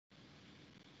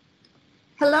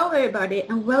Hello everybody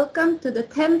and welcome to the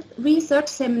 10th research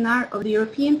seminar of the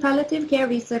European Palliative Care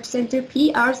Research Center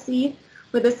PRC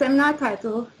with the seminar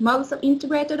title Models of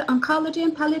Integrated Oncology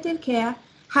and Palliative Care,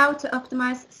 How to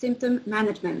Optimize Symptom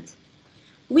Management.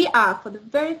 We are for the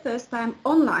very first time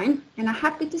online and are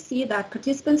happy to see that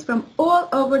participants from all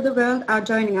over the world are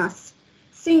joining us.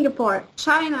 Singapore,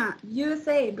 China,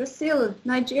 USA, Brazil,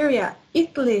 Nigeria,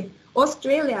 Italy,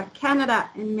 Australia, Canada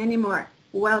and many more.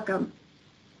 Welcome.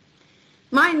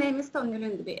 My name is Tonje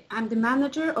Lundeby. I'm the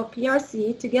manager of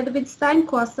PRC together with Stein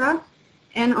Kaasa,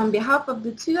 and on behalf of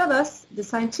the two of us, the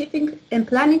scientific and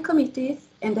planning committees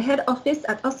and the head office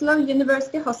at Oslo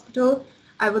University Hospital,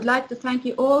 I would like to thank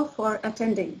you all for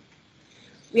attending.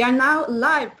 We are now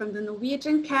live from the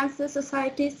Norwegian Cancer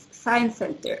Society's Science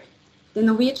Center. The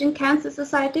Norwegian Cancer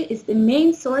Society is the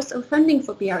main source of funding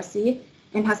for PRC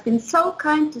and has been so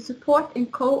kind to support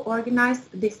and co-organize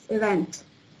this event.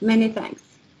 Many thanks.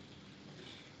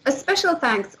 A special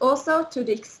thanks also to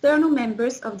the external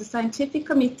members of the scientific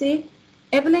committee,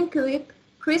 Evelyn Kuip,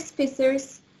 Chris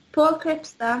Fissers, Paul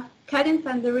Krepstad, Karin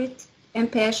Fenderit,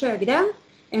 and Per Sjögren,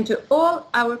 and to all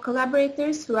our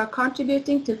collaborators who are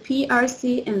contributing to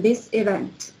PRC in this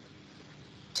event.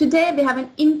 Today we have an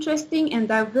interesting and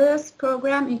diverse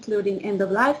program including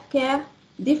end-of-life care,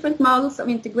 different models of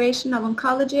integration of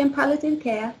oncology and palliative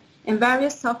care, and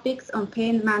various topics on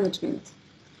pain management.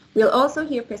 We'll also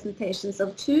hear presentations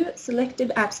of 2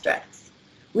 selected abstracts.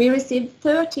 We received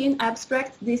 13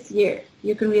 abstracts this year.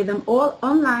 You can read them all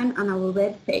online on our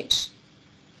web page.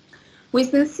 We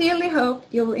sincerely hope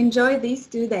you will enjoy these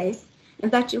 2 days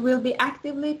and that you will be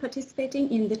actively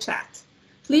participating in the chat.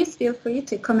 Please feel free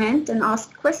to comment and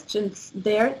ask questions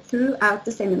there throughout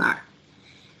the seminar.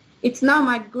 It's now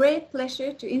my great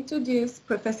pleasure to introduce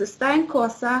Professor Stein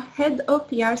Kaasa, Head of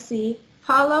PRC,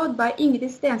 followed by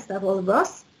Ingrid Stenstad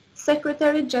Vollbrås,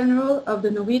 Secretary General of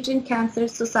the Norwegian Cancer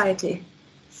Society.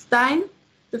 Stein,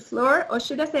 the floor, or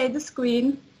should I say the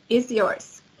screen, is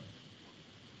yours.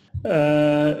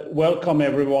 Welcome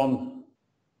everyone.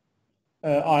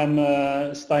 I'm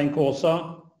Stein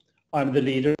Kaasa. I'm the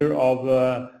leader of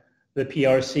the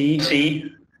PRC,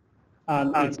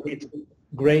 and it's a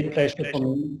great pleasure for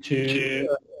me to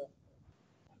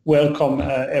welcome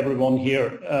everyone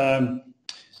here.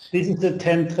 This is the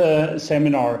 10th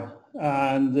seminar.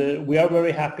 And we are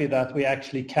very happy that we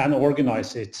actually can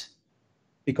organize it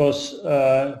because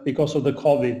of the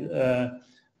COVID.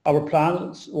 Our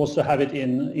plan was to have it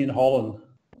in Holland.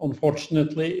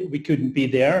 Unfortunately, we couldn't be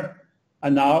there,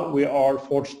 and now we are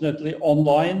fortunately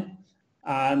online.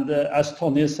 And as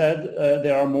Tonje said,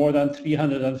 there are more than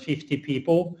 350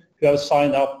 people who have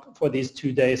signed up for this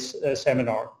 2 days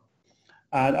seminar.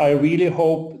 And I really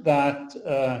hope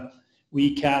that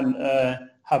we can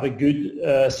have a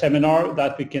good seminar,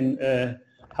 that we can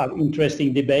have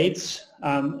interesting debates,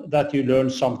 and that you learn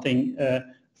something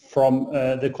from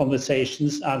the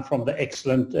conversations and from the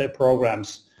excellent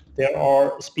programs. There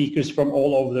are speakers from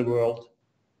all over the world.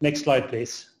 Next slide,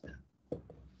 please.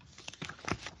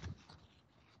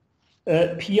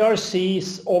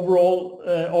 PRC's overall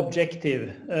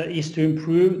objective is to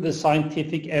improve the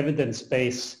scientific evidence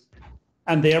base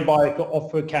and thereby to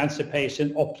offer cancer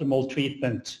patients optimal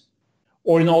treatment.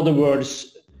 Or in other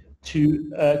words,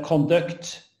 to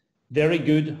conduct very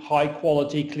good,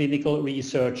 high-quality clinical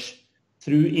research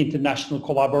through international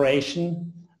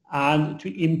collaboration and to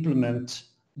implement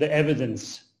the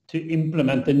evidence, to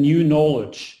implement the new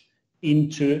knowledge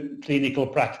into clinical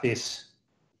practice.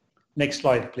 Next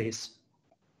slide, please.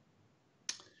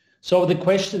 So the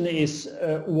question is,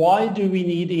 why do we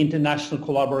need international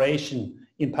collaboration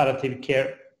in palliative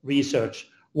care research?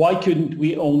 Why couldn't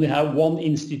we only have one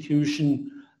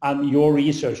institution and your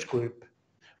research group?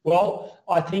 Well,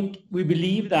 I think we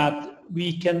believe that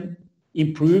we can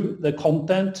improve the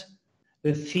content,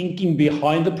 the thinking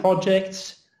behind the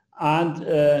projects, and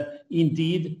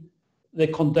indeed the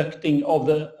conducting of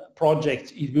the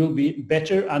projects. It will be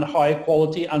better and high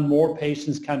quality, and more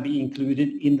patients can be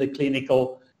included in the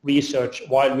clinical research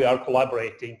while we are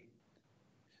collaborating.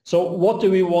 So what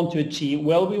do we want to achieve?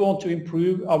 Well, we want to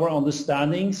improve our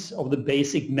understandings of the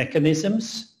basic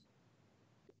mechanisms,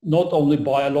 not only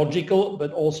biological,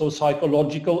 but also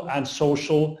psychological and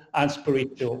social and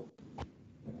spiritual.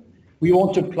 We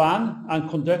want to plan and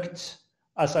conduct,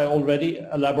 as I already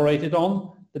elaborated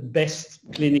on, the best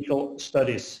clinical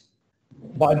studies.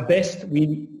 By best,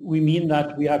 we mean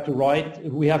that we have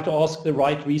to ask the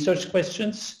right research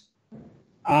questions,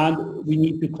 and we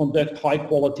need to conduct high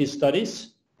quality studies.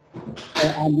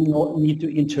 And we need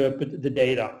to interpret the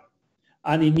data,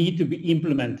 and it needs to be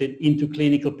implemented into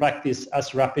clinical practice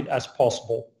as rapid as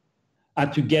possible.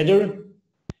 And together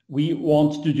we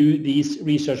want to do these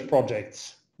research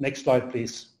projects. Next slide,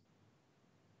 please.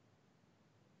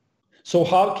 So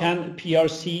how can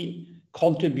PRC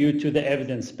contribute to the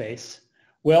evidence base?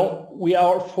 Well, we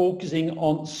are focusing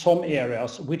on some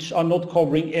areas which are not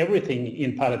covering everything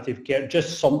in palliative care,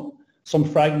 just some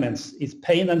fragments. It's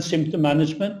pain and symptom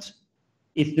management,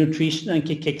 it's nutrition and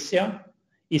cachexia,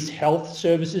 it's health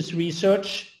services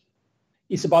research,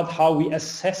 it's about how we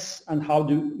assess and how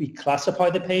do we classify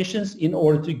the patients in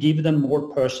order to give them more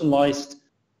personalized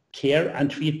care and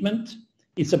treatment.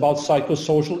 It's about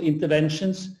psychosocial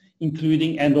interventions,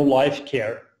 including end-of-life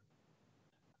care.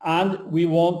 And we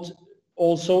want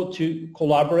also to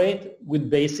collaborate with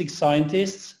basic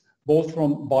scientists, both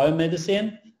from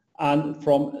biomedicine and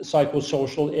from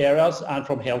psychosocial areas and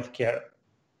from healthcare.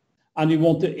 And we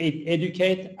want to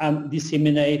educate and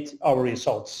disseminate our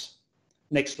results.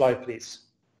 Next slide, please.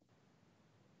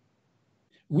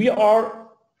 We are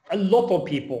a lot of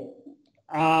people,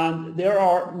 and there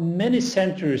are many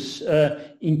centers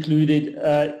included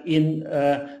in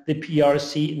the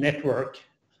PRC network.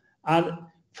 And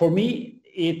for me,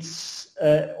 it's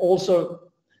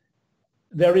also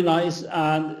very nice,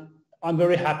 and I'm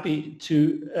very happy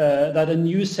that a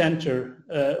new center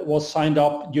was signed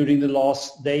up during the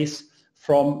last days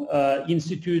from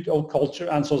Institute of Culture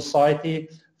and Society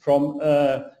from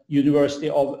University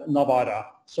of Navarra.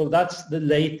 So that's the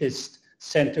latest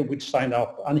center which signed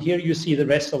up. And here you see the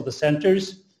rest of the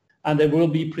centers, and there will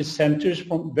be presenters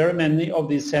from very many of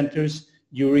these centers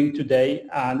during today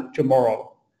and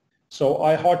tomorrow. So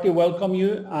I heartily welcome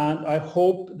you, and I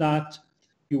hope that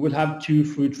you will have 2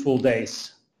 fruitful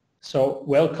days. So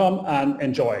welcome and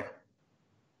enjoy.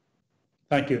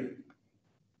 Thank you.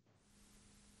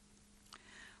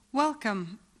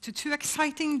 Welcome to 2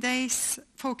 exciting days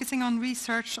focusing on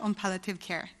research on palliative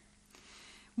care.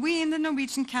 We in the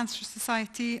Norwegian Cancer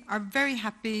Society are very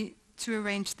happy to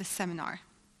arrange this seminar.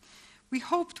 We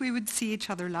hoped we would see each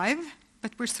other live,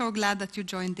 but we're so glad that you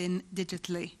joined in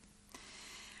digitally.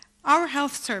 Our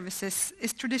health services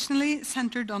is traditionally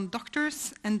centered on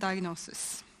doctors and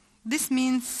diagnosis. This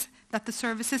means that the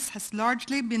services has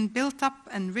largely been built up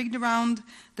and rigged around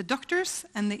the doctors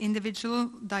and the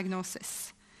individual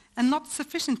diagnosis, and not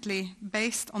sufficiently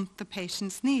based on the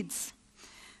patient's needs.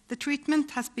 The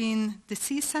treatment has been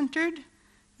disease-centered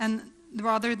and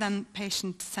rather than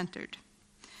patient-centered.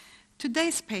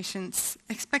 Today's patients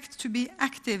expect to be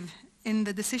active in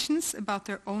the decisions about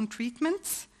their own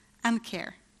treatments and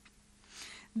care.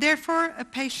 Therefore, a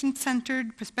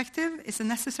patient-centered perspective is a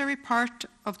necessary part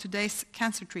of today's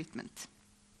cancer treatment.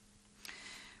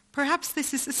 Perhaps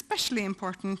this is especially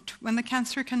important when the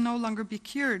cancer can no longer be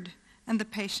cured and the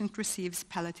patient receives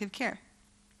palliative care.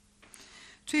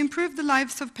 To improve the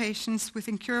lives of patients with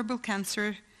incurable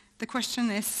cancer, the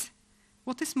question is,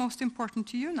 what is most important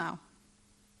to you now?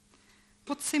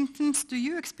 What symptoms do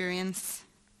you experience?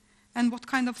 And what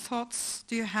kind of thoughts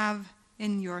do you have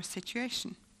in your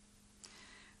situation?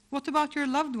 What about your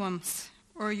loved ones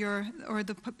or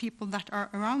the people that are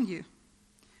around you?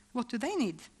 What do they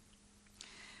need?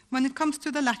 When it comes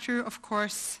to the latter, of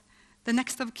course, the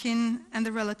next of kin and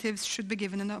the relatives should be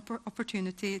given an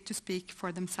opportunity to speak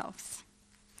for themselves.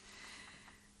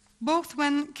 Both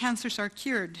when cancers are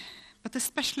cured, but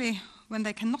especially when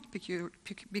they cannot be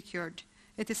cured,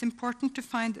 it is important to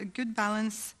find a good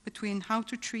balance between how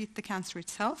to treat the cancer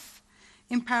itself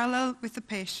in parallel with the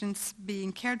patients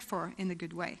being cared for in a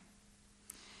good way.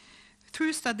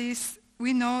 Through studies,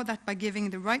 we know that by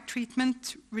giving the right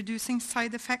treatment, reducing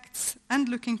side effects, and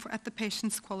looking at the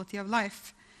patient's quality of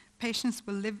life, patients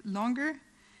will live longer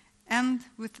and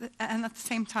at the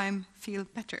same time feel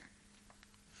better.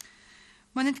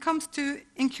 When it comes to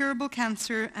incurable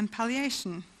cancer and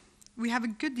palliation, we have a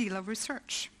good deal of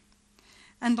research.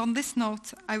 And on this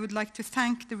note, I would like to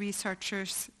thank the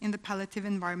researchers in the palliative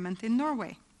environment in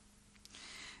Norway.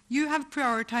 You have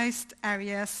prioritized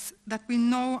areas that we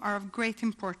know are of great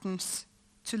importance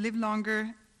to live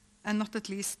longer and not at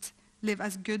least live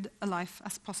as good a life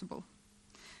as possible,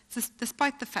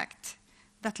 despite the fact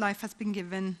that life has been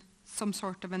given some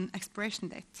sort of an expiration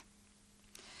date.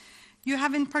 You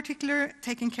have in particular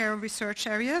taken care of research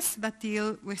areas that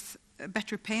deal with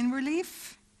better pain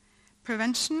relief,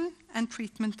 prevention and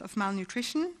treatment of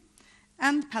malnutrition,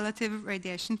 and palliative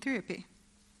radiation therapy.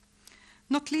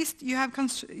 Not least, you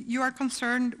are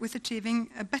concerned with achieving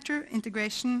a better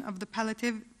integration of the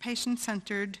palliative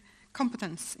patient-centered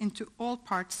competence into all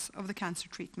parts of the cancer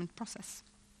treatment process.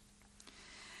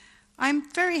 I'm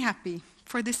very happy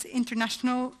for this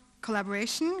international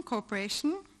cooperation,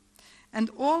 and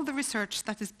all the research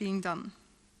that is being done.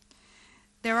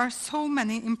 There are so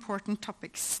many important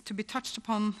topics to be touched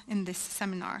upon in this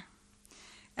seminar,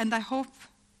 and I hope,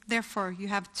 therefore, you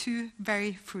have 2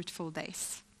 very fruitful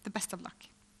days. The best of luck.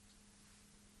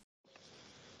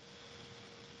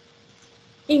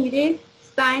 Ingrid,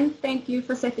 Stein, thank you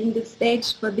for setting the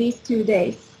stage for these 2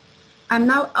 days. I'm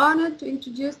now honored to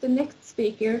introduce the next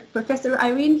speaker, Professor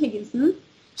Irene Higginson.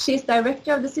 She is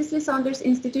Director of the Cicely Saunders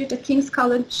Institute at King's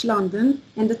College London,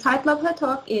 and the title of her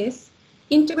talk is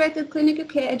Integrated Clinical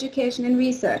Care Education and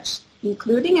Research,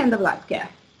 Including End-of-Life Care,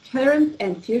 Current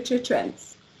and Future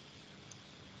Trends.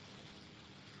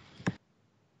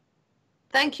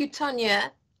 Thank you,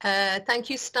 Tanya. Thank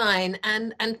you, Stein,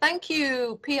 and thank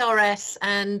you, PRS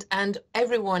and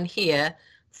everyone here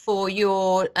for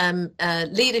your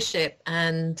leadership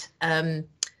and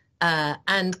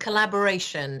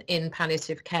collaboration in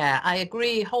palliative care. I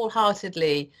agree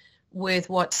wholeheartedly with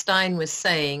what Stein was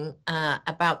saying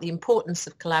about the importance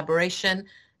of collaboration,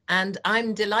 and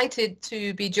I'm delighted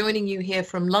to be joining you here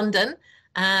from London,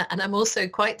 and I'm also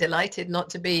quite delighted not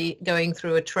to be going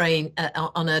through a train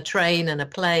on a train and a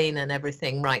plane and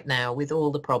everything right now with all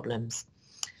the problems.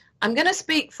 I'm going to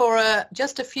speak for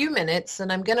just a few minutes, and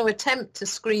I'm going to attempt to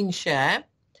screen share,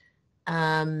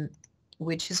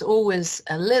 which is always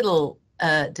a little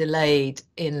delayed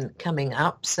in coming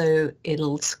up, so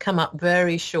it'll come up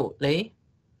very shortly.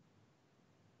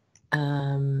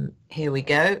 Here we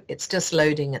go. It's just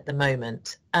loading at the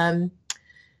moment.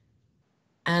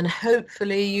 And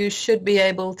hopefully you should be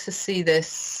able to see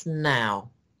this now.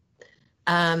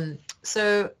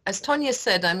 So as Tonya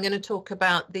said, I'm going to talk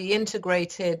about the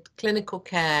integrated clinical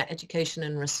care, education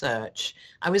and research.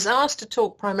 I was asked to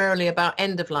talk primarily about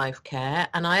end-of-life care,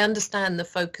 and I understand the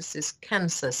focus is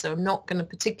cancer, so I'm not going to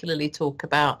particularly talk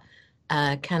about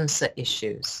cancer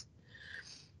issues.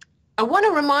 I want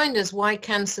to remind us why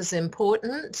cancer is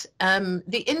important.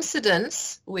 The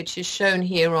incidence, which is shown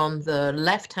here on the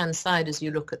left-hand side as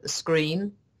you look at the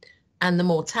screen, and the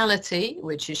mortality,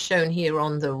 which is shown here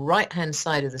on the right-hand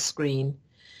side of the screen,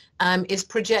 is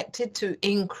projected to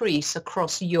increase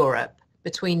across Europe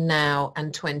between now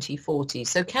and 2040.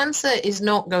 So cancer is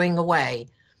not going away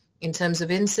in terms of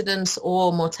incidence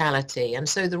or mortality, and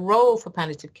so the role for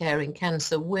palliative care in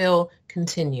cancer will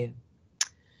continue.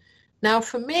 Now,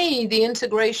 for me, the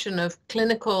integration of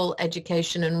clinical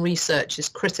education and research is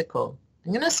critical.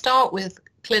 I'm going to start with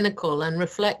clinical and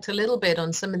reflect a little bit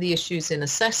on some of the issues in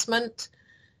assessment,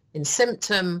 in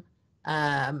symptom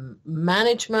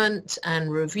management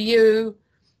and review,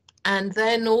 and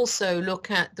then also look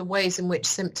at the ways in which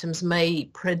symptoms may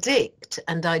predict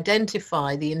and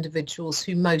identify the individuals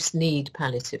who most need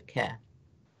palliative care.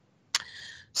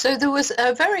 So there was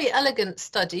a very elegant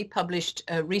study published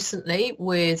recently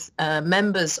with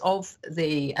members of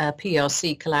the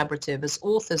PRC collaborative as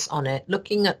authors on it,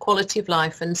 looking at quality of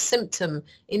life and symptom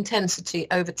intensity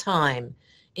over time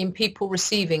in people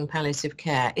receiving palliative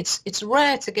care. It's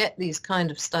rare to get these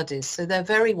kind of studies, so they're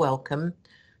very welcome.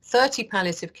 30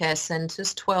 palliative care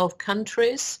centres, 12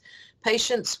 countries.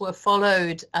 Patients were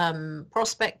followed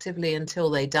prospectively until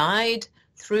they died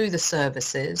through the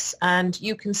services, and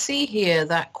you can see here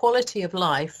that quality of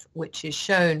life, which is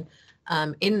shown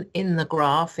in the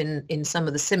graph in some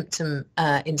of the symptom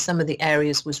in some of the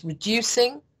areas, was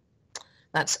reducing.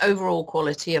 That's overall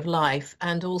quality of life,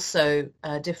 and also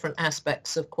different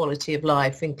aspects of quality of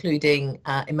life, including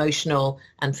emotional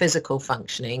and physical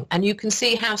functioning. And you can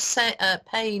see how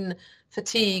pain,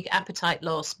 fatigue, appetite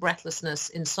loss, breathlessness,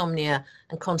 insomnia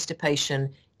and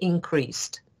constipation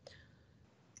increased.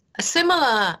 A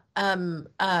similar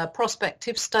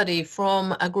prospective study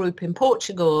from a group in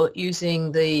Portugal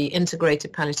using the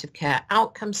Integrated Palliative Care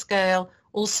Outcome Scale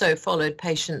also followed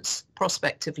patients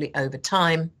prospectively over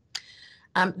time.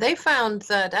 They found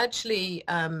that actually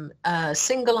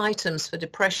single items for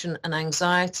depression and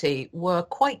anxiety were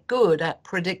quite good at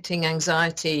predicting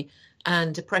anxiety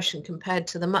and depression compared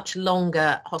to the much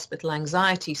longer hospital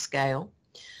anxiety scale,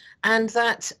 and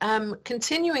that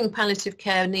continuing palliative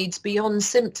care needs beyond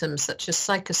symptoms such as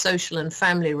psychosocial and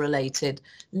family-related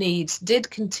needs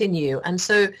did continue, and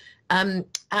so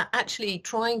actually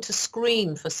trying to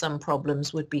screen for some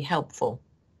problems would be helpful.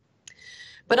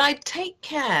 But I take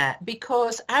care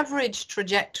because average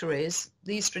trajectories,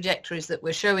 these trajectories that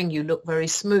we're showing you look very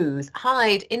smooth,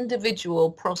 hide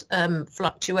individual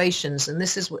fluctuations, and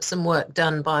this is what some work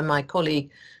done by my colleague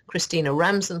Christina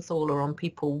Ramsenthaler on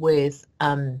people with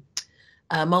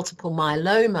multiple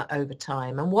myeloma over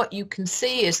time. And what you can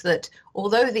see is that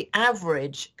although the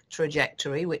average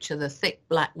trajectory, which are the thick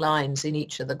black lines in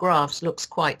each of the graphs, looks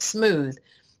quite smooth,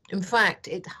 In fact,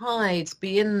 it hides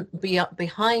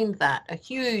behind that a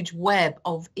huge web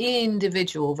of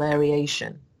individual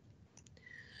variation,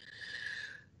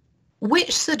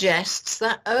 which suggests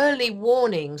that early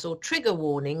warnings or trigger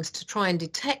warnings to try and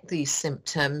detect these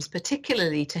symptoms,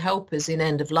 particularly to help us in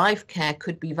end-of-life care,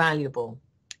 could be valuable.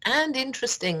 And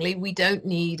interestingly, we don't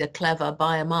need a clever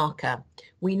biomarker.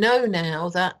 We know now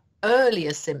that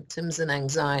earlier symptoms and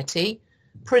anxiety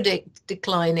predict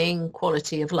declining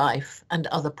quality of life and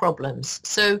other problems.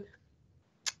 So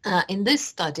in this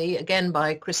study, again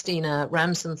by Christina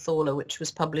Ramsenthaler, which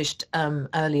was published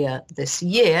earlier this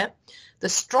year, the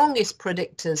strongest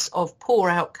predictors of poor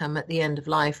outcome at the end of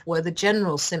life were the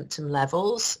general symptom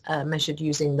levels measured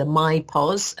using the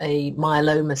MyPOS, a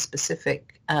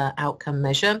myeloma-specific outcome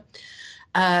measure,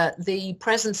 the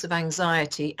presence of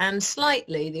anxiety, and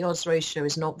slightly, the odds ratio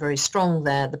is not very strong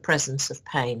there, the presence of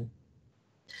pain.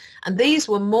 And these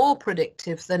were more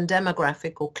predictive than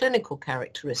demographic or clinical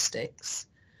characteristics.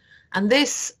 And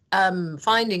this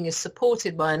finding is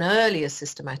supported by an earlier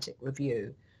systematic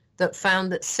review that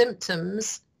found that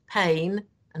symptoms, pain,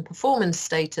 and performance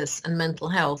status and mental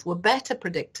health were better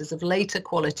predictors of later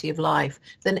quality of life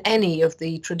than any of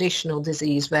the traditional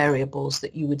disease variables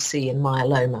that you would see in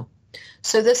myeloma.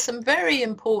 So there's some very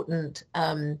important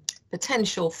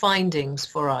potential findings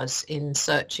for us in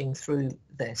searching through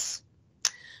this.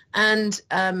 And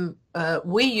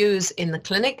we use in the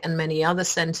clinic, and many other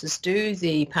centres do,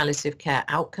 the palliative care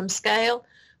outcome scale,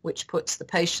 which puts the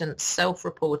patient's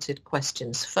self-reported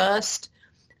questions first,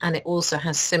 and it also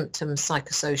has symptom,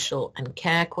 psychosocial and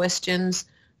care questions.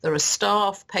 There are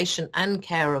staff, patient and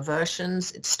carer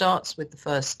versions. It starts with the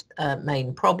first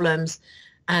main problems,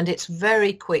 and it's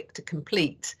very quick to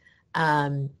complete.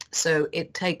 So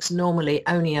it takes normally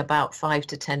only about 5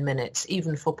 to 10 minutes,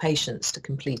 even for patients to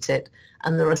complete it.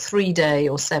 And there are 3-day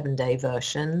or 7-day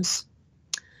versions.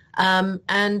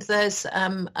 And there's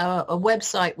a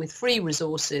website with free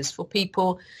resources for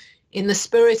people. In the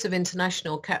spirit of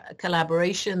international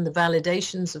collaboration, the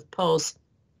validations of POS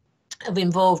have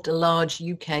involved a large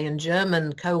UK and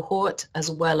German cohort,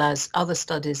 as well as other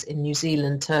studies in New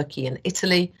Zealand, Turkey and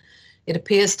Italy. It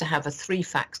appears to have a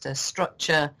 3-factor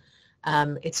structure.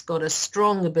 It's got a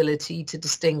strong ability to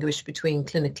distinguish between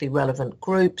clinically relevant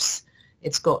groups.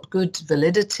 It's got good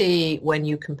validity when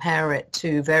you compare it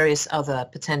to various other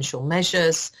potential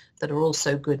measures that are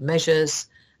also good measures,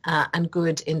 and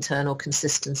good internal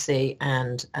consistency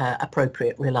and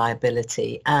appropriate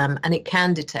reliability. And it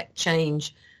can detect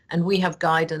change, and we have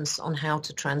guidance on how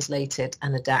to translate it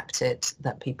and adapt it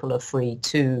that people are free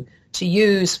to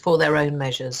use for their own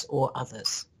measures or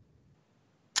others.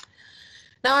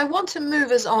 Now, I want to move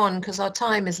us on, because our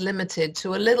time is limited,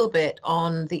 to a little bit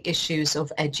on the issues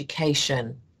of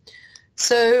education.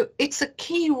 So it's a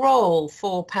key role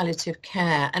for palliative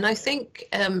care, and I think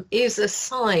is a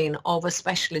sign of a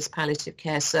specialist palliative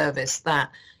care service that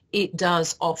it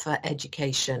does offer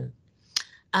education.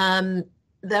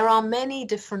 There are many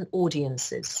different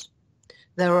audiences.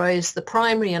 There is the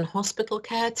primary and hospital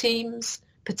care teams,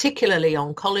 particularly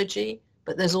oncology,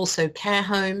 but there's also care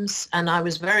homes, and I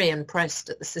was very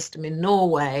impressed at the system in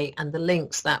Norway and the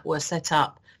links that were set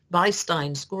up by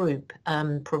Stein's group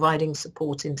providing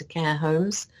support into care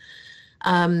homes.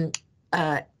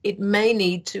 It may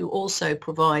need to also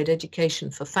provide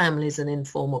education for families and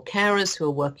informal carers who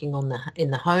are working in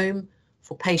the home,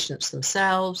 for patients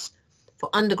themselves, for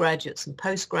undergraduates and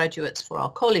postgraduates, for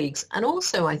our colleagues, and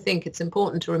also I think it's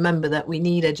important to remember that we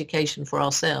need education for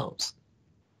ourselves.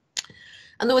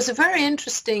 And there was a very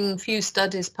interesting few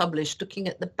studies published looking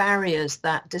at the barriers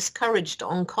that discouraged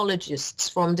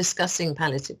oncologists from discussing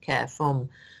palliative care from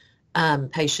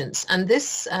patients. And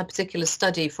this particular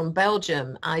study from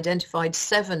Belgium identified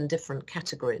 7 different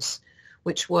categories,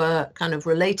 which were kind of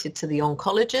related to the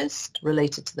oncologist,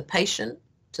 related to the patient,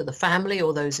 to the family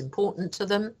or those important to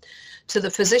them, to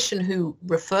the physician who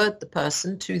referred the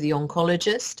person to the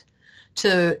oncologist,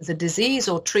 to the disease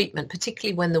or treatment,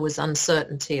 particularly when there was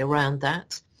uncertainty around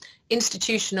that,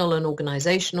 institutional and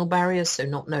organizational barriers, so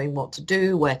not knowing what to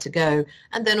do, where to go,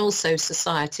 and then also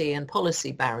society and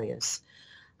policy barriers.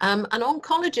 And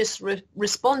oncologists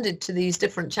responded to these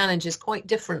different challenges quite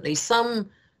differently. Some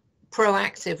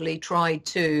proactively tried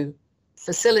to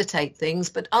facilitate things,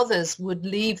 but others would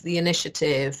leave the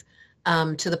initiative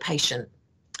to the patient.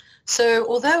 So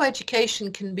although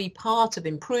education can be part of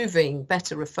improving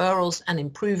better referrals and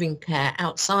improving care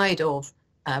outside of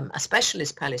a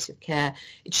specialist palliative care,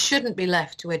 it shouldn't be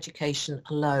left to education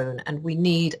alone, and we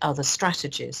need other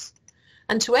strategies.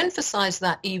 And to emphasize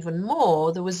that even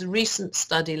more, there was a recent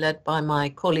study led by my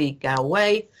colleague Gao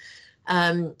Wei,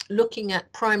 looking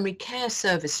at primary care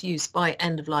service use by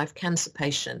end-of-life cancer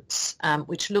patients,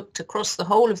 which looked across the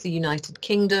whole of the United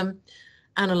Kingdom,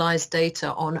 analysed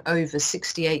data on over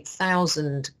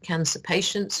 68,000 cancer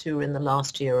patients who were in the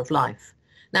last year of life.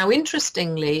 Now,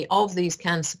 interestingly, of these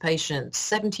cancer patients,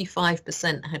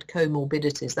 75% had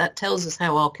comorbidities. That tells us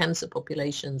how our cancer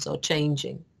populations are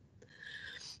changing.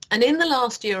 And in the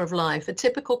last year of life, a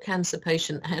typical cancer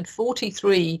patient had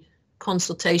 43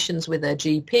 consultations with their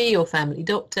GP or family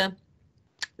doctor,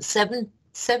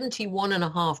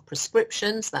 71.5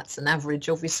 prescriptions, that's an average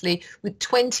obviously, with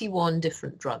 21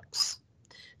 different drugs.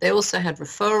 They also had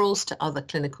referrals to other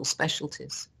clinical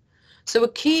specialties. So a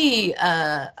key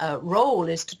role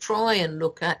is to try and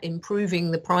look at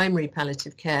improving the primary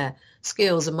palliative care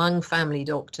skills among family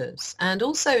doctors, and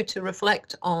also to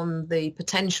reflect on the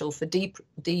potential for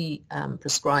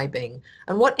prescribing.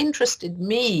 And what interested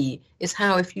me is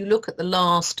how, if you look at the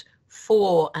last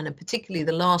 4 and particularly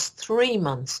the last 3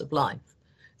 months of life,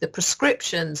 the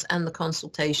prescriptions and the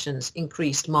consultations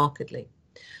increased markedly.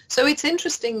 So it's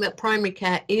interesting that primary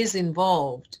care is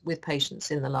involved with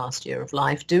patients in the last year of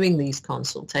life doing these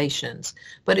consultations,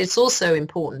 but it's also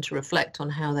important to reflect on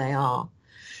how they are.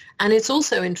 And it's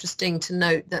also interesting to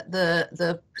note that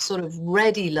the sort of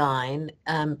ready line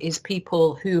is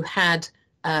people who had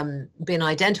been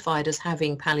identified as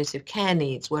having palliative care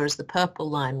needs, whereas the purple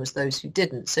line was those who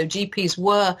didn't. So GPs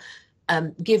were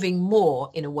giving more,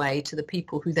 in a way, to the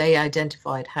people who they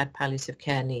identified had palliative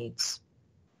care needs.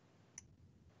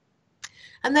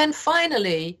 And then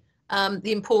finally,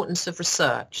 the importance of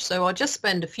research. So I'll just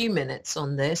spend a few minutes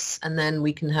on this, and then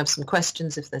we can have some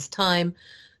questions if there's time.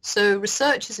 So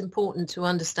research is important to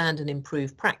understand and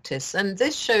improve practice. And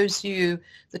this shows you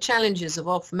the challenges of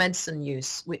off-medicine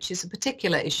use, which is a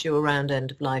particular issue around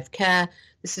end-of-life care.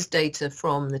 This is data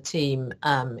from the team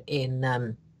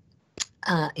in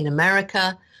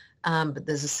America, but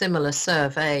there's a similar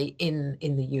survey in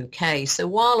the UK. So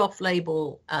while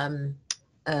off-label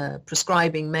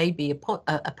prescribing may be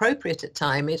appropriate at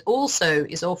time, it also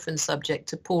is often subject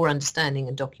to poor understanding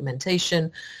and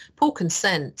documentation, poor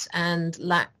consent, and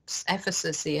lacks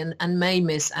efficacy and may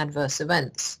miss adverse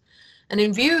events. And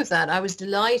in view of that, I was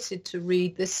delighted to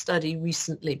read this study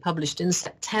recently published in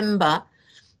September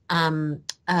by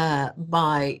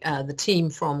the team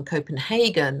from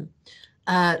Copenhagen,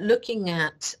 looking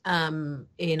at,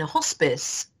 in a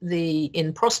hospice,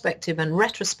 in prospective and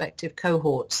retrospective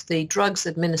cohorts, the drugs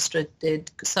administered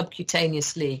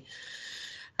subcutaneously.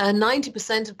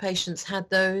 90% of patients had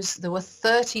those. There were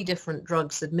 30 different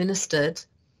drugs administered,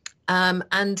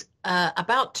 and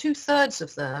about 2/3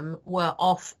 of them were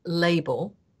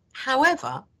off-label.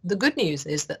 However, the good news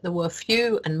is that there were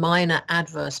few and minor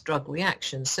adverse drug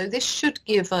reactions. So this should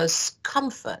give us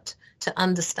comfort to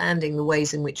understanding the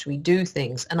ways in which we do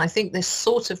things. And I think this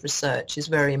sort of research is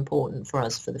very important for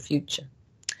us for the future.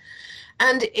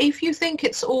 And if you think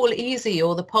it's all easy,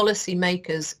 or the policy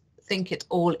makers think it's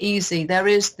all easy, there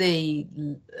is the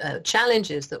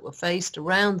challenges that were faced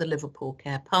around the Liverpool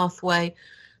Care Pathway,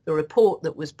 the report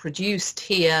that was produced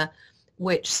here,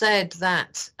 which said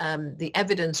that the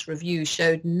evidence review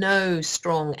showed no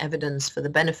strong evidence for the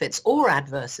benefits or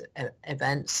adverse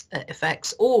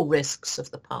effects or risks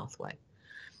of the pathway.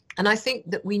 And I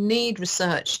think that we need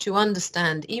research to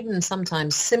understand even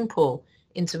sometimes simple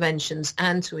interventions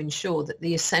and to ensure that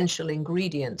the essential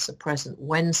ingredients are present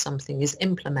when something is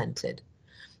implemented.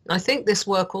 I think this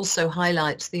work also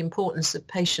highlights the importance of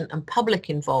patient and public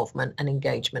involvement and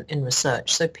engagement in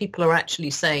research. So people are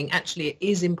actually saying, actually, it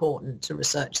is important to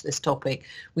research this topic.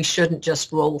 We shouldn't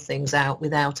just roll things out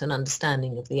without an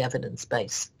understanding of the evidence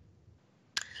base.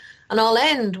 And I'll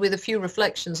end with a few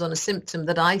reflections on a symptom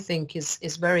that I think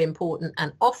is very important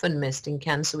and often missed in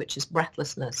cancer, which is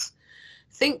breathlessness.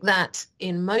 Think that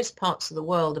in most parts of the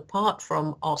world, apart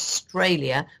from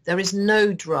Australia, there is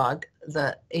no drug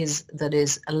that is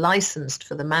licensed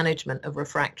for the management of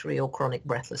refractory or chronic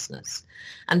breathlessness.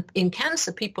 And in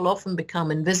cancer, people often become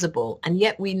invisible, and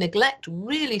yet we neglect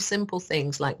really simple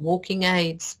things like walking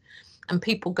aids, and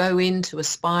people go into a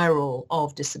spiral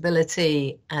of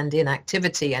disability and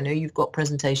inactivity. I know you've got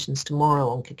presentations tomorrow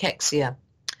on cachexia.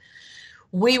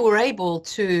 We were able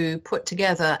to put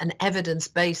together an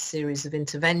evidence-based series of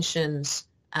interventions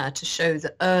to show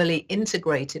that early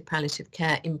integrated palliative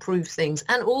care improved things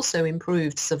and also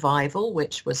improved survival,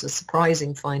 which was a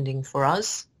surprising finding for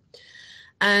us.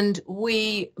 And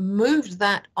we moved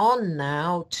that on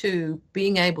now to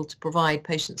being able to provide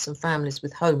patients and families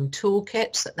with home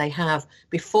toolkits that they have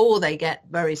before they get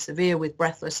very severe with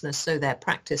breathlessness, so they're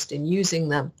practiced in using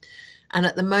them. And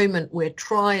at the moment we're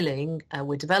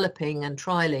developing and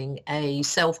trialing a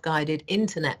self-guided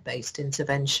internet-based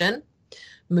intervention,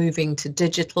 moving to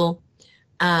digital.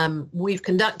 We've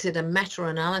conducted a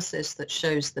meta-analysis that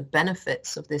shows the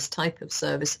benefits of this type of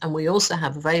service, and we also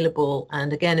have available,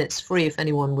 and again it's free if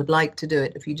anyone would like to do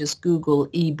it, if you just Google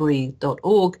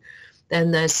ebreathe.org,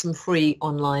 then there's some free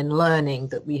online learning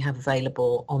that we have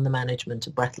available on the management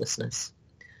of breathlessness.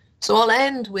 So I'll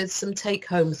end with some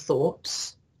take-home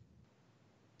thoughts.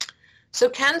 So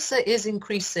cancer is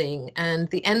increasing and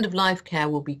the end-of-life care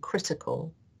will be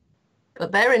critical.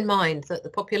 But bear in mind that the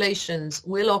populations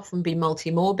will often be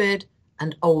multimorbid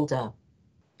and older.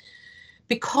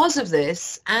 Because of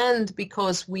this, and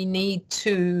because we need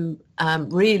to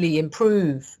really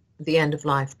improve the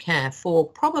end-of-life care for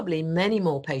probably many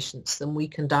more patients than we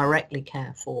can directly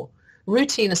care for,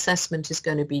 routine assessment is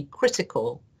going to be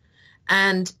critical,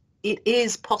 and it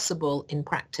is possible in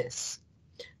practice.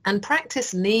 And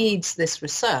practice needs this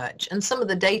research, and some of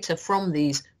the data from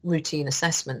these routine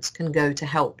assessments can go to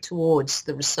help towards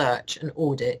the research and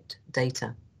audit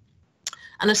data.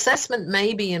 An assessment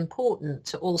may be important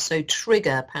to also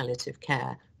trigger palliative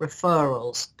care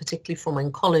referrals, particularly from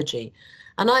oncology.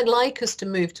 And I'd like us to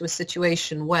move to a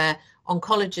situation where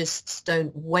oncologists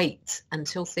don't wait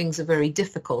until things are very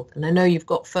difficult. And I know you've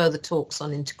got further talks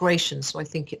on integration, so I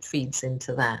think it feeds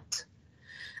into that.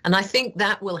 And I think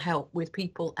that will help with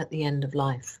people at the end of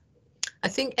life. I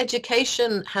think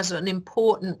education has an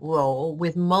important role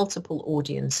with multiple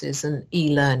audiences and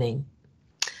e-learning,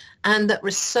 and that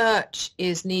research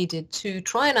is needed to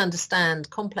try and understand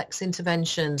complex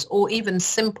interventions or even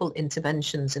simple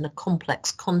interventions in a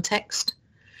complex context,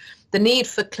 the need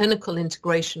for clinical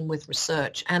integration with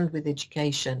research and with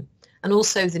education, and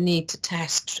also the need to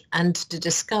test and to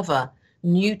discover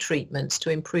new treatments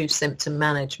to improve symptom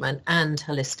management and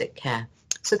holistic care.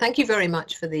 So thank you very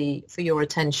much for your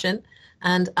attention,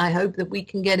 and I hope that we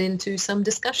can get into some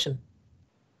discussion.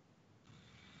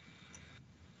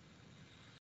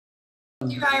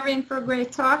 Thank you, Irene, for a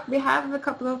great talk. We have a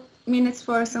couple of minutes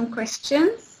for some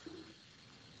questions.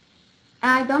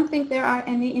 I don't think there are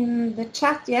any in the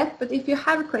chat yet, but if you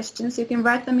have questions, you can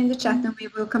write them in the chat and we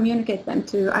will communicate them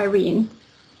to Irene.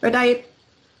 But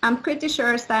I'm pretty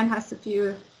sure Stein has a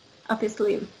few up his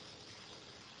sleeve.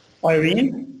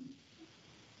 Irene,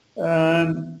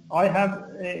 I have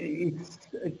a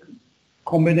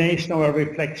combination of a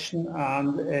reflection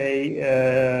and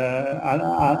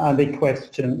a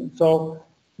question. So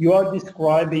you are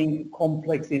describing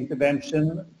complex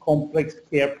intervention, complex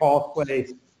care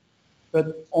pathways,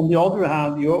 but on the other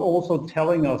hand, you're also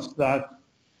telling us that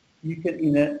you can,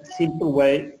 in a simple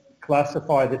way,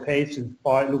 classify the patients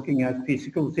by looking at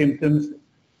physical symptoms,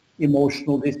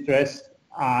 emotional distress,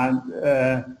 and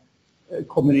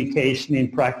communication in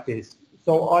practice.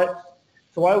 So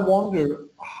I wonder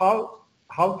how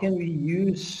can we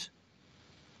use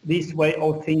this way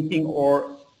of thinking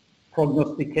or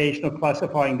prognostication or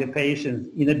classifying the patients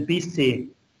in a busy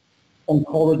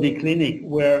oncology clinic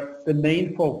where the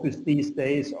main focus these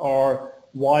days are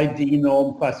wide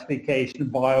genome classification,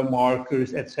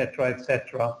 biomarkers,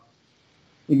 etc.,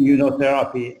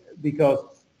 immunotherapy,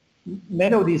 because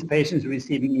many of these patients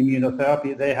receiving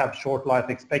immunotherapy, they have short life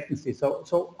expectancy.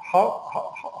 So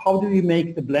how do we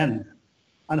make the blend,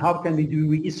 and how can we do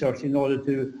research in order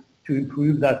to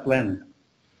improve that blend?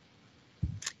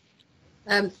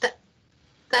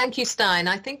 Thank you, Stein.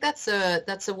 I think that's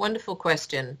a wonderful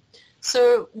question.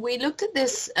 So we looked at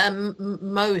this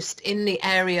most in the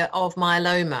area of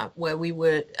myeloma, where we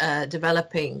were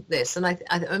developing this. And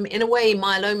in a way,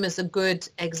 myeloma is a good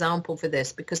example for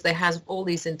this, because they have all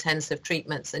these intensive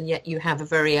treatments, and yet you have a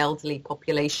very elderly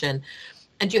population.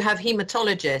 And you have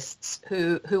hematologists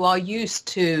who are used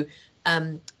to,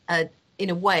 in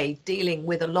a way, dealing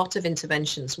with a lot of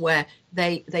interventions where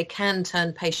they can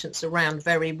turn patients around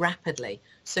very rapidly.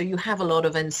 So you have a lot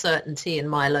of uncertainty in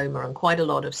myeloma and quite a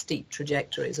lot of steep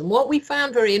trajectories. And what we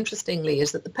found very interestingly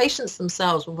is that the patients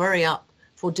themselves were very up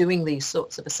for doing these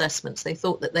sorts of assessments. They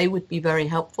thought that they would be very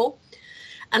helpful.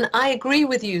 And I agree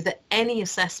with you that any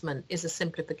assessment is a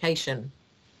simplification.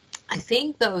 I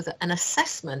think, though, that an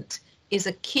assessment is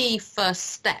a key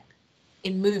first step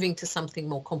in moving to something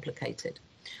more complicated.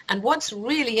 And what's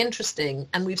really interesting,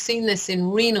 and we've seen this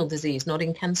in renal disease, not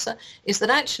in cancer, is that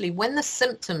actually when the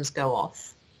symptoms go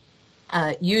off,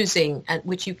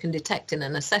 which you can detect in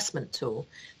an assessment tool,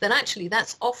 then actually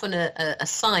that's often a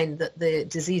sign that the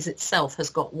disease itself has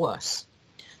got worse.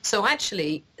 So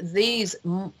actually these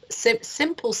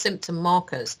simple symptom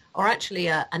markers are actually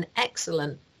an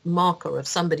excellent marker of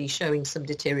somebody showing some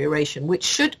deterioration, which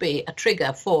should be a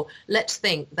trigger for, let's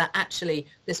think that actually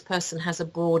this person has a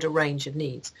broader range of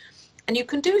needs. And you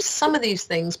can do some of these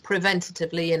things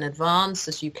preventatively in advance,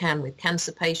 as you can with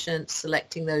cancer patients,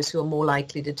 selecting those who are more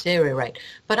likely to deteriorate.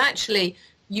 But actually,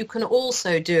 you can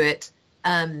also do it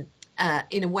in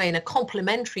a way, in a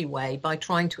complementary way, by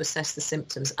trying to assess the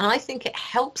symptoms. And I think it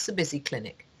helps a busy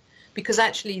clinic, because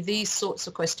actually these sorts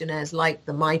of questionnaires, like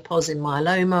the MyPOS in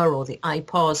myeloma or the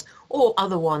IPOS or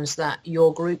other ones that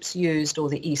your groups used, or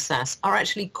the ESAS, are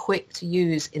actually quick to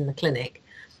use in the clinic.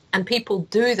 And people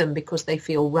do them because they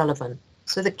feel relevant.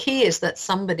 So the key is that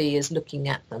somebody is looking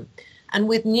at them. And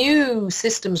with new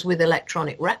systems with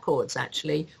electronic records,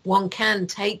 actually, one can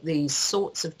take these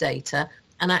sorts of data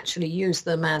and actually use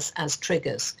them as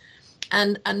triggers.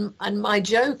 And my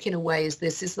joke in a way is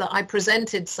that I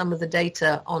presented some of the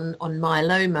data on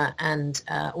myeloma and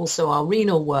also our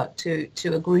renal work to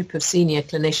a group of senior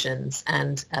clinicians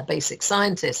and basic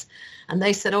scientists. And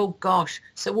they said, oh gosh,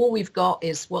 so all we've got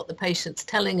is what the patient's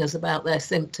telling us about their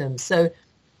symptoms. So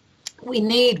we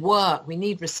need work, we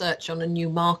need research on a new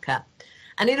marker.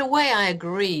 And in a way I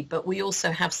agree, but we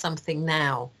also have something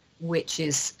now which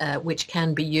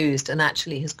can be used and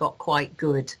actually has got quite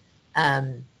good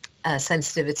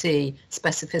sensitivity,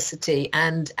 specificity,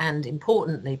 and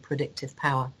importantly, predictive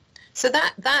power. So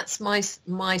that's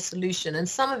my solution. And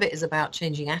some of it is about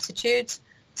changing attitudes.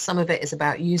 Some of it is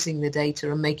about using the data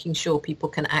and making sure people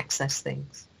can access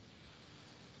things.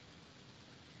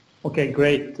 Okay,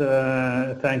 great.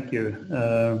 Thank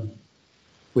you.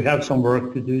 We have some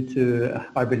work to do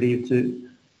I believe, to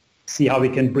see how we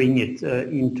can bring it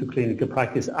into clinical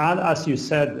practice. And as you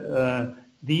said,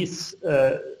 these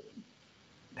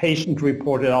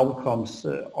patient-reported outcomes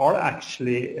are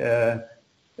actually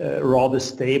rather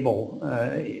stable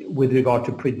with regard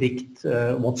to predict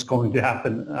what's going to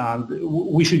happen. And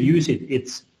we should use it.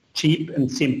 It's cheap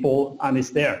and simple, and it's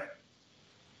there.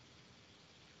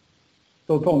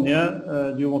 So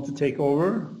Tonje, do you want to take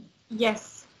over?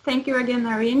 Yes, thank you again,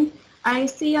 Irene. I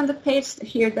see on the page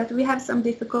here that we have some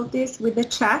difficulties with the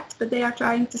chat, but they are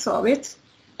trying to solve it.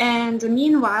 And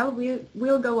meanwhile,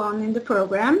 we'll go on in the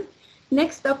program.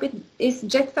 Next up is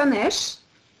Jet van Esch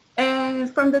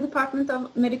from the Department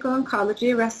of Medical Oncology,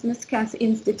 Erasmus Cancer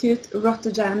Institute,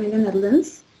 Rotterdam in the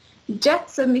Netherlands. Jet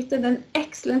submitted an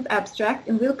excellent abstract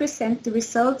and will present the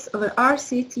results of an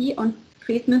RCT on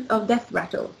treatment of death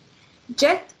rattle.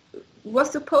 Jet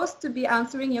was supposed to be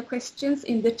answering your questions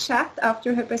in the chat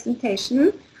after her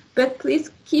presentation, but please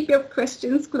keep your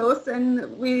questions close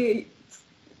and we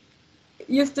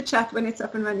use the chat when it's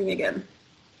up and running again.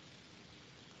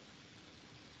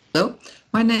 Hello,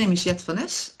 my name is Jet van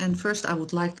Esch, and first I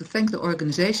would like to thank the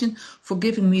organization for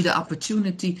giving me the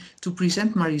opportunity to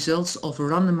present my results of a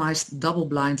randomized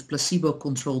double-blind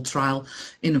placebo-controlled trial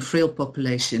in a frail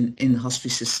population in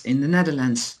hospices in the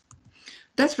Netherlands.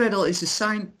 Death rattle is a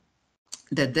sign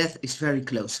that death is very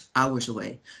close, hours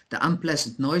away. The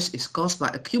unpleasant noise is caused by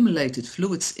accumulated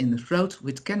fluids in the throat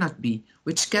which cannot be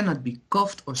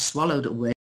coughed or swallowed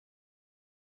away.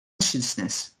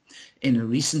 Consciousness. In a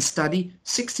recent study,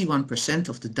 61%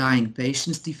 of the dying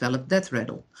patients developed death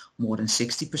rattle. More than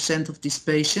 60% of these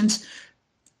patients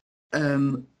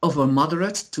of a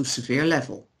moderate to severe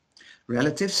level.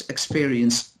 Relatives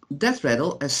experience death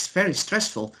rattle as very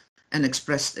stressful and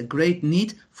expressed a great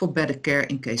need for better care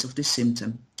in case of this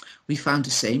symptom. We found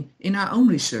the same in our own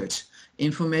research.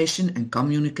 Information and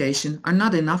communication are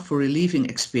not enough for relieving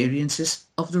experiences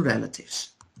of the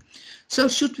relatives. So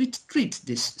should we treat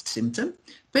this symptom?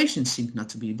 Patients seem not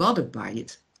to be bothered by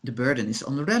it. The burden is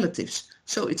on the relatives.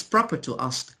 So it's proper to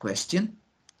ask the question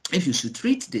if you should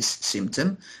treat this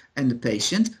symptom and the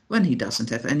patient when he doesn't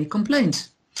have any complaints.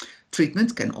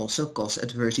 Treatment can also cause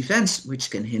adverse events which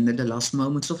can hinder the last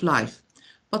moments of life.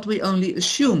 But we only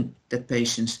assume that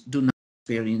patients do not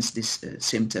experience this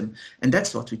symptom, and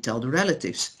that's what we tell the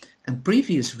relatives. And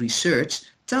previous research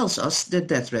tells us that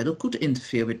death rattle could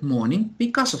interfere with mourning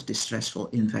because of this stressful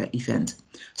event.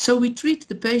 So we treat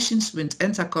the patients with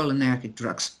anticholinergic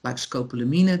drugs like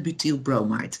scopolamine butyl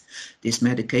bromide. This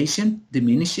medication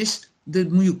diminishes the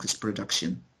mucus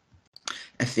production.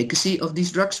 Efficacy of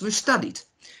these drugs were studied,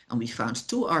 and we found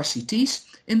 2 RCTs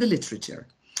in the literature.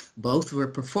 Both were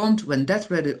performed when death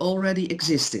rattle already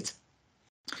existed,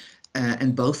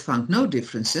 and both found no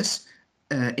differences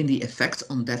in the effect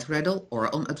on death rattle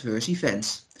or on adverse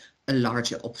events. A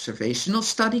larger observational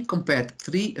study compared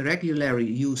 3 regularly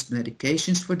used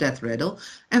medications for death rattle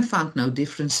and found no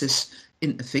differences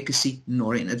in efficacy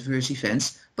nor in adverse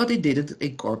events, but it didn't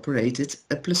incorporate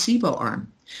a placebo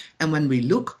arm. And when we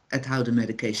look at how the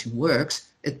medication works,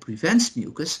 it prevents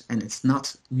mucus and it's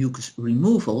not mucus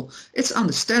removal, it's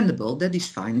understandable that these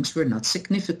findings were not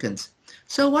significant.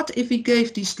 So what if we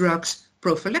gave these drugs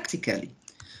prophylactically?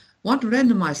 One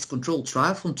randomized controlled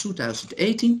trial from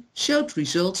 2018 showed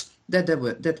results that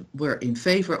were in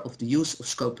favor of the use of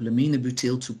scopolamine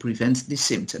butyl to prevent this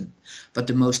symptom. But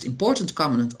the most important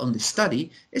comment on this study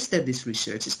is that this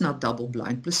research is not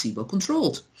double-blind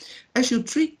placebo-controlled. As you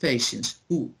treat patients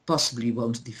who possibly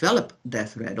won't develop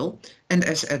death rattle, and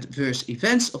as adverse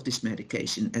events of this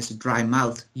medication as a dry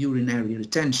mouth, urinary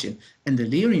retention and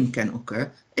delirium can occur,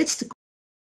 it's the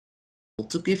goal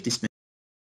to give this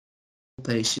medication to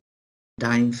patients in the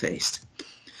dying phase.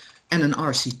 And an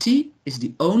RCT is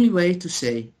the only way to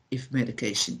say if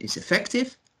medication is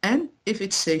effective and if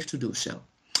it's safe to do so.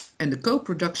 And the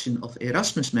co-production of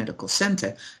Erasmus Medical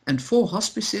Center and 4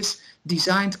 hospices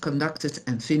designed, conducted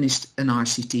and finished an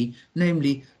RCT,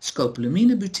 namely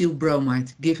scopolamine butyl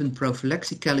bromide given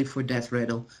prophylactically for death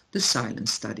rattle, the SILENCE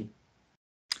study.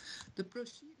 The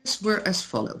procedures were as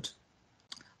followed.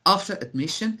 After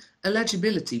admission,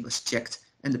 eligibility was checked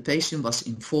and the patient was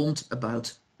informed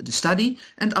about the study,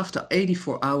 and after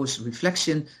 84 hours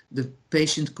reflection, the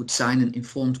patient could sign an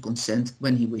informed consent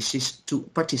when he wishes to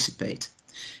participate.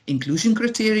 Inclusion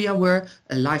criteria were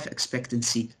a life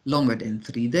expectancy longer than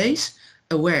 3 days,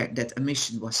 aware that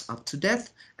admission was up to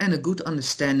death, and a good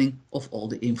understanding of all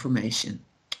the information.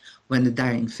 When the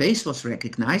dying phase was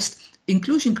recognized,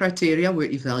 inclusion criteria were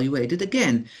evaluated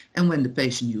again, and when the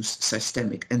patient used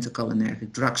systemic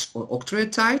anticholinergic drugs or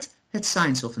octreotide, had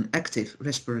signs of an active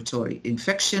respiratory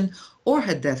infection, or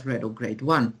had death rattle grade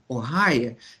 1 or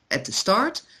higher at the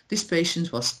start, this patient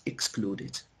was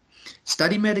excluded.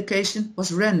 Study medication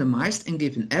was randomized and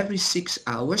given every 6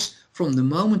 hours from the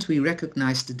moment we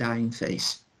recognized the dying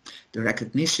phase. The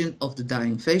recognition of the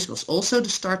dying phase was also the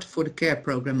start for the care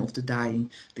program of the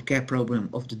dying. The care program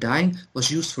of the dying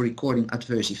was used for recording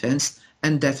adverse events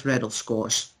and death rattle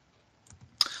scores.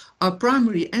 Our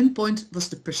primary endpoint was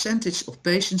the percentage of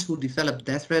patients who developed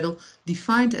death rattle,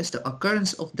 defined as the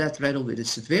occurrence of death rattle with a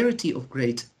severity of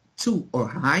grade 2 or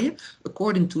higher,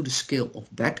 according to the scale of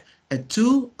Beck, at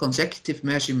 2 consecutive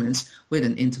measurements with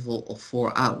an interval of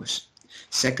 4 hours.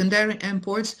 Secondary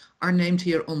endpoints are named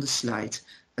here on the slide.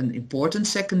 An important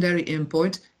secondary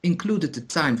endpoint included the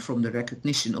time from the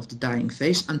recognition of the dying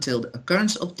phase until the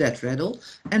occurrence of death rattle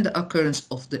and the occurrence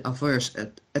of the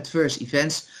adverse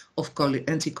events of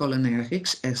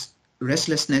anticholinergics as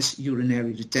restlessness,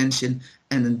 urinary retention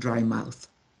and a dry mouth.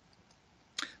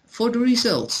 For the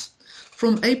results,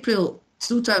 from April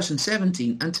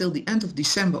 2017 until the end of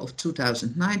December of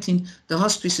 2019, the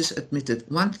hospices admitted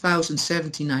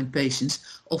 1,079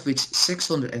 patients, of which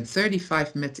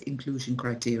 635 met the inclusion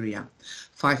criteria.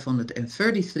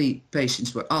 533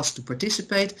 patients were asked to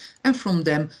participate, and from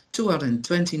them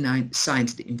 229 signed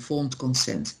the informed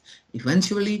consent.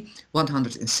 Eventually,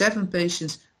 107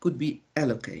 patients could be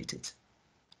allocated.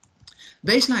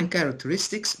 Baseline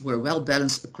characteristics were well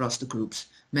balanced across the groups.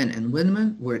 Men and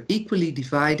women were equally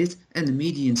divided, and the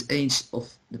median age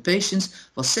of the patients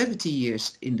was 70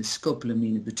 years in the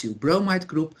scopolamine butyl bromide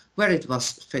group, where it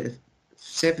was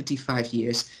 75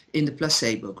 years in the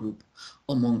placebo group.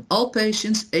 Among all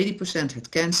patients, 80%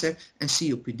 had cancer, and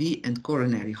COPD and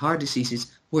coronary heart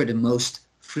diseases were the most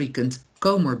frequent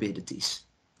comorbidities.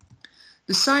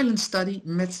 The SILENCE study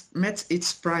met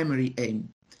its primary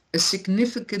aim. A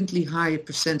significantly higher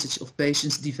percentage of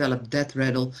patients developed death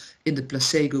rattle in the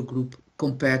placebo group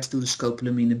compared to the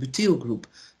scopolamine butyl group,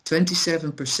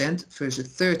 27% versus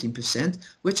 13%,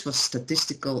 which was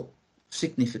statistically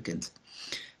significant.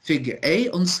 Figure A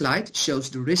on the slide shows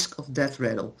the risk of death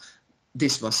rattle.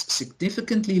 This was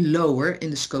significantly lower in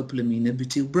the scopolamine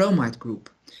butyl bromide group.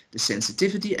 The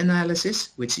sensitivity analysis,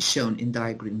 which is shown in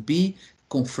diagram B,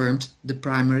 confirmed the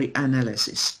primary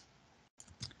analysis.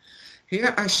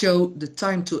 Here I show the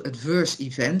time to adverse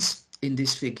events in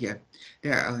this figure.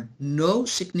 There are no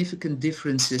significant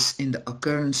differences in the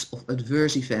occurrence of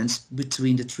adverse events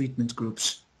between the treatment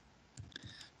groups.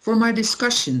 For my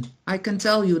discussion, I can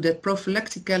tell you that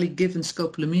prophylactically given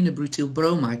scopolamine butyl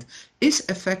bromide is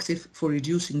effective for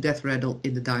reducing death rattle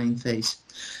in the dying phase,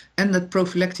 and that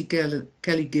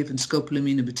prophylactically given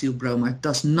scopolamine butyl bromide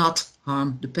does not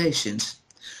harm the patients.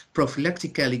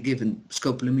 Prophylactically given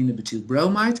scopolamine butyl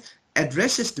bromide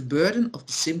addresses the burden of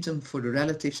the symptom for the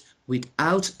relatives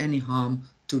without any harm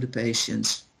to the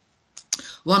patients.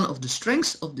 One of the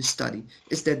strengths of this study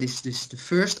is that this is the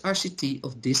first RCT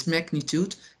of this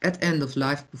magnitude at end of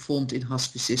life performed in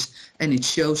hospices, and it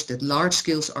shows that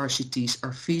large-scale RCTs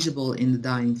are feasible in the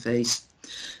dying phase.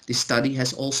 This study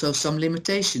has also some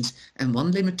limitations, and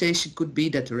one limitation could be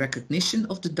that the recognition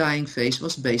of the dying phase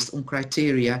was based on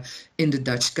criteria in the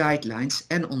Dutch guidelines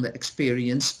and on the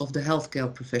experience of the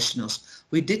healthcare professionals.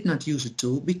 We did not use a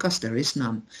tool because there is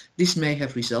none. This may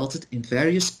have resulted in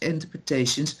various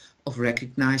interpretations of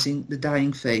recognizing the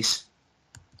dying phase.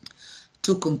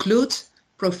 To conclude,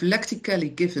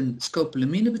 prophylactically given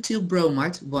scopolamine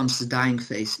bromide once the dying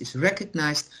phase is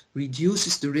recognized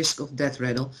reduces the risk of death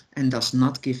rattle and does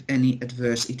not give any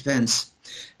adverse events.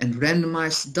 And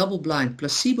randomized double-blind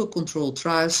placebo-controlled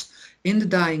trials in the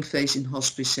dying phase in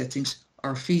hospice settings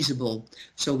are feasible,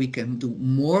 so we can do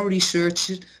more research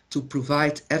to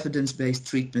provide evidence-based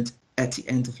treatment at the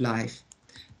end of life.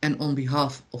 And on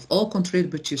behalf of all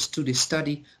contributors to this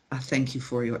study, I thank you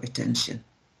for your attention.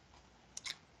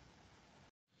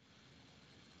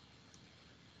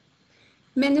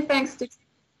 Many thanks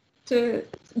to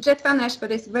Jet Van Esch for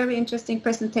this very interesting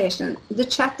presentation. The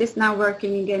chat is now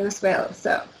working again as well.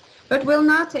 But we'll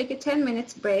now take a 10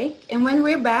 minutes break, and when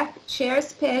we're back,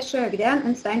 chairs Per Sjögren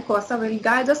and Stein Kåsa will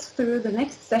guide us through the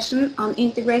next session on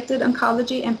integrated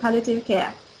oncology and palliative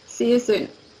care. See you soon.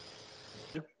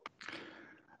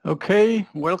 Okay,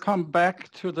 welcome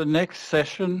back to the next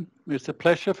session. It's a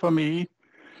pleasure for me,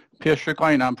 Per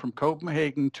Sjögren, I'm from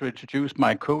Copenhagen, to introduce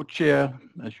my co-chair,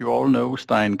 as you all know,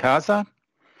 Stein Kåsa.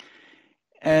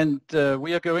 And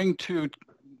we are going to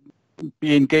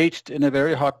be engaged in a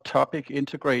very hot topic,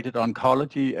 integrated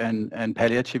oncology and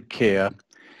palliative care.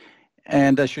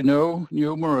 And as you know,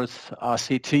 numerous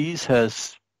RCTs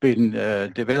has been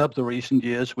developed in recent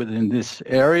years within this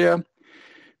area.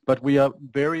 But we are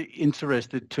very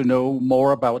interested to know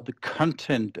more about the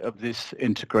content of this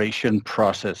integration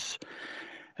process.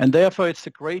 And therefore, it's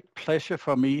a great pleasure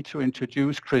for me to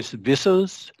introduce Chris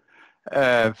Wissels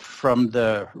from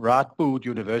the Radboud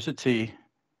University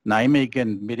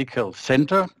Nijmegen Medical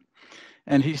Center.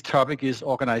 And his topic is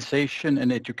Organization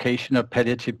and Education of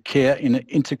Palliative Care in an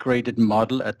Integrated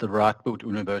Model at the Radboud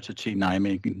University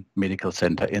Nijmegen Medical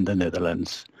Center in the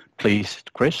Netherlands. Please,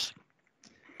 Chris.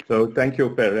 So thank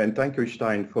you, Per, and thank you,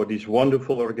 Stein, for this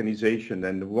wonderful organization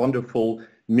and wonderful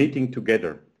meeting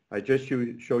together. I just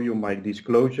show you my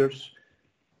disclosures,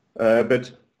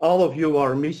 but all of you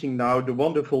are missing now the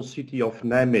wonderful city of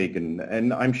Nijmegen,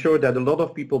 and I'm sure that a lot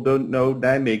of people don't know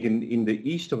Nijmegen in the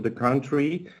east of the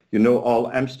country. You know all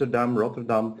Amsterdam,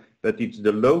 Rotterdam, but it's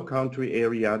the low country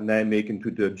area, Nijmegen,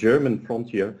 to the German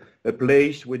frontier, a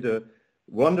place with a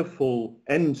wonderful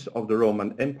ends of the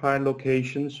Roman Empire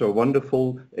location, so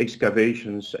wonderful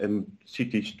excavations and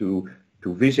cities to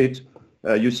visit.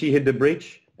 You see here the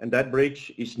bridge. And that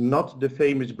bridge is not the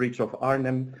famous bridge of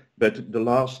Arnhem, but the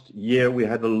last year we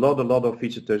had a lot of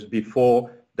visitors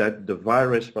before that the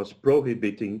virus was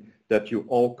prohibiting that you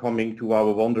all coming to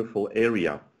our wonderful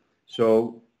area.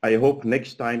 So I hope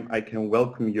next time I can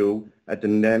welcome you at the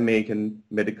Nijmegen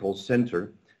Medical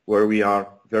Center, where we are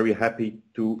very happy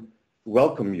to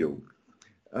welcome you.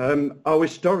 Our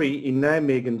story in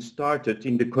Nijmegen started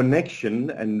in the connection,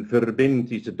 and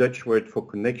verbind is the Dutch word for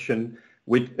connection,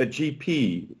 with a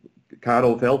GP,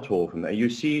 Karel Veldhoven. And you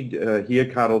see here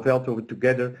Karel Veldhoven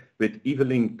together with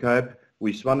Evelyn Kuip, who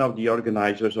is one of the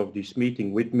organizers of this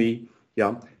meeting with me.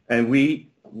 Yeah, and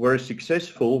we were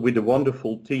successful with a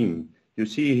wonderful team. You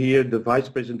see here the vice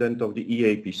president of the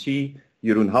EAPC,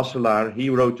 Jeroen Hasselaar. He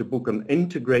wrote a book on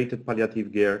integrated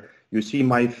palliative care. You see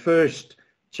my first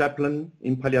chaplain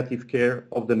in palliative care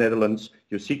of the Netherlands.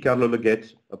 You see Carlo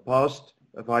Leget, a past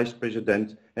vice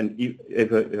president, and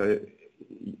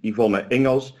Yvonne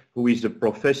Engels, who is a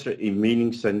professor in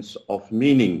meaning sense of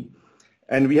meaning.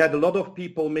 And we had a lot of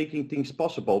people making things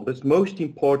possible, but most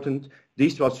important,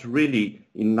 this was really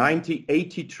in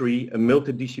 1983 a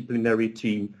multidisciplinary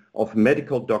team of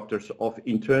medical doctors of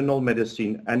internal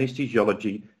medicine,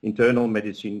 anesthesiology, internal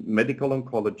medicine, medical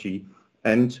oncology,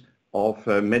 and of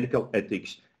medical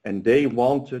ethics, and they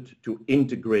wanted to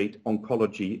integrate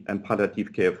oncology and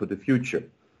palliative care for the future.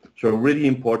 So really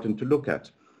important to look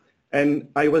at. And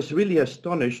I was really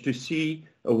astonished to see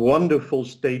a wonderful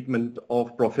statement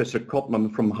of Professor Cotman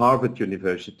from Harvard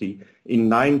University in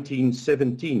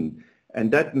 1917. And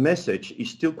that message is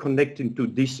still connecting to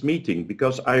this meeting,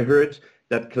 because I heard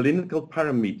that clinical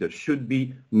parameters should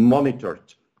be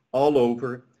monitored all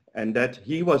over, and that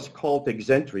he was called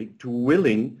eccentric to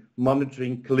willing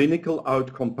monitoring clinical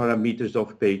outcome parameters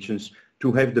of patients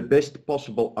to have the best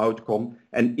possible outcome,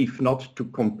 and if not, to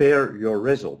compare your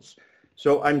results.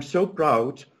 So I'm so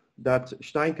proud that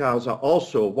Stein Kåsa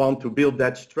also want to build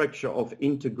that structure of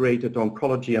integrated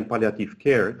oncology and palliative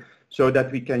care so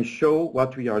that we can show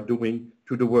what we are doing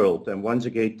to the world. And once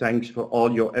again, thanks for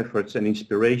all your efforts and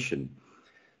inspiration.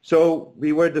 So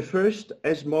we were the first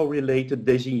ESMO-related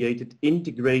designated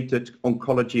integrated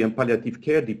oncology and palliative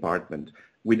care department,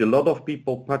 with a lot of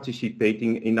people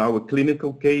participating in our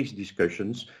clinical case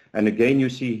discussions. And again, you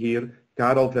see here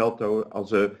Karel Velto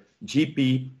as a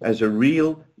GP, as a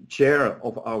real chair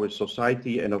of our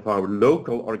society and of our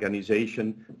local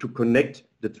organization to connect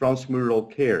the transmural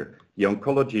care, the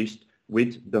oncologist,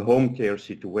 with the home care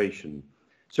situation.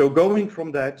 So going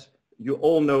from that, you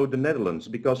all know the Netherlands,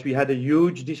 because we had a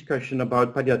huge discussion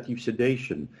about palliative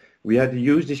sedation. We had a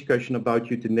huge discussion about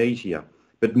euthanasia.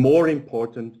 But more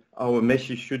important, our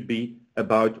message should be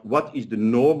about what is the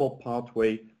normal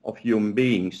pathway of human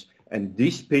beings. And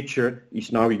this picture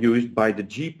is now used by the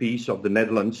GPs of the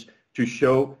Netherlands to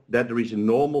show that there is a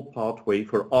normal pathway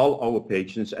for all our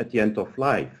patients at the end of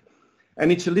life.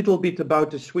 And it's a little bit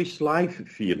about the Swiss life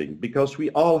feeling, because we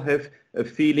all have a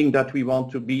feeling that we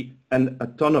want to be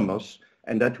autonomous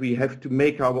and that we have to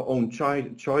make our own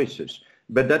choices.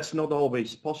 But that's not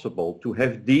always possible to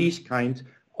have these kind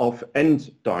of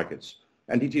end targets.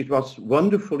 And it was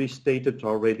wonderfully stated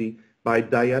already by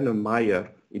Diana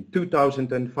Meyer in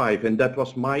 2005, and that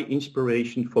was my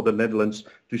inspiration for the Netherlands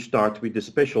to start with a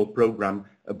special program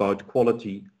about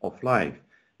quality of life.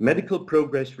 Medical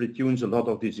progress reduces a lot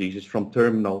of diseases from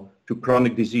terminal to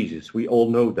chronic diseases. We all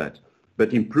know that.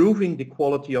 But improving the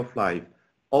quality of life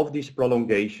of this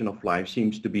prolongation of life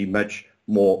seems to be much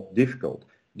more difficult.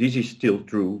 This is still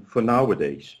true for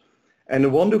nowadays. And a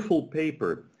wonderful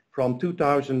paper from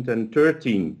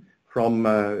 2013 from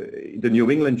the New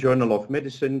England Journal of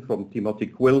Medicine from Timothy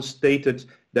Quill stated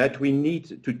that we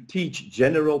need to teach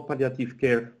general palliative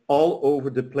care all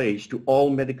over the place to all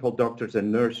medical doctors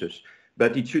and nurses,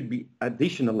 but it should be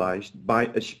additionalized by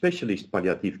a specialist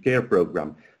palliative care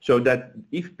program, so that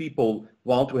if people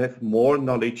want to have more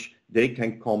knowledge, they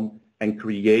can come and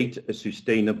create a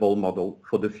sustainable model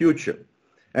for the future.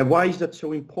 And why is that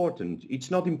so important? It's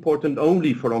not important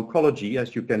only for oncology,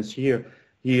 as you can see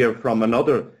here from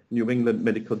another New England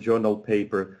Medical Journal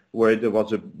paper where there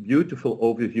was a beautiful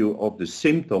overview of the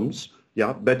symptoms,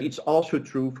 but it's also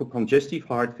true for congestive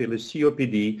heart failure,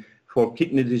 COPD, for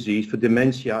kidney disease, for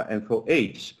dementia, and for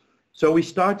AIDS. So we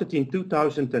started in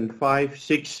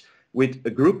 2005-06 with a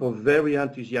group of very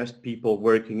enthusiastic people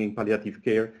working in palliative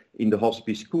care in the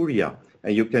hospice Curia.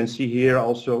 And you can see here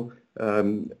also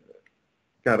Karen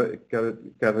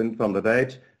van der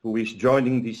Rijt, who is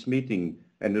joining this meeting,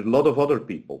 and a lot of other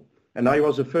people. And I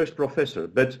was the first professor,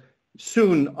 but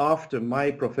soon after my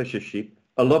professorship,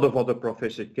 a lot of other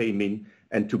professors came in,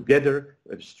 and together,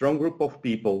 a strong group of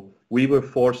people, we were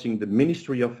forcing the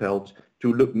Ministry of Health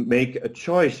to make a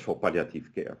choice for palliative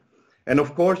care. And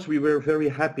of course, we were very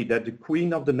happy that the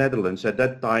Queen of the Netherlands at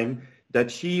that time,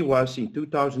 that she was in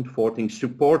 2014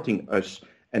 supporting us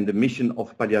and the mission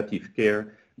of palliative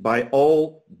care by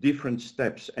all different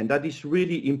steps. And that is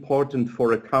really important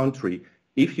for a country.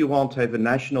 If you want to have a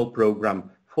national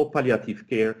program for palliative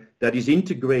care that is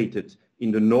integrated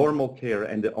in the normal care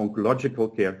and the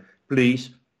oncological care, please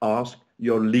ask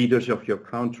your leaders of your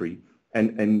country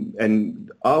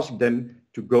and ask them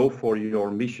to go for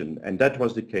your mission. And that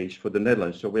was the case for the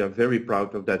Netherlands. So we are very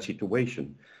proud of that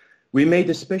situation. We made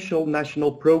a special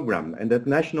national program, and that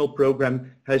national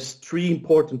program has three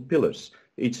important pillars.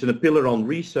 It's a pillar on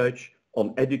research,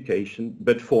 on education,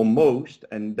 but foremost,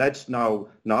 and that's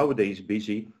nowadays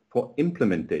busy, for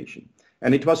implementation.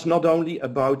 And it was not only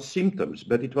about symptoms,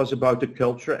 but it was about the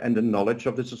culture and the knowledge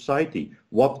of the society.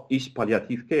 What is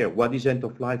palliative care? What is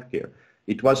end-of-life care?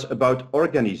 It was about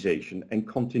organization and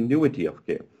continuity of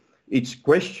care. It's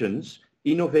questions,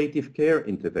 innovative care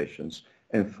interventions,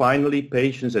 and finally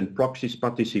patients and proxies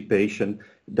participation.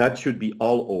 That should be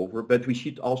all over, but we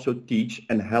should also teach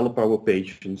and help our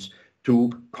patients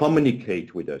to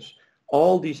communicate with us.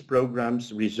 All these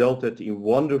programs resulted in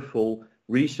wonderful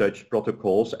research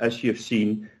protocols, as you have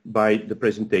seen by the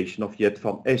presentation of Jet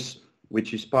van Es,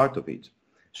 which is part of it.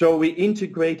 So we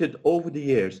integrated over the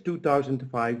years,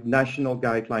 2005, national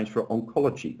guidelines for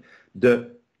oncology. The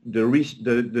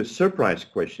surprise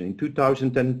question in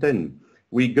 2010,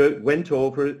 we went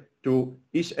over to,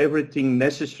 is everything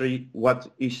necessary, what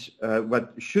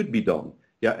should be done?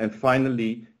 And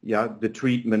finally, the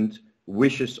treatment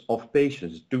wishes of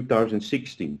patients,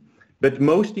 2016. But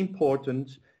most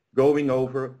important, going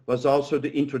over was also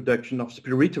the introduction of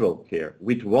spiritual care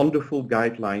with wonderful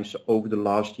guidelines over the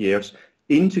last years,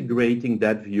 integrating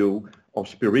that view of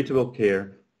spiritual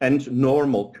care and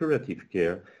normal curative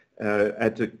care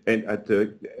at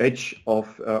the edge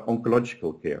of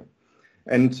oncological care.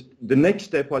 And the next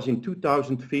step was in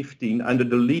 2015, under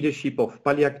the leadership of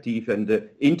Palliative and the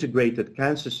Integrated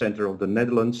Cancer Center of the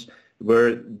Netherlands,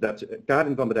 that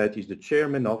Karen van der Eyt is the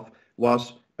chairman of,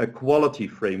 was a quality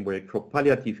framework for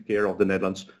palliative care of the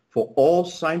Netherlands for all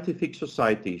scientific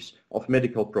societies of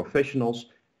medical professionals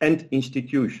and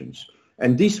institutions.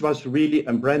 And this was really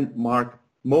a landmark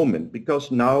moment,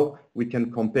 because now we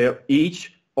can compare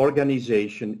each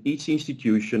organization, each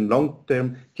institution,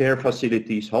 long-term care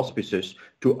facilities, hospices,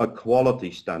 to a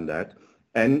quality standard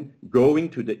and going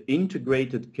to the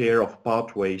integrated care of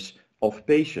pathways of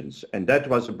patients. And that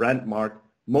was a landmark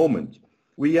moment.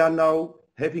 We are now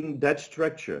having that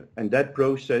structure and that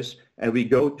process, and we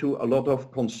go to a lot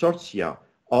of consortia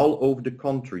all over the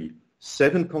country,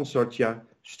 7 consortia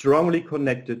strongly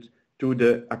connected to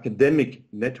the academic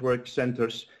network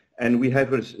centers. And we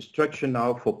have a structure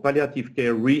now for palliative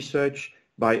care research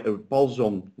by a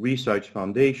Palzon Research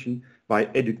Foundation, by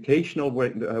educational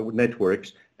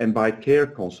networks, and by care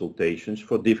consultations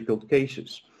for difficult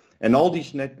cases. And all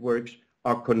these networks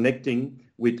are connecting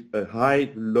with a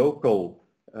high local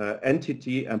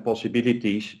entity and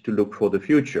possibilities to look for the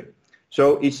future.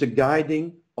 So it's a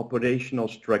guiding operational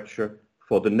structure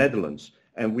for the Netherlands,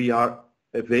 and we are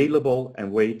available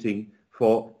and waiting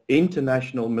for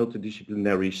international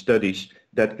multidisciplinary studies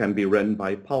that can be run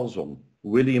by Palzon,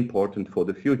 really important for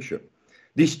the future.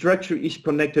 This structure is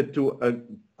connected to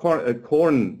a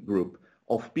corn group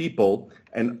of people,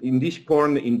 and in this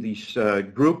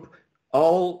group,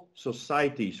 all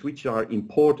societies which are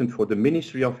important for the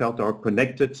Ministry of Health are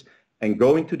connected and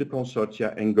go into the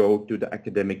consortia and go to the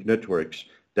academic networks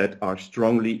that are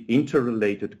strongly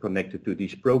interrelated, connected to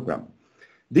this program.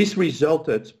 This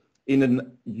resulted in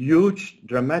a huge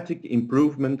dramatic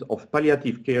improvement of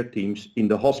palliative care teams in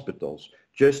the hospitals.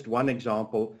 Just one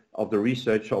example of the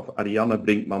research of Ariane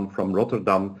Brinkman from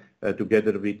Rotterdam,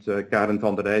 together with Karen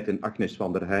van der Eyt and Agnes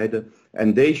van der Heijden,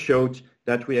 and they showed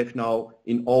that we have now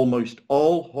in almost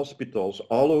all hospitals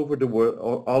all over the world,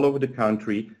 all over the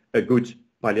country, a good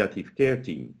palliative care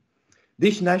team.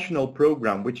 This national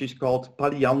program, which is called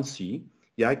Palliancy,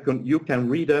 you can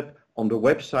read up on the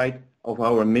website of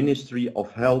our Ministry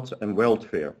of Health and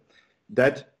Welfare.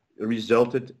 That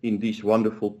resulted in this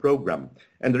wonderful program.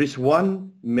 And there is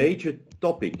one major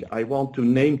topic I want to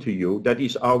name to you, that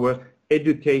is our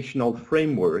educational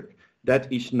framework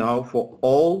that is now for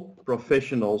all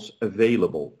professionals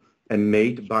available and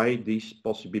made by these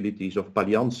possibilities of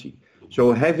Palliancy.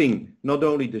 So having not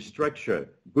only the structure,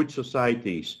 good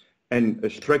societies, and a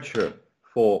structure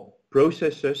for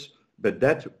processes, but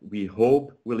that we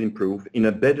hope will improve in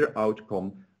a better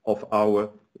outcome of our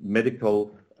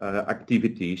medical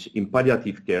activities in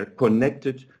palliative care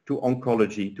connected to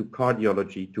oncology, to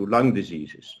cardiology, to lung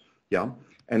diseases. Yeah.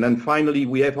 And then finally,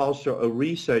 we have also a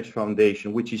research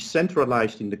foundation which is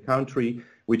centralized in the country,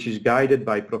 which is guided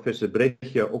by Professor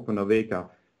Brechtje Okonaweka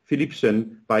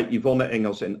Philipsen, by Yvonne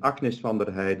Engels and Agnes van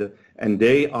der Heijden, and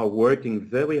they are working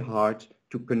very hard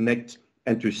to connect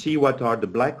and to see what are the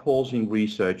black holes in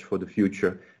research for the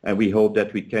future. And we hope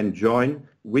that we can join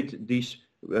with this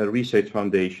research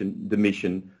foundation the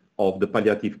mission of the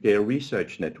Palliative Care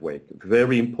Research Network.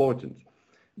 Very important.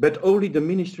 But only the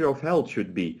Ministry of Health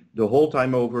should be the whole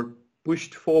time over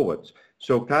pushed forward.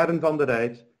 So Karen van der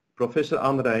Eyt, Professor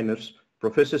Anne Reiners,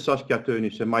 Professor Saskia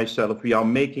Teunis and myself, we are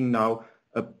making now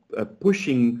a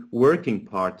pushing working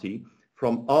party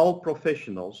from all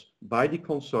professionals, by the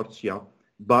consortia,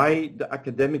 by the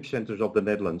academic centers of the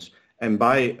Netherlands, and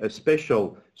by a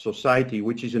special society,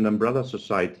 which is an umbrella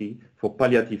society for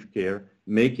palliative care,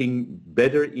 making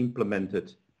better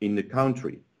implemented in the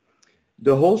country.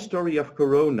 The whole story of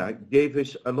Corona gave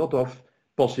us a lot of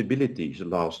possibilities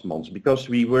last month, because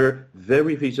we were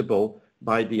very visible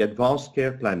by the Advanced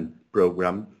Care Plan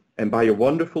program and by a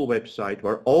wonderful website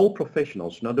where all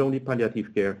professionals, not only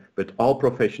palliative care, but all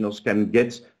professionals can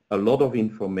get a lot of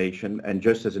information. And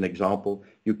just as an example,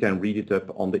 you can read it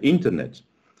up on the internet.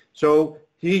 So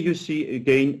here you see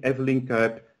again Evelyn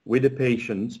Kuip with the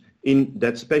patients in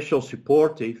that special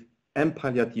supportive and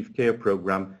palliative care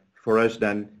program for us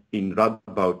then in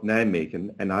Radboud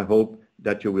Nijmegen, and I hope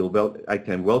that you will I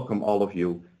can welcome all of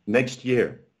you next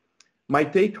year. My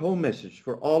take-home message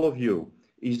for all of you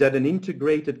is that an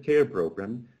integrated care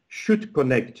program should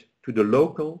connect to the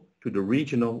local, to the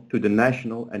regional, to the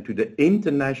national, and to the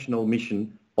international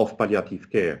mission of palliative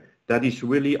care. That is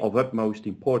really of utmost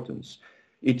importance.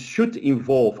 It should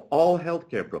involve all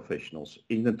healthcare professionals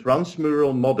in a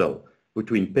transmural model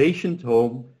between patient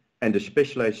home and the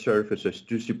specialized services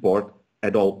to support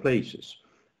at all places.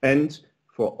 And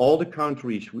for all the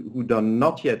countries who do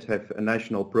not yet have a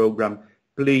national program,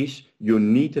 please, you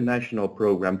need a national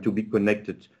program to be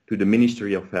connected to the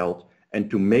Ministry of Health and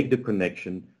to make the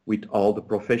connection with all the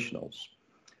professionals.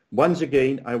 Once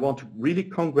again, I want to really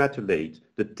congratulate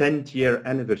the 10th year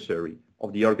anniversary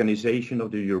of the organization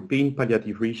of the European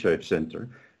Palliative Research Center,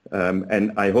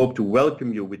 and I hope to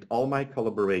welcome you with all my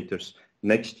collaborators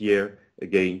next year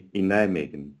again in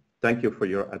Nijmegen. Thank you for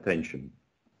your attention.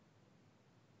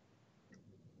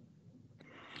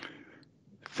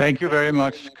 Thank you very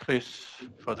much, Chris,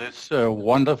 for this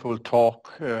wonderful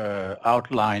talk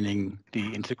outlining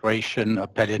the integration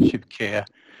of palliative care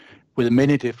with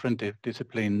many different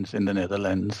disciplines in the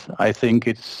Netherlands. I think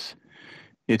it's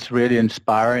really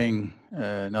inspiring,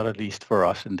 not at least for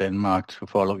us in Denmark, to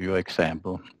follow your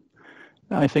example.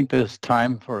 I think there's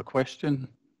time for a question.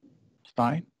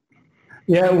 Stein?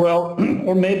 Yeah, well,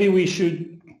 or maybe we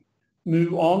should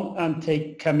move on and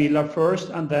take Camilla first,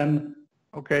 and then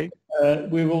okay.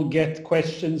 We will get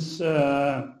questions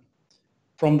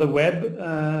from the web,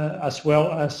 as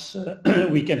well as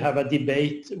we can have a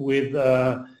debate with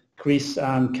Chris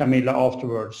and Camilla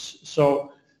afterwards.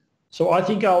 So I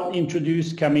think I'll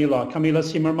introduce Camilla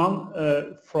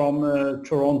Zimmerman from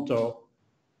Toronto.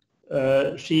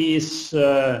 She is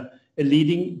a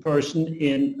leading person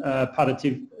in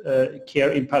palliative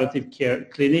care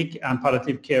clinic and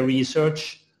palliative care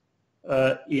research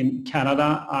in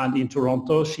Canada and in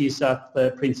Toronto. She's at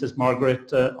the Princess Margaret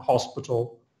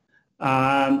Hospital,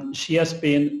 and she has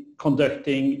been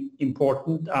conducting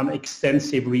important and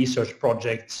extensive research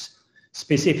projects,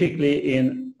 specifically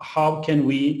in how can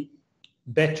we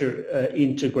better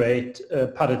integrate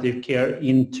palliative care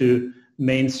into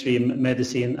mainstream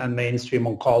medicine and mainstream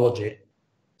oncology.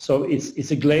 So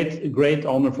it's a great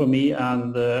honor for me,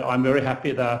 and I'm very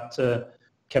happy that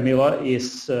Camilla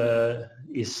is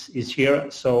here.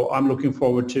 So I'm looking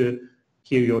forward to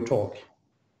hear your talk.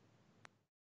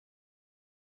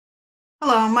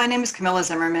 Hello, my name is Camilla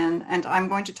Zimmerman, and I'm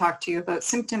going to talk to you about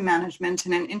symptom management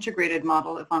in an integrated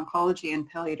model of oncology and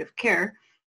palliative care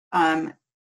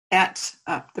at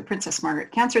the Princess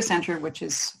Margaret Cancer Center, which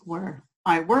is where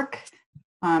I work,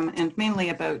 and mainly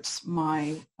about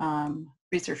my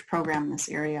research program in this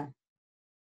area.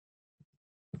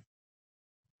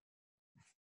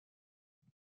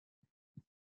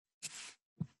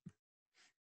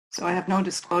 So I have no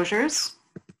disclosures.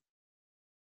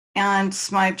 And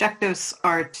my objectives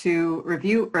are to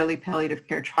review early palliative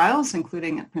care trials,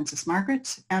 including at Princess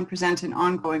Margaret, and present an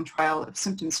ongoing trial of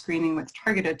symptom screening with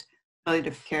targeted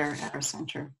palliative care at our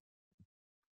center.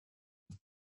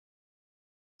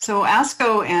 So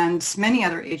ASCO and many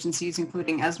other agencies,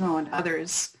 including ESMO and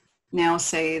others, now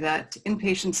say that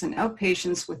inpatients and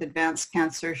outpatients with advanced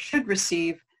cancer should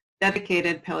receive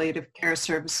dedicated palliative care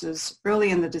services early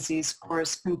in the disease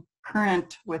course,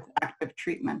 concurrent with active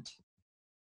treatment.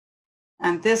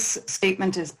 And this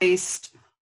statement is based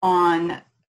on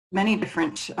many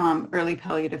different early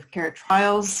palliative care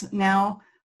trials now,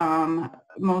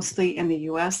 mostly in the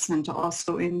US and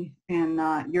also in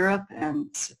Europe and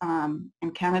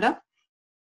in Canada.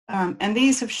 And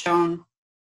these have shown,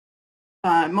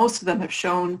 most of them have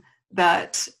shown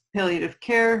that palliative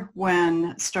care,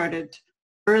 when started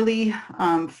early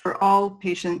for all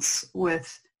patients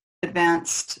with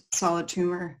advanced solid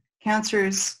tumor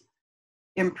cancers,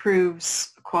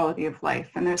 improves quality of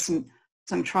life. And there's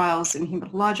some trials in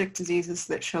hematologic diseases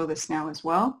that show this now as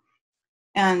well.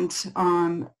 And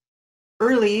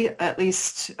early, at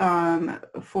least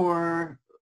for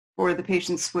the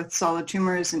patients with solid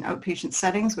tumors in outpatient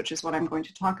settings, which is what I'm going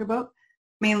to talk about,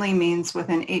 mainly means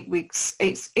within 8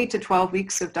 to 12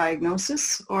 weeks of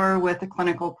diagnosis, or with a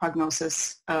clinical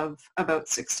prognosis of about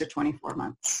 6 to 24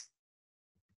 months.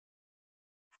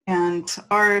 And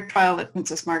our trial at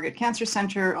Princess Margaret Cancer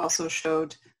Center also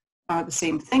showed the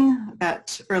same thing,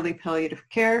 that early palliative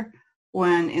care,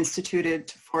 when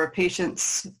instituted for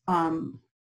patients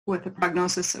with a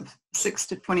prognosis of 6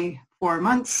 to 24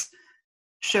 months,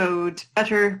 showed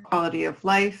better quality of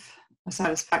life,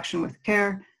 satisfaction with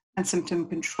care, and symptom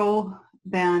control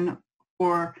than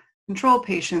for control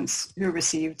patients who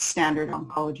received standard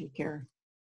oncology care.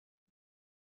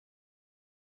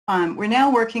 We're now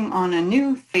working on a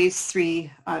new phase 3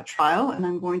 trial, and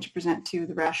I'm going to present to you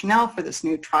the rationale for this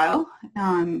new trial,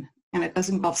 and it does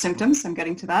involve symptoms. I'm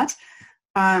getting to that.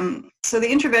 So the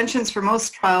interventions for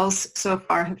most trials so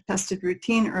far have tested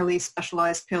routine early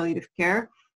specialized palliative care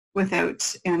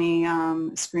without any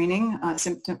screening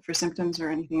for symptoms or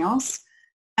anything else.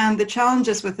 And the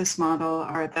challenges with this model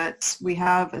are that we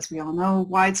have, as we all know,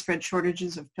 widespread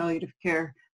shortages of palliative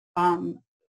care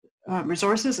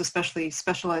resources, especially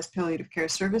specialized palliative care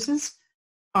services.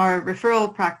 Our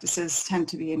referral practices tend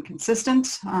to be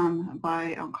inconsistent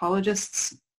by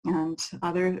oncologists and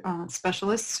other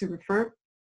specialists who refer.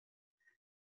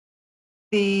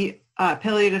 The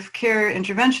palliative care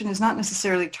intervention is not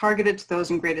necessarily targeted to those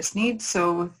in greatest need,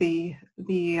 so the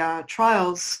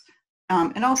trials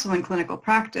and also in clinical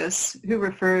practice, who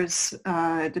refers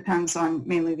depends on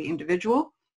mainly the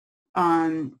individual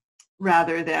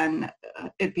rather than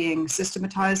it being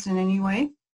systematized in any way.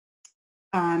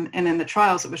 And in the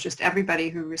trials, it was just everybody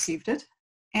who received it.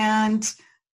 And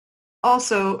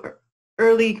also,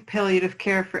 early palliative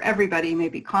care for everybody may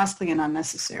be costly and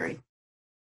unnecessary.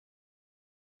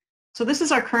 So this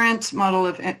is our current model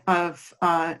of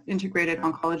integrated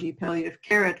oncology palliative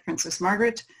care at Princess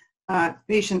Margaret.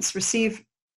 Patients receive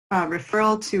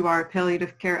referral to our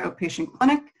palliative care outpatient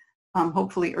clinic,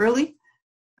 hopefully early,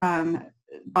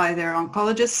 by their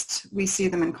oncologist. We see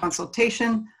them in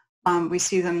consultation. We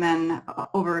see them then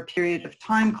over a period of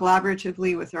time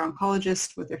collaboratively with their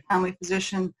oncologist, with their family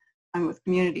physician, and with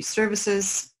community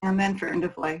services. And then for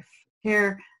end-of-life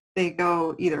care, they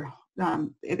go either,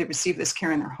 they receive this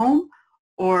care in their home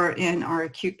or in our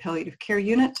acute palliative care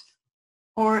unit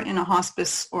or in a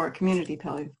hospice or a community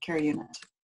palliative care unit.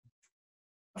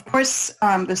 Of course,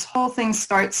 this whole thing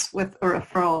starts with a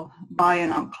referral by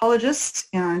an oncologist,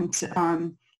 and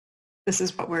this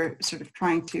is what we're sort of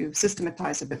trying to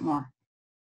systematize a bit more.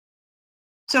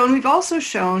 So, and we've also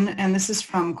shown, and this is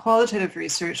from qualitative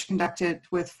research conducted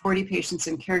with 40 patients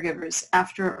and caregivers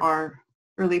after our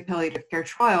early palliative care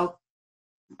trial,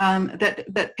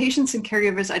 that patients and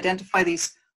caregivers identify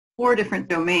these 4 different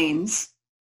domains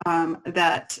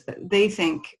that they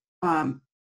think were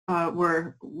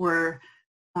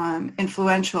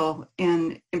influential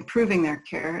in improving their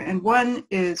care. And one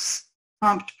is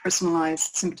prompt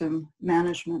personalized symptom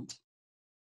management.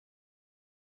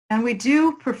 And we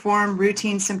do perform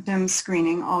routine symptom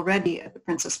screening already at the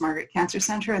Princess Margaret Cancer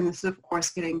Center, and this is of course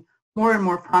getting more and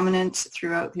more prominent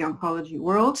throughout the oncology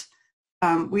world.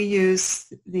 We use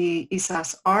the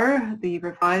ESAS-R, the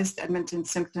Revised Edmonton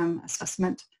Symptom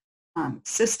Assessment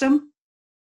System.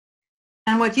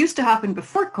 And what used to happen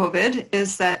before COVID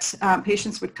is that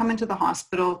patients would come into the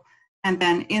hospital, and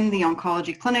then in the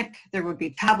oncology clinic, there would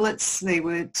be tablets, they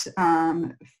would,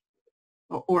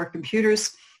 or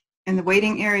computers in the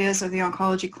waiting areas of the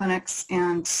oncology clinics,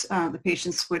 and the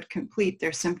patients would complete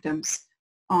their symptoms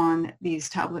on these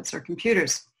tablets or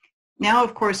computers. Now,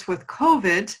 of course, with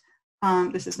COVID,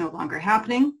 this is no longer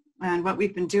happening. And what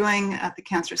we've been doing at the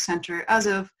Cancer Center as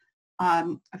of a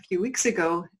few weeks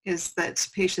ago is that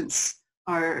patients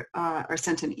are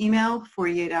sent an email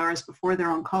 48 hours before their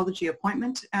oncology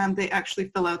appointment, and they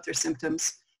actually fill out their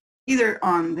symptoms either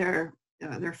on their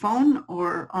phone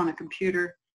or on a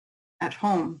computer at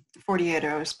home 48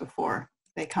 hours before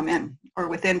they come in, or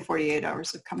within 48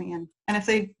 hours of coming in. And if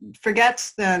they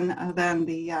forget, then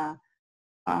the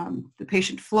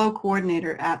patient flow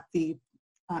coordinator at the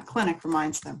clinic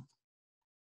reminds them.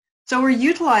 So we're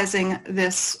utilizing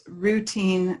this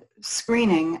routine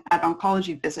screening at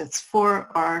oncology visits for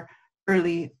our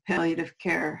early palliative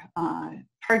care,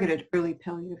 targeted early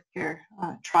palliative care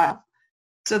trial.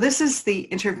 So this is the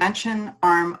intervention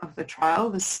arm of the trial.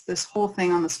 This whole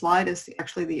thing on the slide is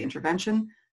actually the intervention.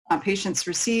 Patients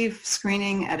receive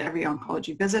screening at every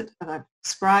oncology visit that I've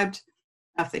described.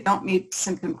 If they don't meet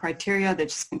symptom criteria, they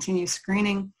just continue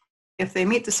screening. If they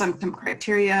meet the symptom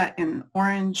criteria in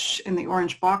orange, in the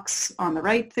orange box on the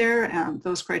right there, and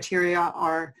those criteria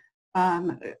are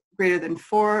greater than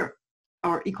 4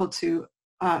 or equal to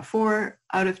 4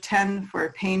 out of 10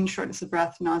 for pain, shortness of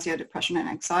breath, nausea, depression, and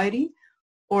anxiety,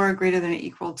 or greater than or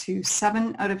equal to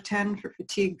 7 out of 10 for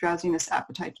fatigue, drowsiness,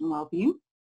 appetite, and well-being.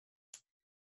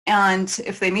 And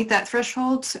if they meet that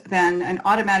threshold, then an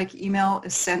automatic email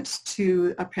is sent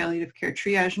to a palliative care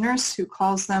triage nurse who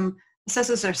calls them,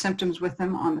 assesses their symptoms with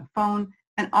them on the phone,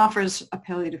 and offers a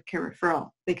palliative care referral.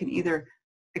 They can either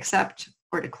accept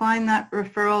or decline that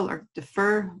referral or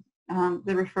defer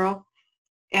the referral.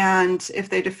 And if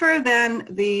they defer, then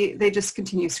they just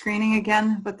continue screening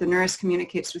again, but the nurse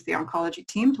communicates with the oncology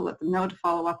team to let them know to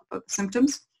follow up about the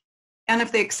symptoms. And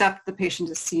if they accept, the patient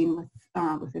is seen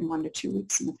within 1 to 2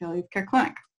 weeks in the palliative care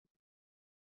clinic.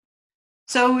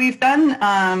 So we've done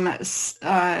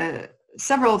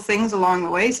several things along the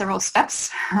way, several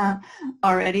steps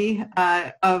already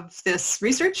of this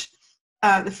research.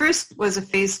 The first was a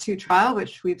phase 2 trial,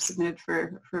 which we've submitted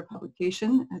for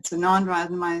publication. It's a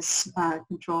non-randomized,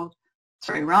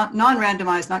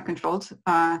 non-randomized, not controlled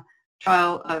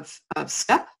trial of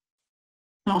STEP.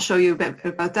 And I'll show you a bit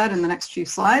about that in the next few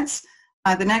slides.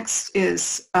 The next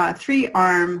is a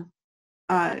 3-arm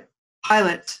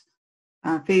pilot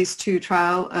phase 2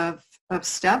 trial of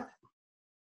STEP,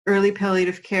 early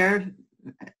palliative care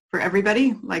for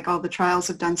everybody, like all the trials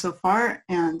have done so far,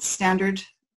 and standard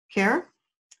care.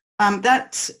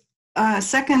 That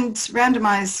second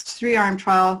randomized 3-arm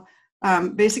trial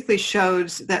basically showed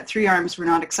that 3 arms were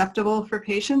not acceptable for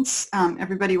patients.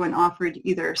 Everybody, when offered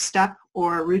either STEP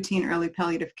or routine early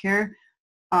palliative care,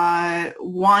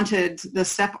 wanted the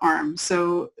STEP arm.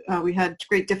 So we had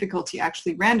great difficulty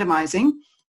actually randomizing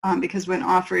because when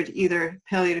offered either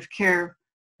palliative care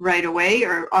right away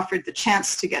or offered the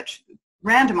chance to get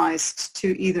randomized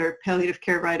to either palliative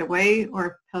care right away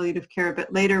or palliative care a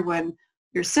bit later when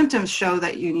your symptoms show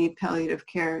that you need palliative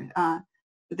care,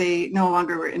 they no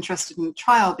longer were interested in the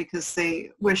trial because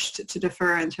they wished to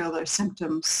defer until their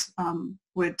symptoms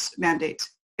would mandate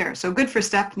care. So good for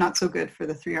STEP, not so good for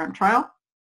the 3-arm trial.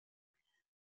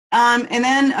 And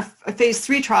then a phase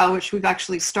 3 trial, which we've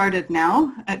actually started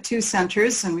now at 2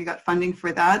 centers, and we got funding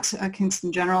for that,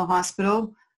 Kingston General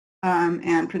Hospital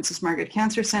and Princess Margaret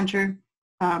Cancer Center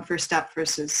for STEP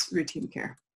versus routine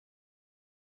care.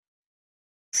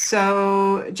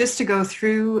 So just to go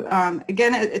through,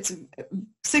 again, it's a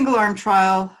single-arm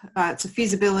trial. It's a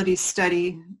feasibility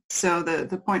study. So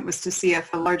the point was to see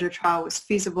if a larger trial was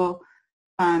feasible.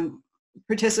 The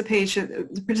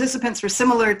participants were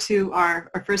similar to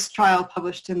our first trial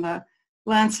published in the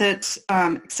Lancet,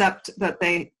 except that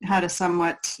they had a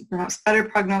somewhat perhaps better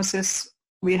prognosis.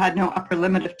 We had no upper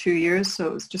limit of 2 years, so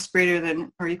it was just greater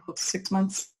than or equal to 6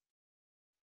 months.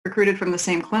 Recruited from the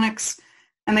same clinics.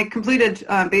 And they completed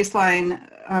baseline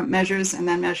measures and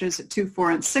then measures at 2,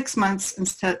 4, and 6 months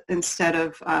instead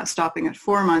of stopping at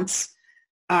 4 months.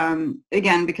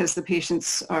 Again, because the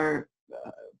patients are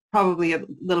probably a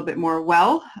little bit more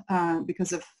well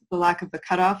because of the lack of the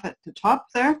cutoff at the top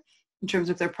there in terms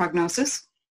of their prognosis.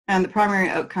 And the primary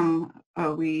outcome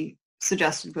we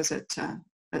suggested was at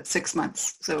 6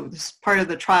 months. So this part of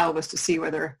the trial was to see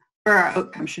where our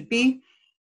outcome should be.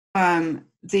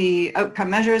 The outcome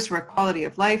measures were quality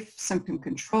of life, symptom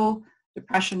control,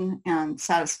 depression, and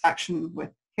satisfaction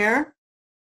with care.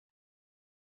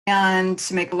 And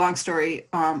to make a long story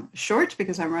short,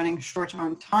 because I'm running short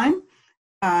on time,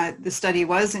 the study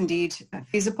was indeed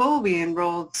feasible. We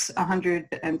enrolled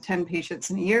 110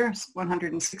 patients in a year,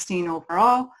 116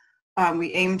 overall.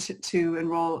 We aimed to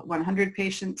enroll 100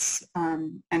 patients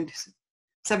and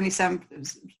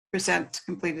 77%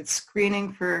 completed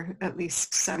screening for at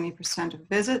least 70% of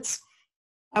visits.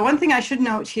 One thing I should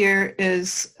note here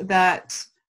is that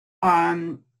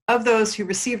of those who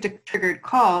received a triggered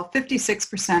call,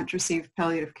 56% received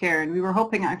palliative care, and we were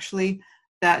hoping actually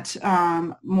that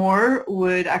more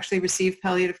would actually receive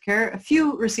palliative care. A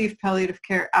few received palliative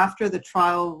care after the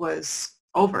trial was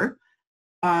over,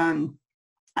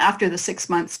 after the 6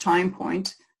 months time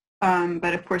point.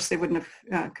 But of course they wouldn't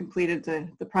have completed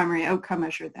the primary outcome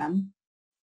measure then.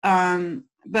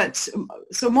 But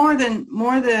so more than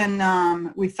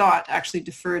we thought actually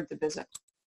deferred the visit.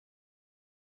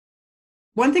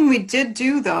 One thing we did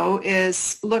do though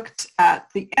is looked at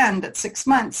the end at 6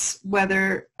 months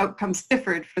whether outcomes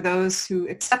differed for those who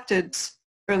accepted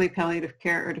early palliative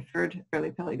care or deferred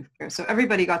early palliative care. So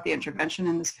everybody got the intervention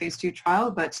in this phase 2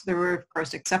 trial, but there were of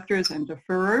course acceptors and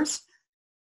deferrers.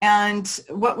 And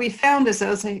what we found is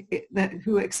those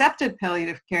who accepted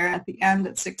palliative care at the end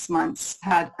at 6 months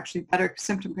had actually better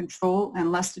symptom control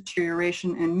and less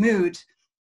deterioration in mood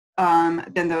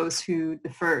than those who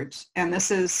deferred. And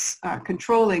this is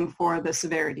controlling for the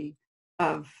severity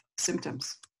of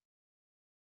symptoms.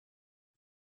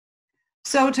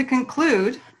 So to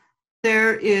conclude,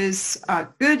 there is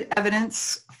good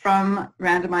evidence from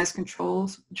randomized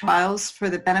controlled trials for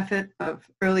the benefit of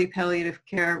early palliative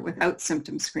care without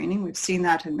symptom screening. We've seen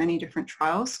that in many different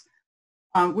trials.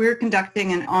 We're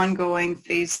conducting an ongoing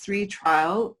phase 3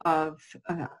 trial of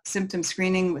symptom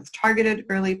screening with targeted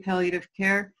early palliative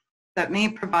care that may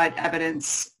provide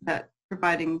evidence that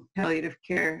providing palliative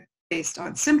care based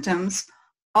on symptoms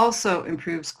also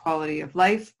improves quality of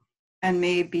life and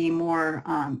may be more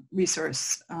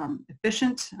resource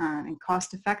efficient and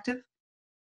cost effective.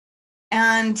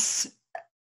 And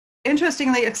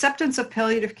interestingly, acceptance of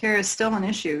palliative care is still an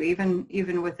issue,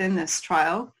 even within this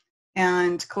trial,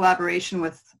 and collaboration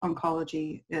with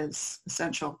oncology is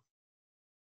essential.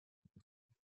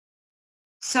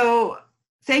 So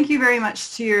thank you very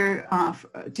much to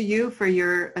you for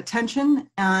your attention,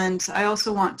 and I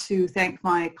also want to thank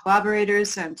my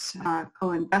collaborators and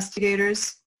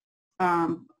co-investigators,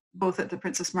 both at the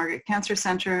Princess Margaret Cancer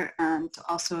Center and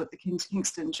also at the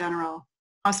Kingston General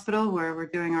Hospital, where we're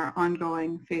doing our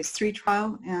ongoing phase 3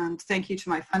 trial. And thank you to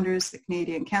my funders, the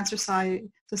Canadian Cancer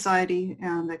Society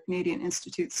and the Canadian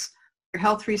Institutes for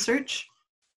Health Research.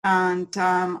 And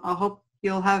I hope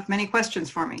you'll have many questions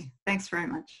for me. Thanks very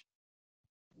much.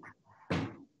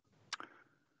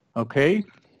 Okay.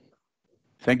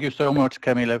 Thank you so much,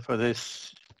 Camilla, for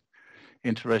this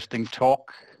interesting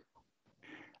talk.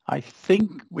 I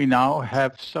think we now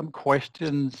have some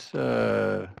questions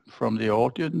from the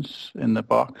audience in the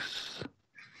box.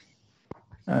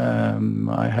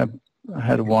 I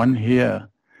had one here,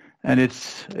 and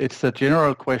it's a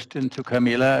general question to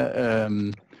Camilla.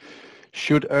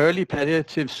 Should early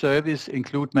palliative service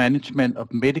include management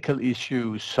of medical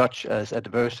issues such as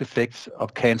adverse effects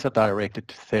of cancer-directed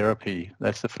therapy?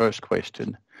 That's the first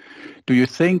question. Do you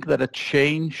think that a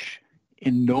change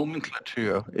in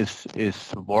nomenclature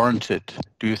is warranted?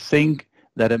 Do you think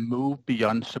that a move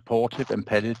beyond supportive and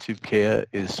palliative care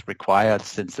is required,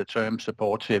 since the term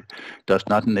supportive does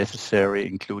not necessarily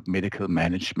include medical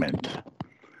management?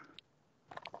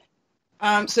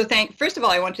 First of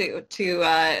all, I want to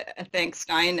thank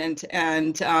Stein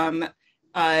and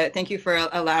thank you for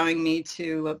allowing me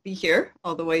to be here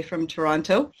all the way from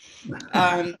Toronto.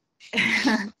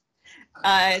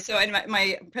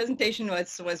 My presentation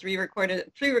was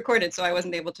pre-recorded, so I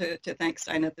wasn't able to thank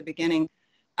Stein at the beginning.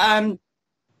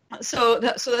 So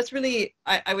that's really,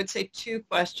 I would say, two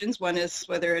questions. One is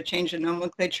whether a change in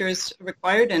nomenclature is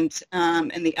required, and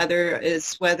the other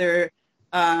is whether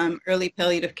early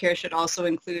palliative care should also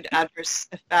include adverse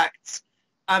effects.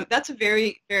 That's a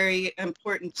very, very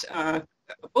important,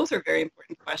 both are very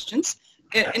important questions.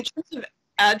 In terms of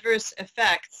adverse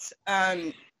effects,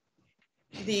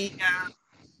 the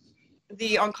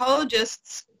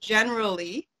oncologists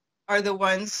generally are the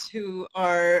ones who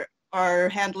are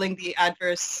handling the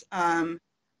adverse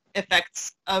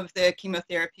effects of the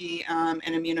chemotherapy and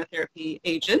immunotherapy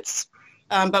agents.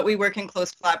 But we work in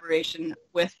close collaboration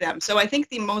with them. So I think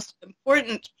the most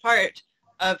important part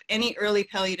of any early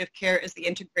palliative care is the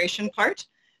integration part.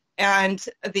 And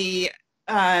the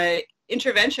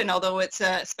intervention, although it's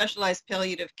a specialized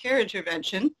palliative care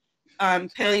intervention,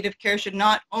 palliative care should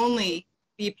not only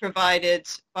be provided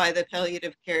by the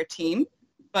palliative care team,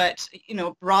 but,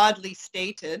 broadly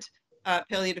stated,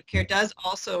 palliative care does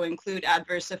also include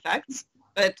adverse effects,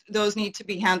 but those need to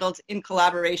be handled in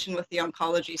collaboration with the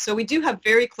oncology. So we do have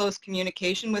very close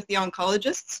communication with the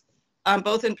oncologists,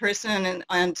 both in person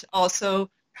and also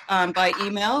by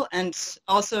email. And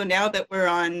also now that we're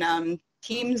on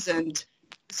Teams and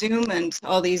Zoom and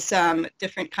all these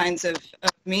different kinds of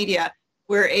media,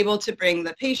 we're able to bring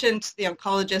the patient, the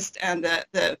oncologist, and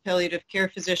the palliative care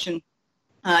physician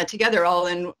together all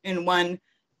in one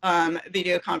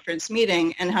video conference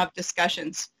meeting and have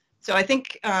discussions. So I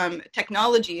think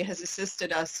technology has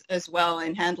assisted us as well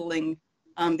in handling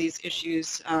these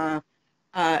issues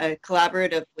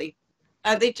collaboratively.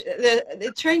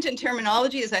 The change in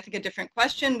terminology is, I think, a different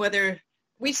question, whether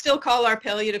we still call our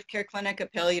palliative care clinic a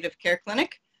palliative care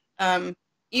clinic,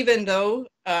 even though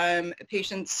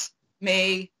patients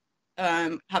may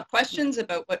have questions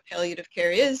about what palliative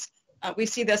care is. We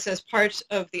see this as part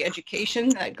of the education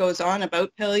that goes on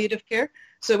about palliative care.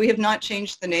 So we have not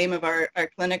changed the name of our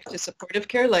clinic to supportive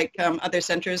care like other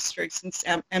centers. For instance,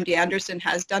 MD Anderson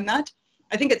has done that.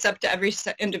 I think it's up to every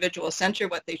individual center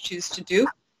what they choose to do.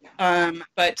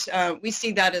 But we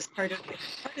see that as part of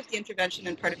the intervention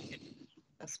and part of the education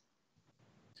process.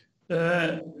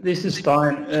 This is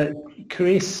Stein.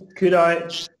 Chris,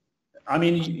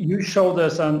 you showed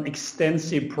us an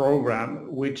extensive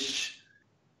program which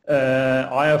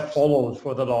I have followed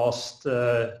for the last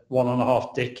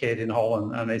 1.5 decade in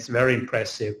Holland, and it's very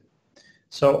impressive.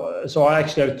 So I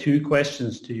actually have two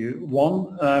questions to you.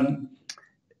 One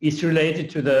is related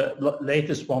to the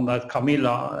latest one that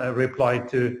Camilla replied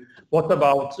to. What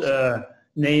about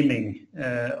naming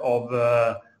of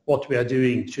what we are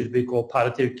doing? Should we call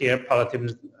palliative care,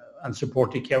 palliative and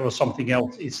supportive care, or something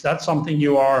else? Is that something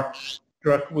you are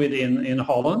struck with in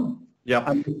Holland?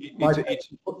 Yeah.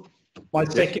 My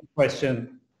second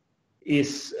question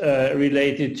is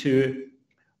related to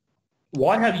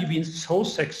why have you been so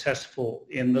successful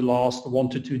in the last 1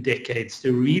 to 2 decades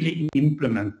to really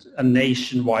implement a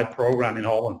nationwide program in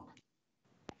Holland?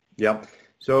 Yeah.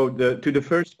 So to the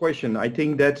first question, I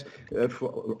think that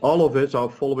all of us are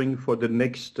following for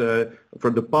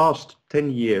the past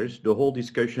 10 years, the whole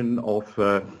discussion of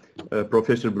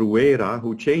Professor Bruera,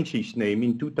 who changed his name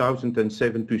in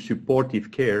 2007 to supportive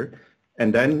care,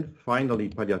 and then finally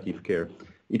palliative care.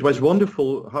 It was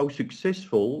wonderful how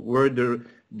successful were the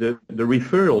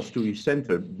referrals to his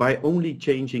center by only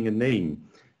changing a name.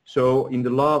 So in the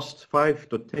last 5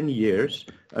 to 10 years,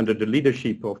 under the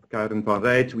leadership of Karen van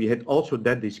Rijt, we had also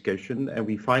that discussion, and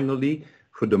we finally,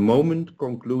 for the moment,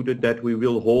 concluded that we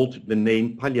will hold the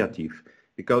name palliative,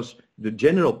 because the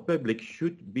general public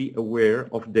should be aware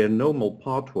of their normal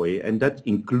pathway, and that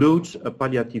includes a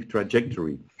palliative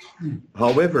trajectory.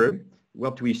 However,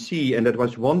 what we see, and that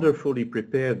was wonderfully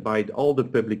prepared by all the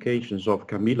publications of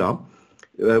Camilla,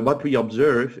 what we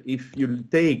observe, if you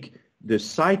take the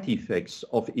side effects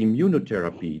of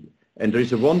immunotherapy, and there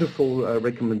is a wonderful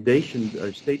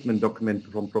recommendation statement document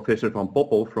from Professor Van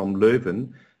Poppel from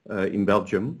Leuven in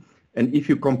Belgium, and if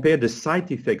you compare the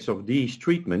side effects of these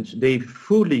treatments, they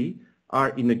fully are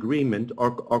in agreement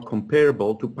or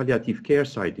comparable to palliative care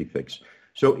side effects.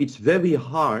 So it's very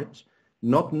hard,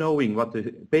 not knowing what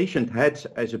the patient had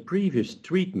as a previous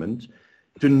treatment,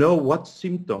 to know what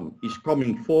symptom is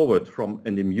coming forward from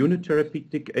an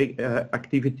immunotherapeutic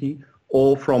activity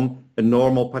or from a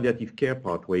normal palliative care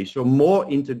pathway. So more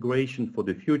integration for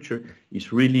the future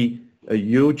is really a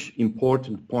huge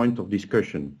important point of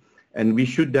discussion. And we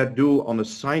should that do on a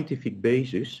scientific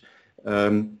basis,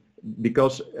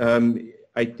 because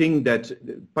I think that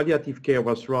palliative care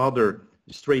was rather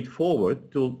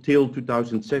straightforward till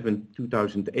 2007,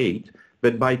 2008,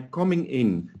 but by coming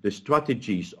in the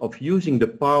strategies of using the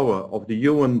power of the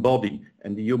human body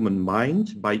and the human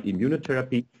mind by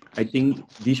immunotherapy, I think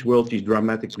this world is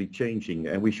dramatically changing,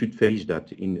 and we should face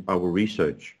that in our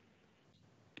research.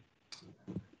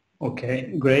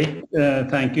 Okay, great.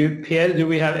 Thank you. Pierre, do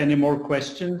we have any more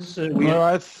questions? No,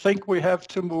 I think we have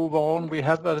to move on. We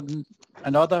have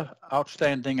another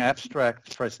outstanding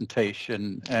abstract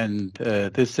presentation, and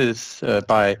this is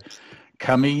by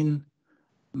Carmine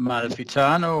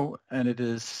Malfitano, and it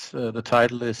is the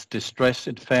title is Distress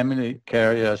in Family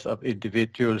Carriers of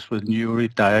Individuals with Newly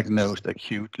Diagnosed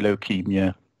Acute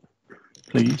Leukemia.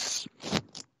 Please.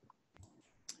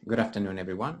 Good afternoon,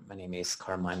 everyone. My name is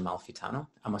Carmine Malfitano.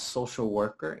 I'm a social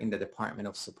worker in the Department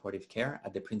of Supportive Care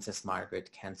at the Princess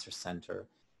Margaret Cancer Centre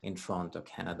in Toronto,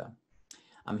 Canada.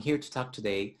 I'm here to talk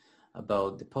today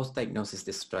about the post-diagnosis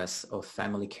distress of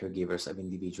family caregivers of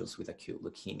individuals with acute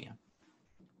leukemia.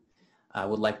 I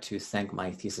would like to thank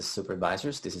my thesis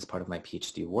supervisors. This is part of my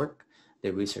PhD work, the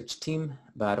research team,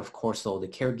 but of course all the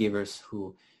caregivers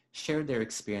who shared their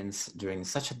experience during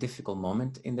such a difficult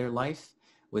moment in their life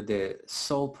with the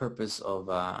sole purpose of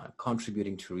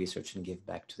contributing to research and give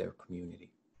back to their community.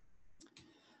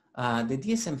 The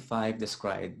DSM-5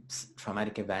 describes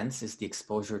traumatic events as the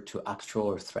exposure to actual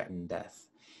or threatened death.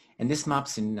 And this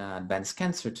maps in advanced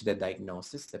cancer to the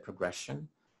diagnosis, the progression,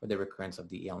 or the recurrence of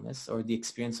the illness, or the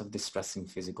experience of distressing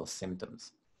physical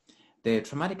symptoms. The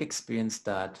traumatic experience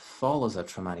that follows a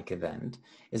traumatic event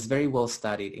is very well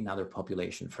studied in other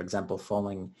populations, for example,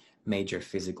 following major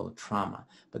physical trauma,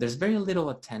 but there's very little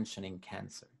attention in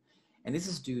cancer. And this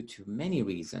is due to many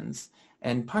reasons,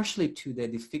 and partially to the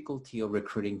difficulty of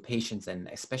recruiting patients and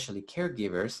especially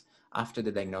caregivers after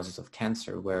the diagnosis of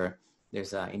cancer, where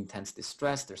there's intense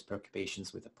distress, there's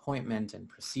preoccupations with appointment and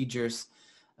procedures.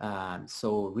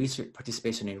 So research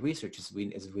participation in research is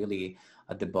really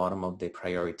at the bottom of the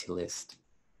priority list.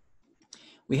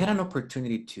 We had an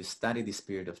opportunity to study this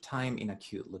period of time in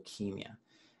acute leukemia.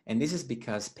 And this is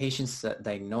because patients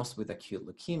diagnosed with acute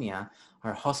leukemia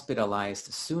are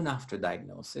hospitalized soon after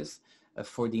diagnosis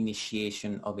for the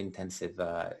initiation of intensive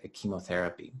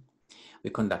chemotherapy.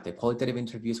 We conducted qualitative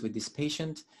interviews with this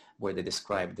patient where they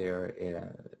described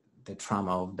the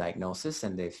trauma of diagnosis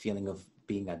and the feeling of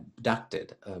being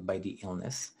abducted by the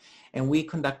illness. And we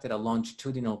conducted a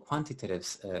longitudinal quantitative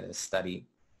study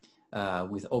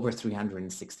with over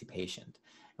 360 patients.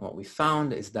 And what we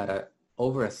found is that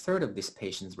over a third of these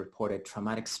patients reported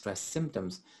traumatic stress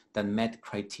symptoms that met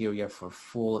criteria for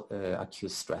full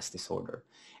acute stress disorder.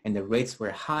 And the rates were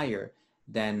higher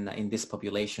than in this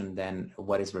population than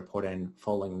what is reported in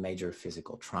following major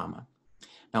physical trauma.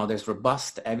 Now, there's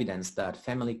robust evidence that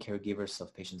family caregivers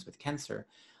of patients with cancer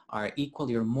are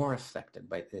equally or more affected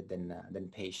than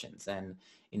patients. And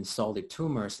in solid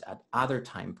tumors at other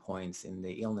time points in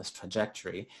the illness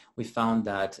trajectory, we found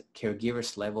that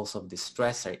caregivers' levels of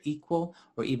distress are equal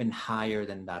or even higher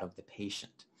than that of the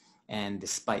patient. And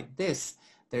despite this,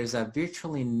 there's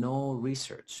virtually no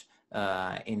research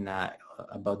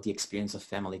about the experience of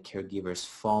family caregivers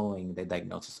following the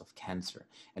diagnosis of cancer.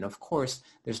 And of course,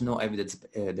 there's no evidence,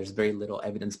 there's very little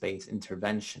evidence-based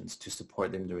interventions to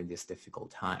support them during this difficult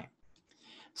time.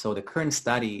 So the current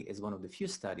study is one of the few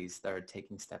studies that are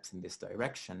taking steps in this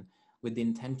direction with the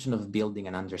intention of building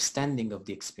an understanding of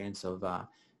the experience of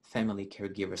family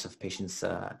caregivers of patients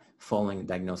following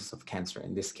diagnosis of cancer,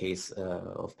 in this case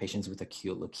of patients with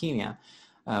acute leukemia,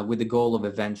 with the goal of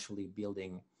eventually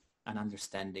building an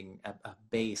understanding, a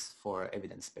base for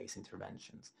evidence-based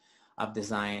interventions.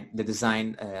 The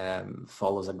design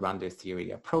follows a grander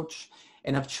theory approach,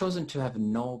 and I've chosen to have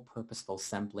no purposeful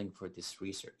sampling for this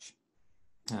research.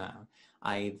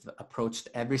 I've approached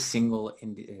every single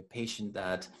patient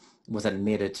that was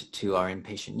admitted to our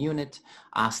inpatient unit,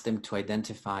 asked them to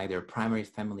identify their primary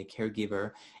family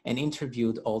caregiver, and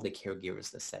interviewed all the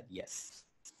caregivers that said yes.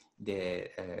 The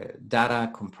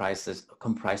data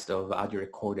comprised of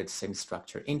audio-recorded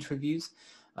semi-structured interviews,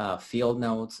 field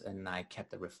notes, and I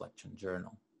kept a reflection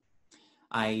journal.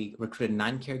 I recruited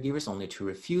 9 caregivers, only 2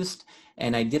 refused,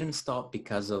 and I didn't stop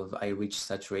because I reached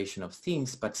saturation of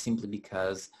themes, but simply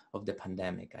because of the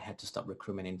pandemic. I had to stop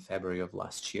recruitment in February of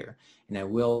last year, and I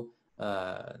will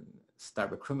start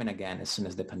recruitment again as soon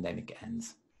as the pandemic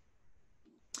ends.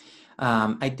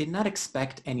 I did not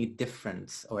expect any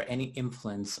difference or any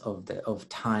influence of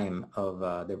time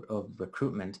of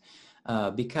recruitment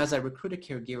because I recruited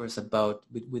caregivers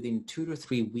within 2 to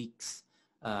 3 weeks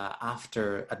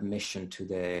after admission to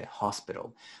the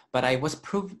hospital. But I was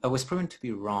proven to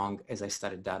be wrong as I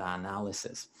started data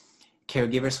analysis.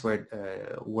 Caregivers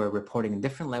were reporting a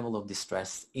different level of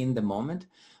distress in the moment,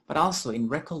 but also in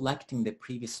recollecting the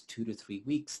previous 2 to 3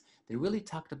 weeks, they really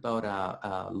talked about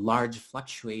a large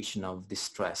fluctuation of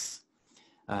distress.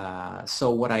 So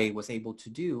what I was able to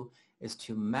do is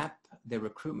to map the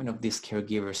recruitment of these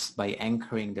caregivers by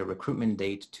anchoring the recruitment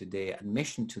date to the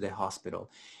admission to the hospital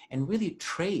and really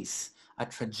trace a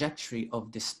trajectory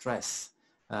of distress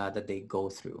that they go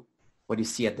through. What you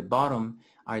see at the bottom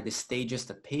are the stages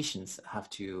that patients have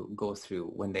to go through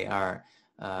when they're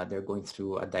going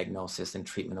through a diagnosis and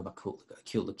treatment of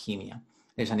acute leukemia.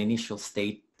 There's an initial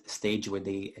stage where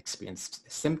they experience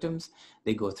symptoms,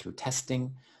 they go through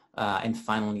testing, and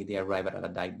finally they arrive at a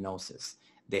diagnosis.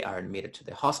 They are admitted to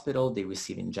the hospital, they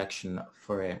receive injection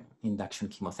for induction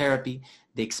chemotherapy,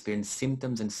 they experience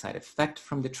symptoms and side effects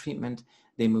from the treatment,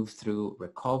 they move through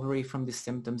recovery from the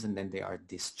symptoms, and then they are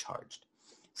discharged.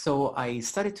 So I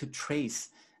started to trace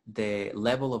the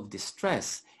level of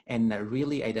distress and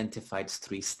really identified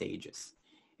 3 stages.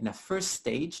 In a first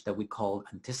stage that we call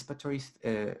anticipatory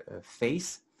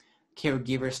phase,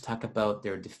 caregivers talk about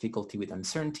their difficulty with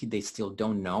uncertainty. They still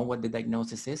don't know what the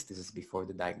diagnosis is. This is before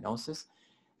the diagnosis.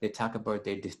 They talk about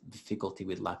their difficulty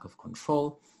with lack of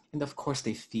control. And of course,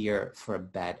 they fear for a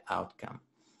bad outcome.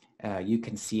 You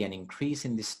can see an increase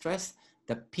in distress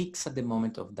that peaks at the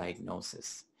moment of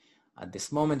diagnosis. At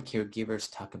this moment, caregivers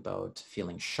talk about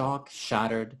feeling shocked,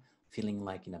 shattered, feeling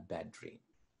like in a bad dream.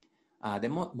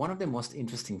 One of the most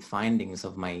interesting findings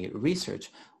of my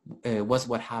research was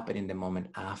what happened in the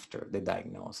moment after the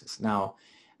diagnosis. Now,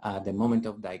 the moment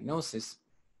of diagnosis,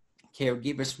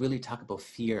 caregivers really talk about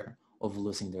fear of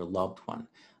losing their loved one.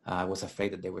 I was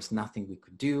afraid that there was nothing we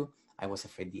could do. I was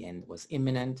afraid the end was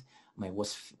imminent. My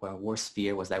worst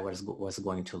fear was that I was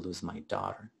going to lose my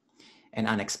daughter. And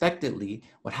unexpectedly,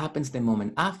 what happens the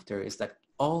moment after is that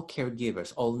all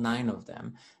caregivers, all 9 of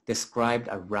them, described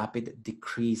a rapid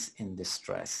decrease in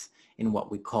distress in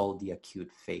what we call the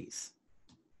acute phase.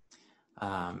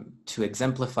 To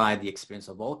exemplify the experience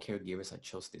of all caregivers, I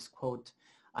chose this quote: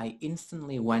 "I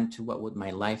instantly went to what would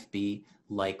my life be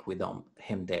like without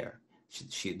him there."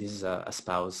 This is a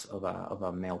spouse of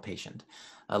a male patient.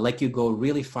 Like you go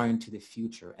really far into the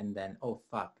future and then, oh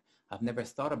fuck, I've never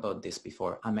thought about this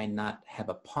before. I might not have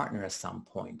a partner at some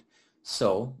point.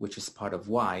 So, which is part of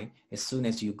why, as soon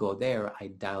as you go there, I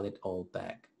dial it all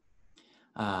back.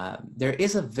 There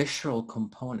is a visceral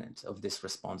component of this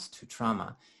response to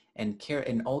trauma, and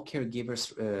all caregivers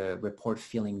report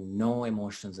feeling no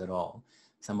emotions at all.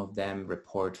 Some of them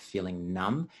report feeling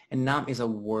numb, and numb is a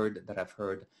word that I've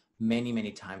heard many,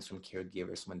 many times from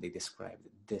caregivers when they describe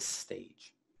this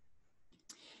stage.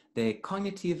 The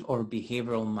cognitive or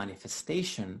behavioral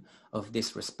manifestation of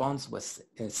this response was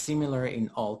similar in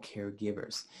all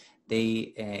caregivers.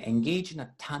 They engage in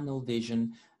a tunnel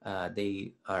vision.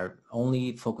 They are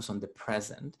only focused on the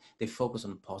present. They focus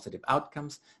on positive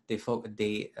outcomes.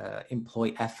 They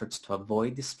employ efforts to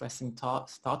avoid distressing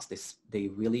thoughts. They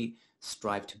really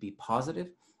strive to be positive,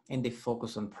 and they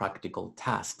focus on practical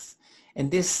tasks. And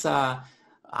this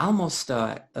almost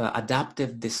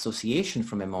adaptive dissociation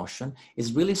from emotion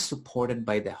is really supported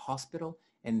by the hospital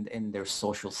and their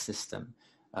social system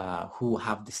who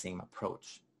have the same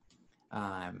approach.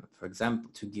 For example,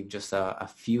 to give just a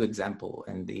few examples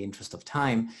in the interest of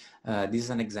time, this is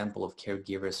an example of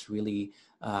caregivers really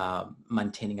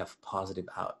maintaining a positive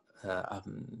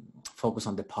focus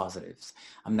on the positives.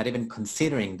 I'm not even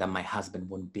considering that my husband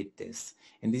won't beat this.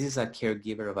 And this is a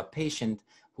caregiver of a patient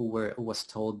who was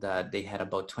told that they had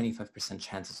about 25%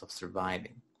 chances of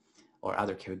surviving, or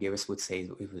other caregivers would say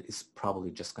it's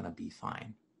probably just going to be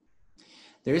fine.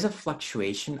 There is a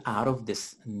fluctuation out of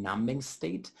this numbing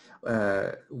state,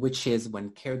 which is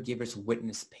when caregivers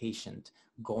witness patient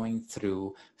going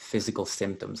through physical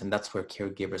symptoms. And that's where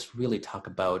caregivers really talk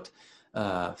about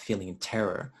feeling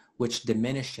terror, which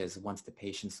diminishes once the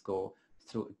patients go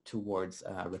towards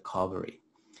recovery.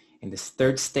 In this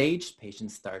third stage,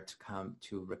 patients start to come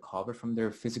to recover from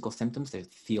their physical symptoms. They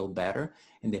feel better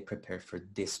and they prepare for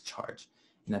discharge.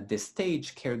 And at this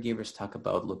stage, caregivers talk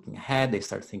about looking ahead. They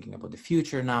start thinking about the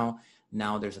future now.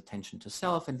 Now there's attention to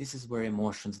self, and this is where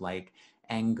emotions like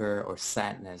anger or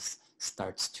sadness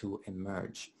starts to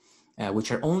emerge,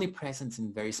 which are only present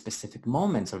in very specific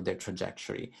moments of their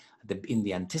trajectory, in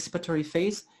the anticipatory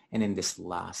phase and in this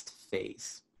last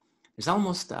phase. There's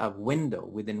almost a window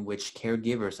within which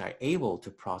caregivers are able to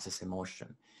process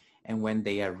emotion. And when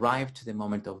they arrive to the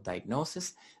moment of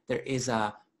diagnosis, there's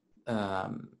a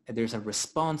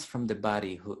response from the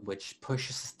body which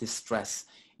pushes the stress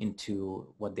into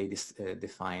what they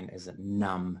define as a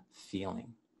numb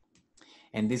feeling.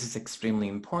 And this is extremely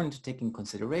important to take in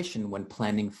consideration when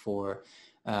planning for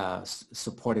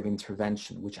supportive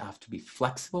intervention, which have to be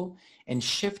flexible and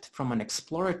shift from an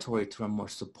exploratory to a more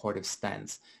supportive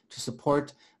stance to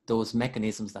support those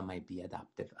mechanisms that might be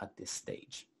adaptive at this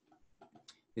stage.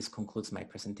 This concludes my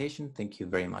presentation. Thank you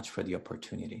very much for the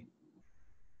opportunity.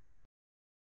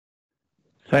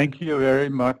 Thank you very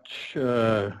much,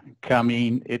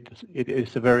 Carmine. It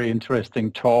is a very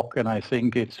interesting talk, and I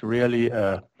think it's really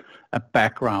a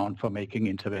background for making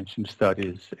intervention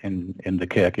studies in the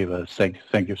caregivers.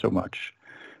 Thank you so much.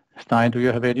 Stein, do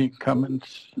you have any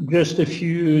comments? Just a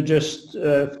few,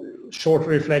 short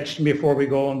reflection before we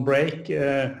go on break.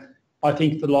 I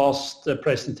think the last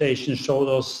presentation showed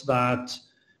us that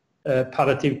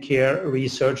palliative care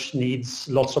research needs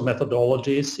lots of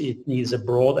methodologies. It needs a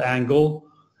broad angle,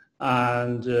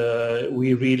 and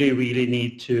we really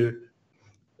need to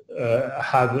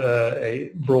have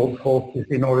a broad focus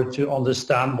in order to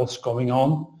understand what's going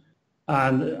on.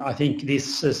 And I think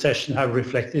this session have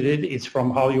reflected it. It's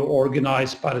from how you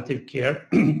organize palliative care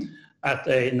at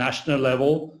a national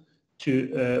level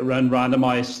to run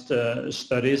randomized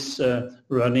studies,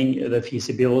 running the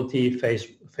feasibility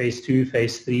phase 2,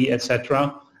 phase 3,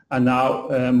 etc. And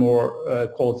now more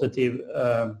qualitative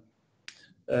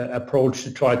approach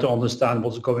to try to understand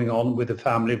what's going on with the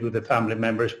family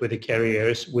members, with the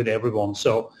carriers, with everyone.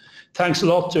 So thanks a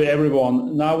lot to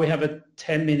everyone. Now we have a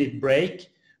 10-minute break.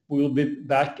 We'll be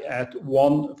back at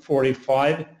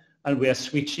 1:45, and we are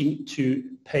switching to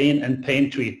pain and pain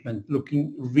treatment.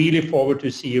 Looking really forward to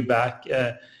see you back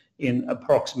in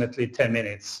approximately 10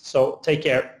 minutes. So take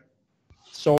care.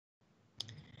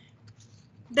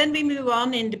 Then we move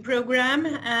on in the program,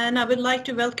 and I would like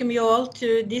to welcome you all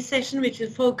to this session, which will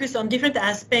focus on different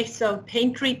aspects of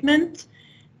pain treatment.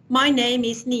 My name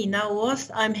is Nina Aas.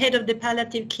 I'm head of the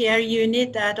palliative care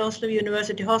unit at Oslo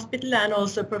University Hospital and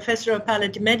also professor of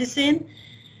palliative medicine.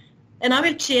 And I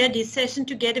will chair this session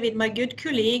together with my good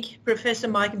colleague, Professor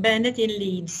Mike Bennett in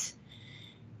Leeds.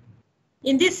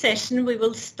 In this session, we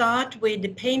will start with the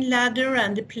pain ladder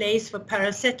and the place for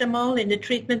paracetamol in the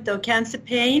treatment of cancer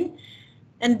pain.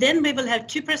 And then we will have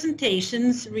two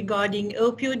presentations regarding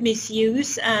opioid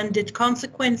misuse and the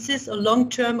consequences of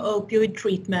long-term opioid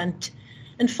treatment.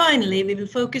 And finally, we will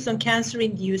focus on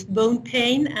cancer-induced bone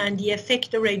pain and the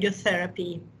effect of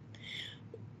radiotherapy.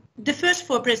 The first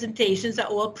four presentations are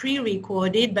all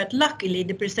pre-recorded, but luckily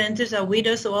the presenters are with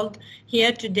us all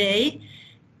here today.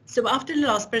 So after the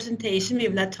last presentation, we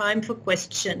will have time for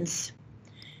questions.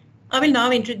 I will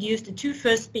now introduce the two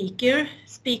first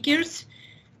speakers.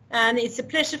 And it's a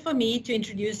pleasure for me to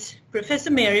introduce Professor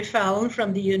Mary Fallon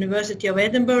from the University of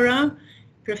Edinburgh.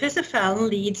 Professor Fallon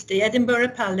leads the Edinburgh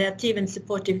Palliative and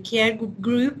Supportive Care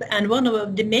Group, and one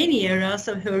of the main areas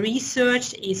of her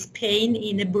research is pain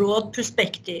in a broad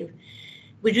perspective.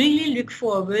 We really look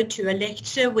forward to a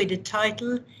lecture with the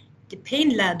title, The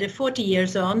Pain Ladder 40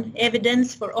 Years On,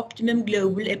 Evidence for Optimum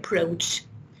Global Approach.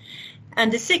 And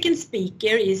the second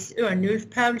speaker is Ørnulf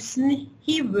Paulsen.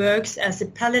 He works as a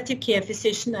palliative care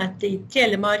physician at the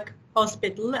Telemark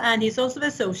Hospital, and he's also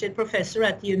associate professor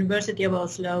at the University of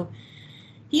Oslo.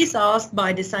 He is asked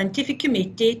by the scientific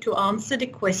committee to answer the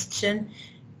question,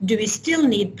 do we still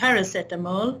need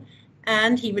paracetamol?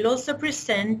 And he will also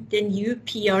present the new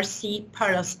PRC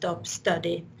Parastop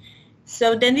study.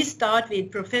 So then we start with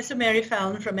Professor Mary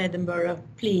Fallon from Edinburgh,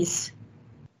 please.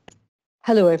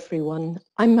 Hello everyone,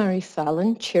 I'm Mary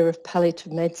Fallon, Chair of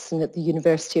Palliative Medicine at the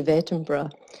University of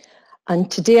Edinburgh, and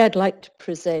today I'd like to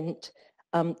present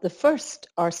the first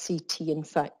RCT in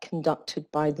fact conducted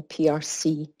by the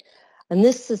PRC, and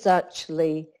this is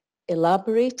actually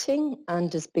elaborating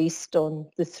and is based on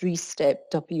the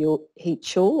three-step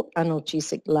WHO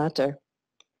analgesic ladder.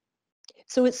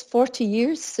 So it's 40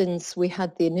 years since we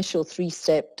had the initial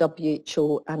three-step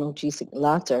WHO analgesic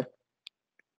ladder.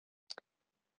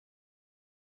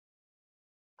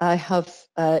 I have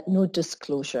no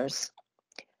disclosures.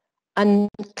 And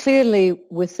clearly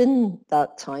within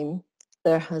that time,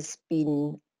 there has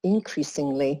been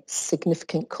increasingly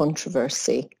significant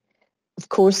controversy. Of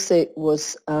course, it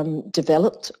was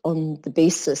developed on the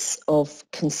basis of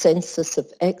consensus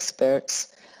of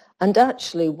experts and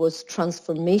actually was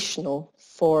transformational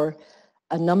for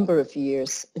a number of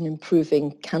years in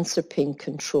improving cancer pain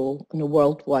control on a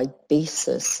worldwide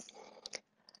basis.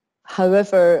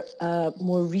 However,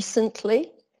 more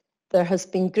recently, there has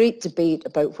been great debate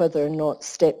about whether or not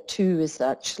step 2 is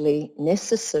actually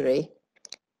necessary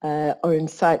or in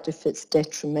fact if it's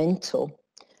detrimental.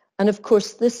 And of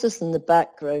course, this is in the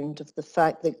background of the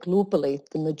fact that globally,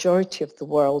 the majority of the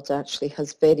world actually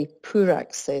has very poor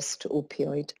access to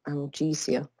opioid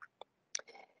analgesia.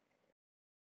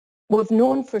 We've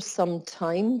known for some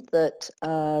time that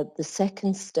the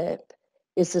second step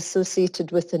is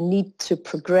associated with a need to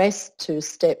progress to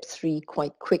step 3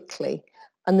 quite quickly.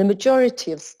 And the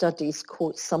majority of studies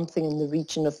quote something in the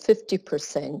region of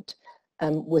 50%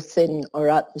 within or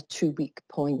at the 2-week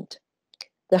point.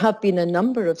 There have been a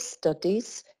number of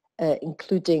studies,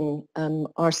 including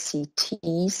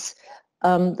RCTs,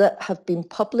 that have been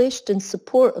published in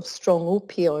support of strong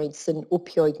opioids in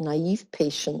opioid-naive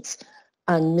patients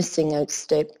and missing out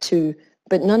step 2,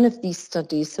 but none of these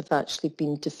studies have actually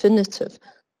been definitive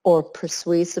or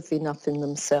persuasive enough in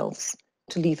themselves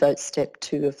to leave out step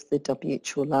 2 of the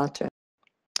WHO ladder.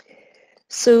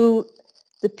 So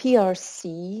the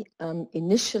PRC,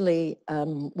 initially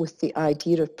with the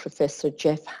idea of Professor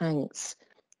Jeff Hanks,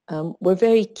 were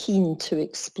very keen to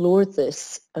explore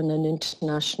this on an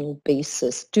international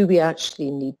basis. Do we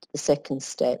actually need the second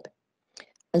step?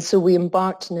 And so we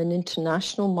embarked on an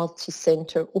international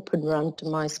multi-center open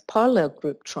randomized parallel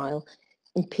group trial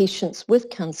in patients with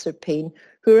cancer pain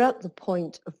who are at the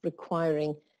point of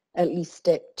requiring at least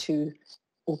step 2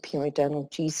 opioid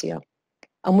analgesia.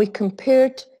 And we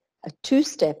compared a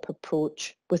 2-step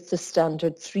approach with the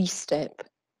standard 3-step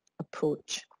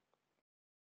approach.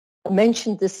 I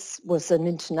mentioned this was an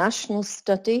international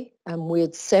study, and we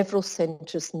had several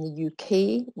centres in the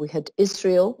UK. We had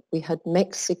Israel, we had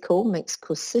Mexico,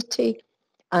 Mexico City,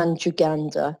 and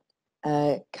Uganda,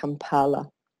 Kampala.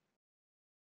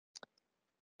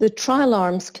 The trial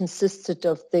arms consisted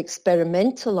of the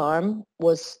experimental arm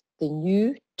was the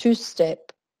new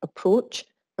 2-step approach,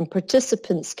 and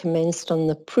participants commenced on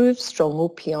the approved strong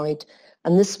opioid,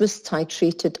 and this was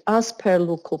titrated as per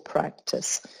local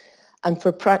practice. And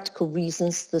for practical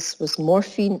reasons, this was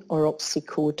morphine or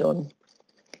oxycodone.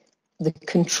 The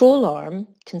control arm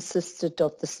consisted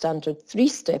of the standard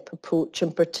 3-step approach,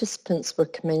 and participants were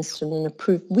commenced on an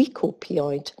approved weak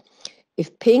opioid.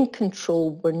 If pain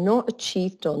control were not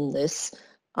achieved on this,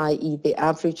 i.e. the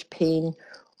average pain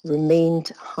remained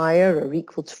higher or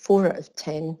equal to 4 out of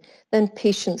 10, then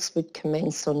patients would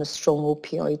commence on a strong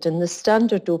opioid. And the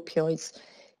standard opioids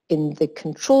in the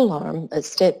control arm at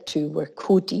step 2 were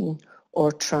codeine or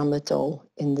tramadol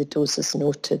in the doses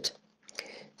noted.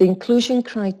 The inclusion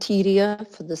criteria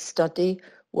for the study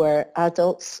were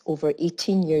adults over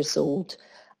 18 years old,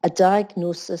 a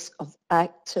diagnosis of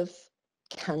active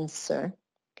cancer.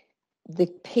 The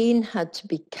pain had to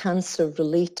be cancer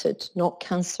related, not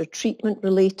cancer treatment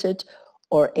related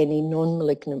or any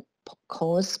non-malignant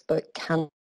cause, but cancer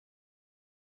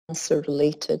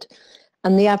related.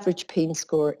 And the average pain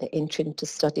score at entry into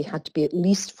study had to be at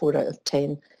least 4 out of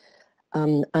 10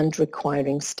 and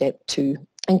requiring step 2.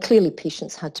 And clearly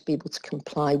patients had to be able to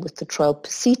comply with the trial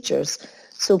procedures.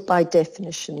 So by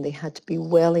definition, they had to be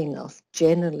well enough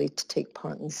generally to take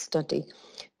part in the study.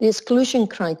 The exclusion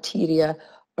criteria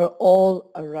are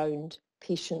all around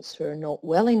patients who are not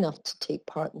well enough to take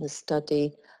part in the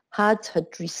study, had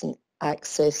recent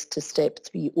access to step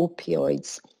 3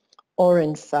 opioids, or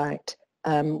in fact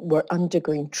were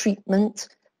undergoing treatment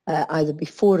either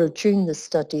before or during the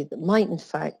study that might in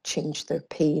fact change their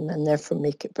pain and therefore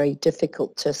make it very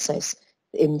difficult to assess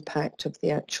the impact of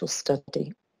the actual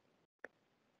study.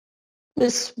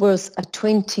 This was a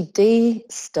 20-day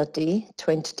study,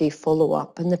 20-day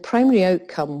follow-up, and the primary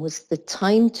outcome was the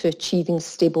time to achieving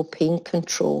stable pain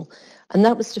control, and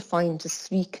that was defined as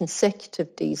 3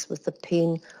 consecutive days with a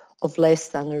pain of less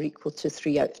than or equal to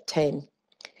 3 out of 10.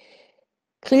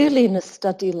 Clearly in a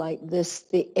study like this,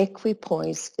 the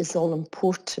equipoise is all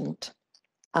important,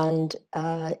 and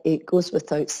it goes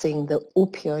without saying that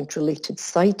opioid-related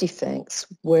side effects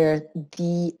were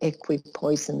the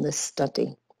equipoise in this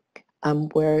study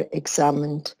and were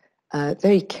examined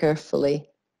very carefully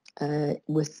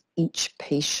with each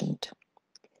patient.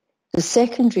 The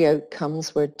secondary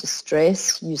outcomes were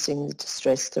distress using the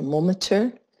distress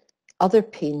thermometer, other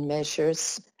pain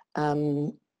measures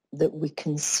that we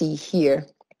can see here.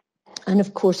 And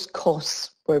of course,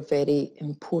 costs were very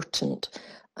important,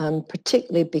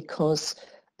 particularly because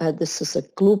this is a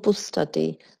global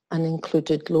study and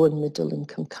included low and middle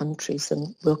income countries,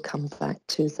 and we'll come back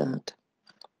to that.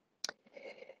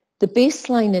 The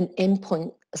baseline and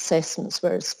endpoint assessments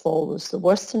were as follows: the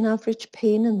worst than average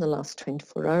pain in the last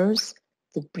 24 hours,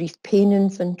 the brief pain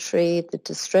inventory, the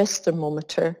distress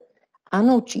thermometer,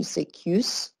 analgesic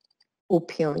use,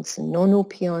 opioids and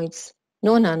non-opioids,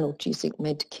 non-analgesic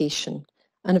medication,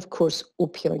 and of course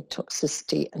opioid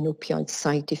toxicity and opioid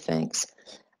side effects.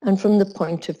 And from the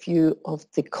point of view of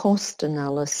the cost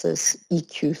analysis,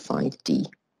 EQ5D.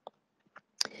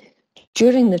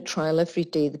 During the trial, every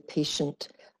day the patient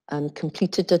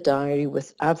completed a diary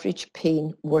with average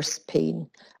pain, worst pain,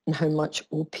 and how much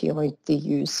opioid they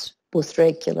used, both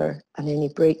regular and any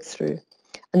breakthrough.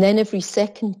 And then every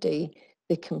second day,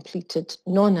 they completed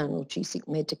non-analgesic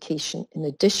medication in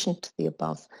addition to the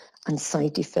above and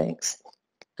side effects.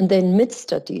 And then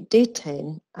mid-study, day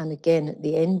 10, and again at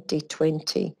the end, day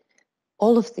 20,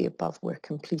 all of the above were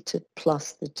completed,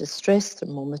 plus the distress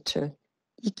thermometer,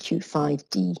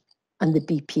 EQ5D, and the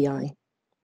BPI.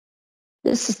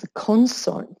 This is the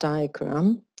consort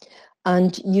diagram,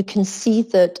 and you can see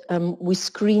that we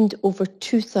screened over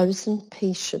 2,000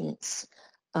 patients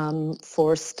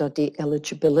for study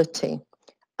eligibility.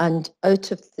 And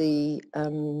out of the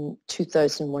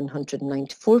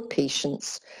 2,194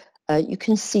 patients, you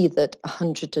can see that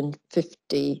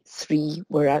 153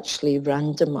 were actually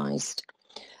randomized.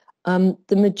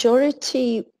 The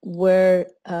majority were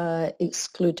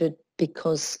excluded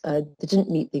because they didn't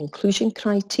meet the inclusion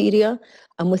criteria,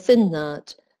 and within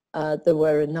that there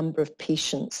were a number of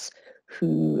patients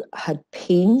who had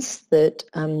pains that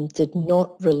did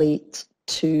not relate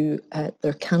to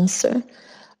their cancer,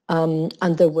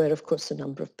 and there were of course a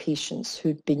number of patients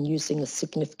who'd been using a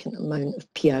significant amount of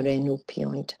PRN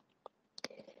opioid.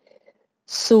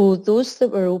 So those that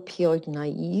were opioid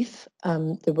naive,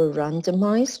 they were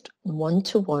randomized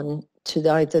 1-to-1 to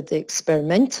either the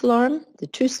experimental arm, the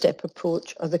two-step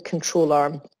approach, or the control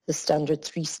arm, the standard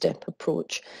three-step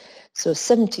approach. So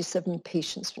 77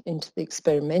 patients into the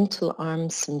experimental arm,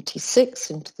 76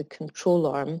 into the control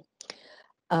arm,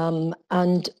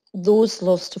 and those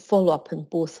lost to follow-up in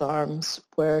both arms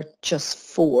were just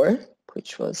 4,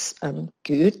 which was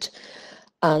good.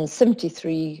 And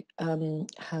 73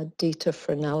 had data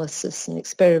for analysis in the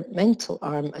experimental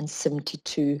arm and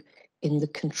 72 in the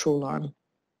control arm.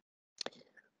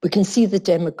 We can see the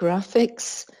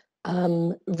demographics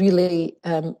really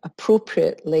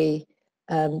appropriately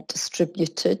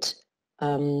distributed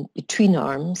between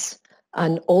arms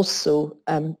and also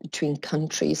between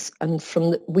countries. And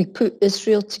we put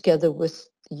Israel together with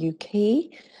the UK,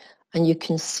 and you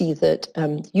can see that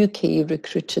UK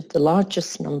recruited the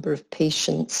largest number of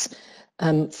patients,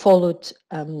 followed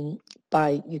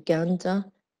by Uganda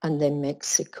and then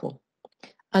Mexico.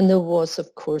 And there was,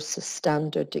 of course, a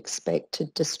standard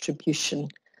expected distribution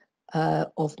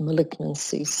of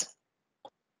malignancies.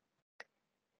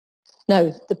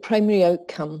 Now, the primary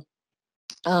outcome.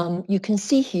 You can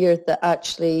see here that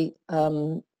actually,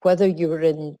 whether you were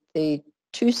in the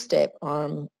two-step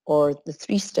arm or the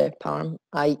three-step arm,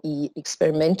 i.e.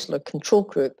 experimental or control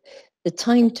group, the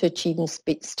time to achieving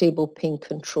stable pain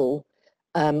control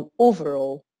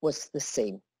overall was the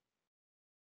same.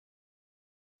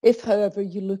 If, however,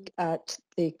 you look at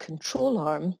the control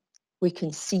arm, we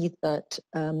can see that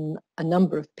a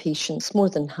number of patients, more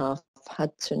than half,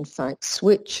 had to in fact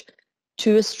switch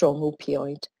to a strong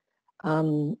opioid.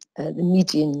 The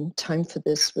median time for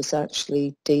this was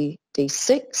actually day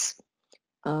 6.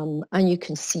 And you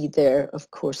can see there,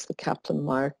 of course, the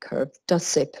Kaplan-Meier curve does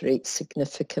separate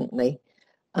significantly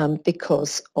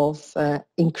because of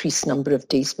increased number of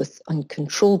days with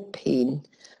uncontrolled pain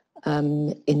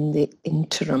in the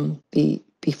interim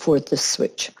before the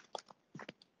switch.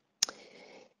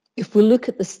 If we look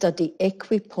at the study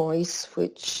Equipoise,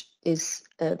 which is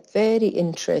very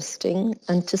interesting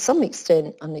and to some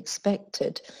extent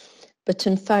unexpected, but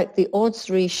in fact the odds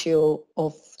ratio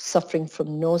of suffering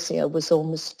from nausea was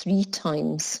almost 3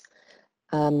 times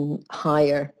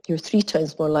higher. You're 3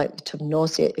 times more likely to have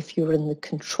nausea if you're in the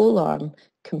control arm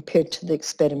compared to the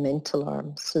experimental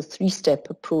arm. So 3-step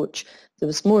approach, there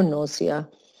was more nausea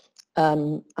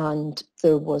and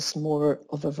there was more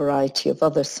of a variety of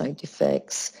other side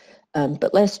effects,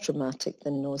 but less dramatic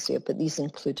than nausea, but these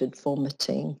included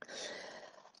vomiting.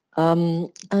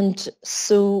 And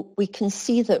so we can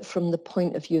see that from the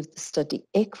point of view of the study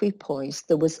equipoise,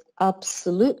 there was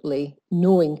absolutely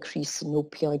no increase in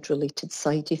opioid-related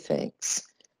side effects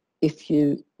if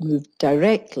you move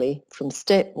directly from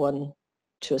step 1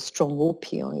 to a strong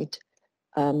opioid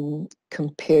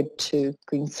compared to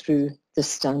going through the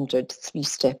standard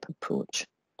 3-step approach.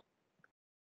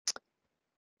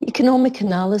 Economic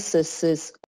analysis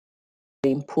is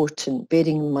very important,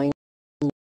 bearing in mind the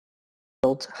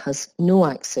world has no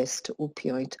access to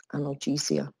opioid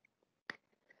analgesia.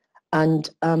 And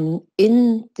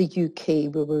in the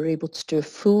UK, we were able to do a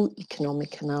full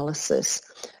economic analysis.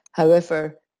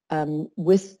 However,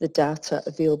 with the data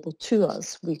available to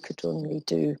us, we could only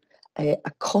do a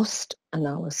cost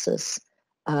analysis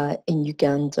in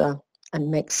Uganda and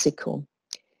Mexico.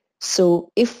 So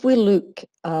if we look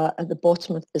at the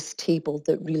bottom of this table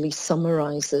that really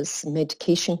summarizes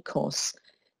medication costs,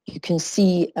 you can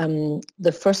see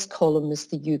the first column is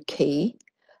the UK,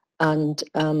 and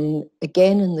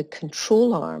again in the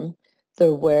control arm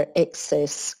there were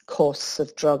excess costs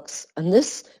of drugs, and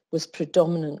this was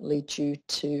predominantly due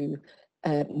to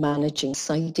managing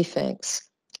side effects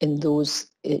in those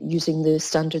using the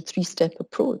standard 3-step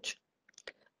approach.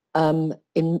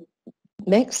 In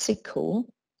Mexico,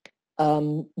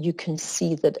 you can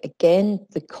see that again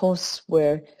the costs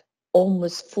were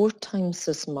almost 4 times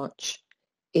as much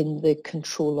in the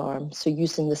control arm, so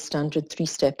using the standard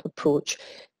 3-step approach,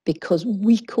 because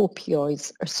weak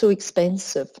opioids are so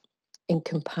expensive in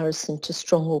comparison to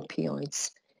strong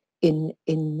opioids in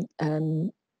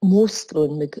most low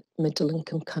and middle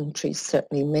income countries,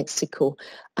 certainly Mexico.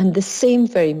 And the same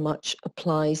very much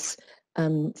applies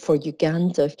for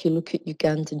Uganda. If you look at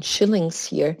Ugandan shillings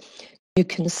here, you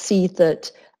can see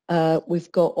that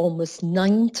we've got almost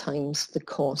 9 times the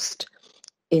cost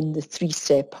in the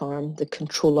 3-step arm, the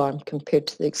control arm, compared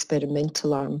to the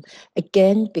experimental arm,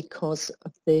 again because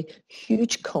of the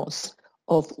huge cost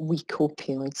of weak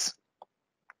opioids.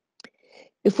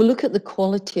 If we look at the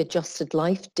quality adjusted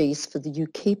life days for the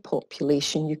UK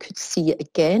population, you could see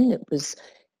again it was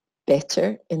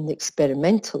better in the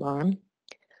experimental arm,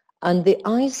 and the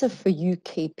ISA for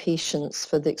UK patients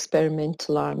for the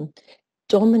experimental arm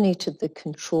dominated the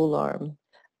control arm.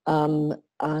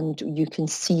 And you can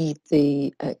see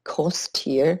the cost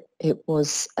here. It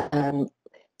was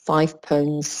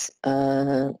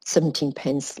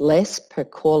 £5.17 less per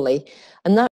QALY,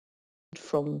 and that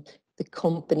from the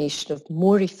combination of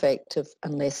more effective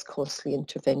and less costly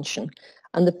intervention.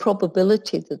 And the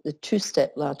probability that the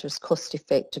 2-step ladder is cost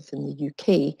effective in the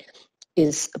UK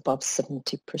is above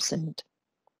 70%.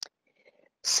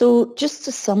 So just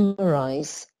to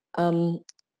summarise,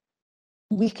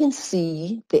 we can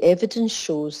see the evidence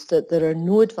shows that there are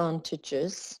no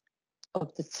advantages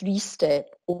of the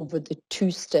 3-step over the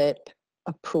 2-step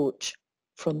approach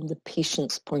from the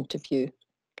patient's point of view.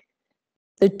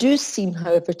 There do seem,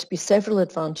 however, to be several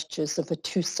advantages of a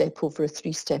 2-step over a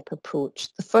 3-step approach.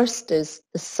 The first is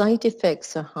the side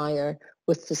effects are higher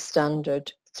with the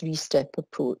standard 3-step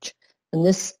approach, and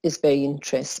this is very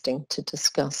interesting to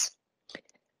discuss.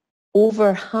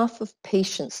 Over half of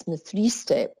patients in the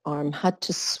 3-step arm had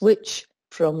to switch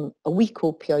from a weak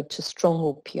opioid to strong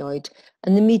opioid,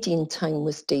 and the median time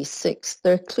was day 6.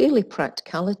 There are clearly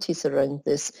practicalities around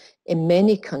this in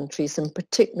many countries, and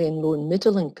particularly in low and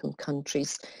middle income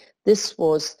countries. This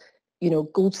was,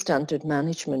 gold standard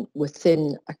management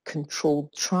within a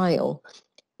controlled trial.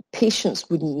 Patients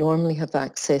wouldn't normally have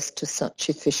access to such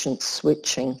efficient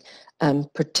switching,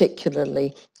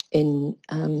 particularly in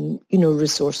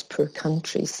resource poor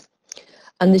countries.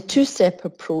 And the 2-step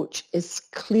approach is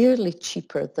clearly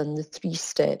cheaper than the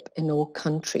 3-step in all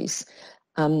countries.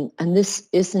 And this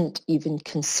isn't even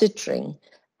considering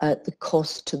the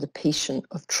cost to the patient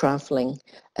of travelling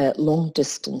long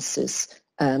distances,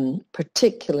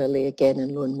 particularly again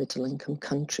in low and middle income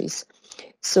countries.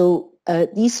 So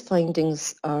these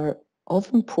findings are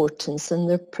of importance, and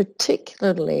they're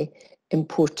particularly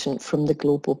important from the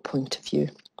global point of view.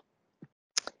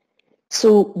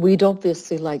 So we'd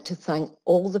obviously like to thank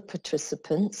all the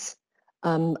participants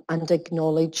and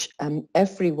acknowledge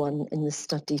everyone in the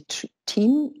study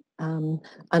team, and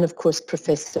of course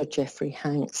Professor Jeffrey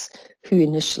Hanks, who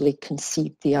initially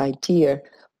conceived the idea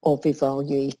of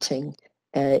evaluating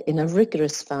in a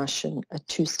rigorous fashion a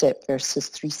 2-step versus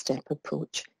 3-step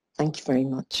approach. Thank you very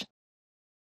much.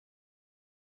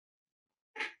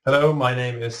 Hello, my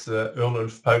name is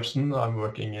Ørnulf Paulsen. I'm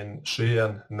working in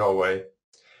Skien, Norway.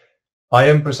 I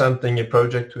am presenting a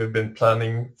project we've been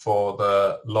planning for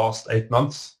the last 8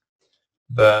 months,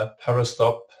 the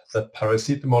PARASTOP, the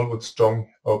paracetamol with strong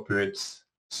opioids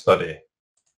study.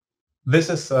 This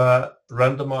is a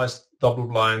randomized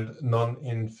double-blind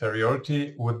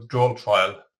non-inferiority withdrawal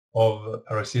trial of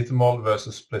paracetamol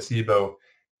versus placebo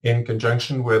in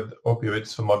conjunction with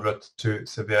opioids for moderate to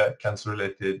severe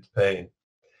cancer-related pain.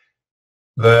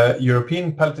 The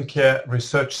European Palliative Care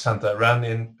Research Centre ran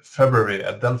in February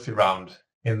a Delphi round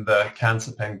in the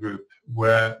cancer pain group,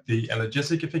 where the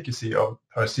analgesic efficacy of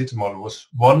paracetamol was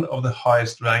one of the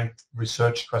highest ranked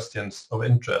research questions of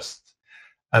interest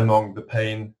among the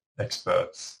pain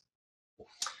experts.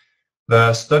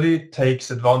 The study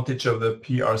takes advantage of the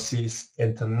PRC's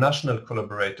international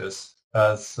collaborators,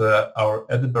 as our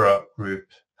Edinburgh group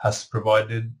has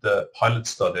provided the pilot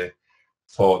study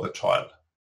for the trial.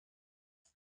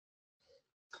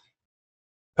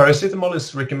 Paracetamol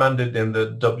is recommended in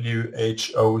the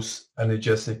WHO's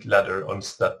analgesic ladder on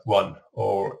step 1,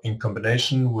 or in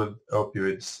combination with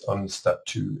opioids on step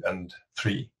 2 and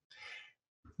 3.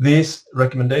 These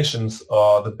recommendations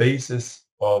are the basis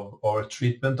of our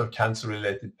treatment of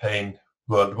cancer-related pain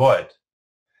worldwide.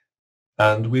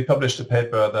 And we published a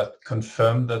paper that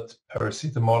confirmed that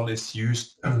paracetamol is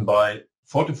used by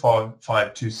 45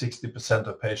 to 60%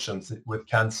 of patients with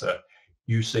cancer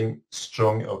using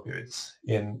strong opioids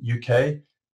in UK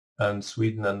and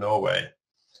Sweden and Norway.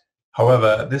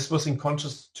 However, this was in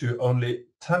contrast to only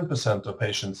 10% of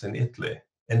patients in Italy,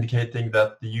 indicating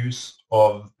that the use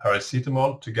of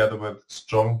paracetamol together with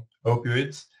strong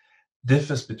opioids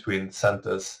differs between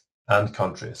centers and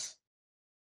countries.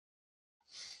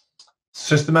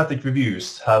 Systematic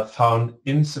reviews have found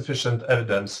insufficient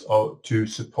evidence to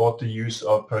support the use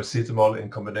of paracetamol in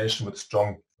combination with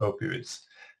strong opioids,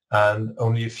 and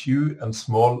only a few and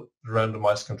small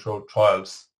randomized controlled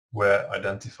trials were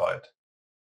identified.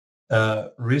 A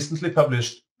recently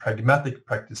published pragmatic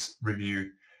practice review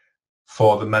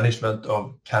for the management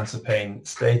of cancer pain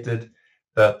stated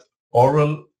that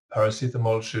oral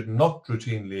paracetamol should not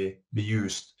routinely be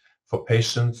used for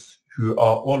patients who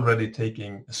are already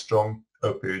taking a strong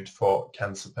opioid for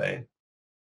cancer pain.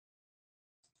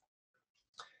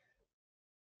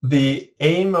 The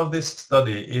aim of this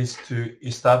study is to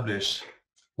establish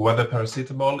whether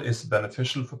paracetamol is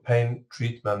beneficial for pain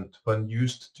treatment when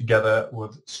used together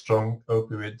with strong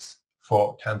opioids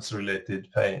for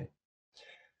cancer-related pain.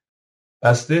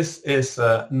 As this is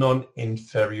a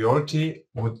non-inferiority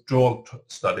withdrawal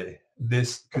study,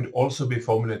 this could also be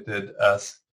formulated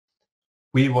as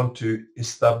we want to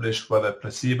establish whether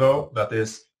placebo, that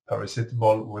is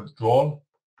paracetamol withdrawal,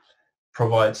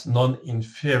 provides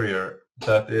non-inferior,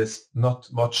 that is not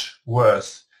much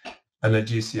worse,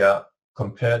 analgesia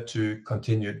compared to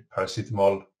continued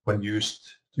paracetamol when used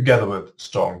together with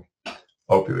strong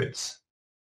opioids.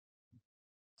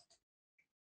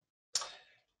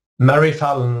 Mary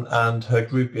Fallon and her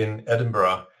group in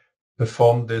Edinburgh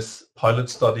performed this pilot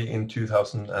study in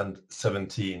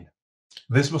 2017.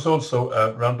 This was also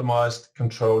a randomized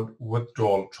controlled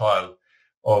withdrawal trial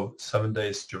of 7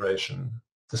 days duration.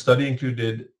 The study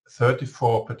included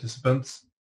 34 participants,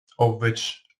 of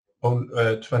which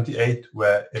 28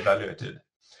 were evaluated.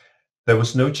 There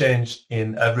was no change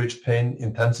in average pain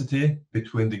intensity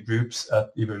between the groups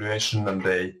at evaluation on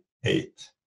day 8.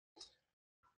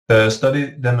 The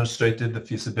study demonstrated the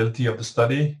feasibility of the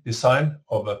study design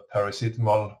of a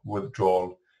paracetamol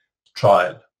withdrawal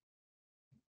trial.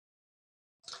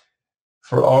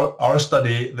 For our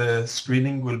study, the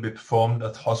screening will be performed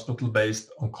at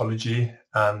hospital-based oncology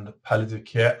and palliative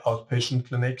care outpatient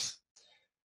clinics.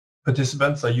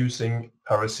 Participants are using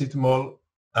paracetamol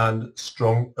and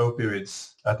strong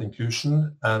opioids at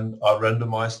inclusion and are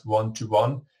randomized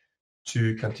 1-to-1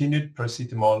 to continued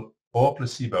paracetamol or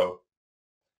placebo,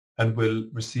 and will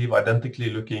receive identically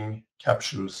looking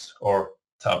capsules or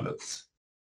tablets.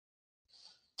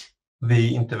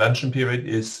 The intervention period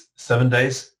is 7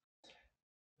 days.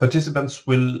 Participants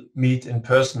will meet in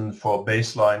person for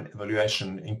baseline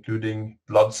evaluation, including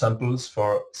blood samples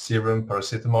for serum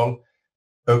paracetamol,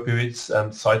 opioids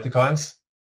and cytokines.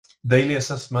 Daily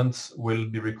assessments will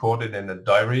be recorded in a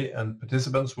diary, and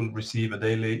participants will receive a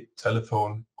daily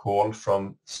telephone call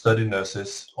from study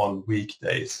nurses on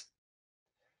weekdays.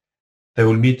 They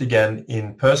will meet again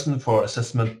in person for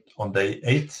assessment on day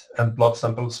 8, and blood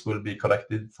samples will be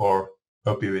collected for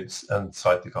opioids and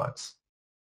cytokines.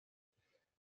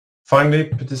 Finally,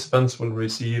 participants will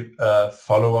receive a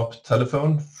follow-up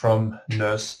telephone from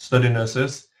study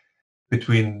nurses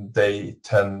between day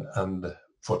 10 and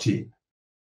 14.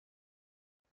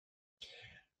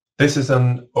 This is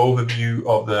an overview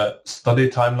of the study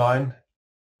timeline.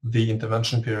 The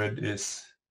intervention period is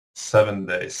 7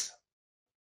 days.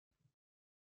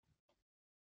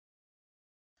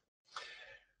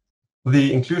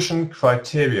 The inclusion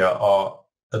criteria are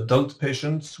adult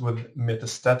patients with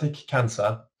metastatic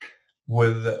cancer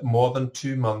with more than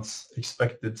 2 months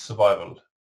expected survival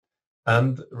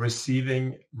and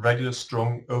receiving regular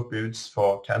strong opioids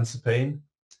for cancer pain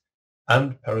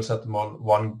and paracetamol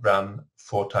 1 gram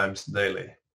 4 times daily.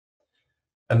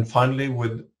 And finally,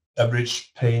 with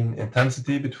average pain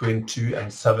intensity between 2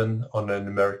 and 7 on a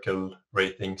numerical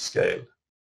rating scale.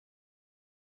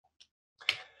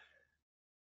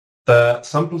 The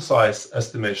sample size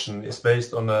estimation is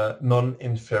based on a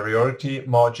non-inferiority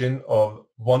margin of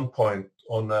 1 point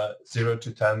on a 0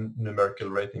 to 10 numerical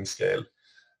rating scale.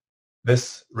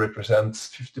 This represents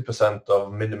 50%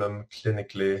 of minimum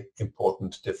clinically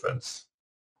important difference.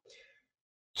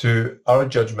 To our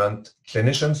judgment,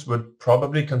 clinicians would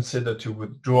probably consider to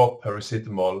withdraw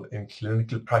paracetamol in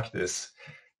clinical practice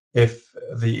if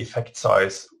the effect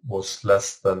size was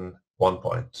less than 1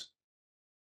 point.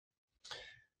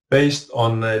 Based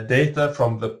on data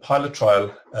from the pilot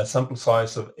trial, a sample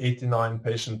size of 89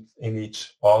 patients in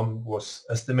each arm was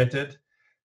estimated,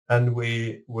 and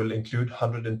we will include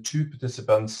 102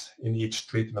 participants in each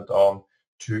treatment arm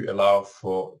to allow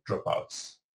for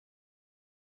dropouts.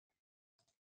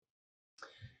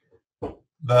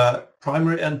 The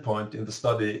primary endpoint in the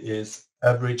study is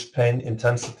average pain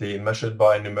intensity measured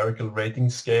by a numerical rating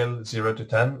scale 0 to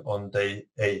 10 on day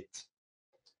 8.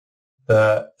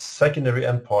 The secondary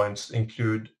endpoints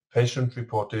include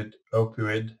patient-reported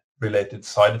opioid-related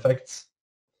side effects,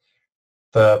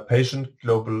 the patient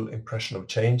global impression of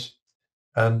change,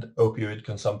 and opioid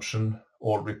consumption,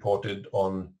 all reported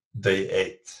on day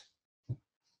 8.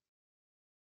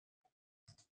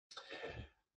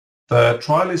 The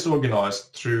trial is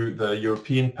organized through the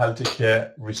European Palliative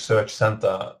Care Research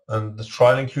Centre, and the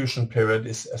trial inclusion period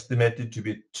is estimated to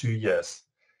be 2 years.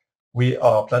 We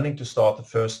are planning to start the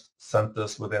first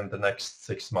centers within the next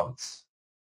 6 months.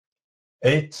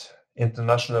 8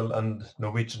 international and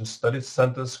Norwegian study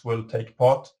centers will take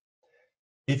part.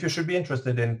 If you should be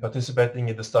interested in participating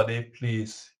in the study,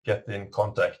 please get in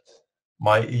contact.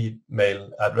 My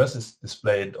email address is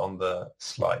displayed on the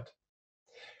slide.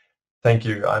 Thank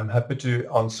you. I'm happy to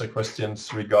answer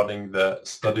questions regarding the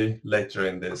study later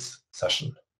in this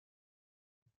session.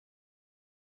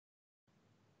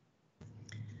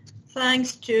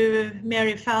 Thanks to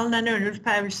Mary Fallon and Ørnulf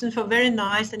Paulsen for very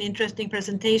nice and interesting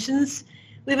presentations.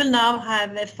 We will now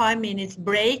have a 5 minutes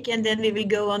break, and then we will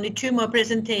go on to 2 more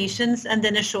presentations and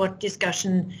then a short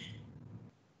discussion.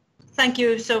 Thank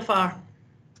you so far.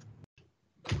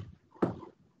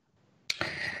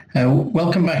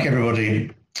 Welcome back,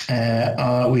 everybody.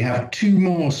 We have 2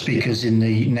 more speakers in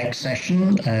the next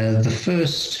session. The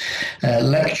first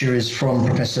lecture is from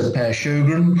Professor Per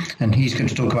Sjögren, and he's going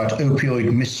to talk about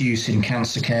opioid misuse in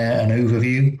cancer care, an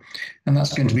overview. And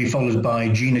that's going to be followed by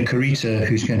Gina Kurita,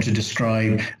 who's going to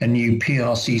describe a new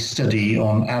PRC study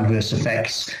on adverse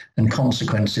effects and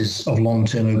consequences of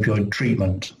long-term opioid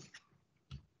treatment.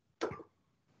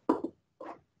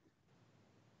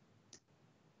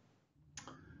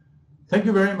 Thank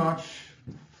you very much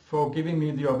for giving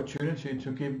me the opportunity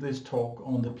to give this talk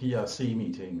on the PRC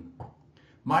meeting.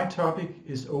 My topic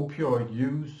is opioid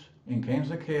use in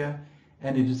cancer care,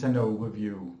 and it is an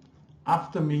overview.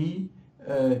 After me,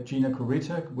 Gina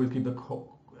Kurita will give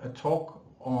a talk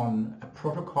on a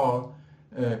protocol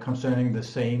concerning the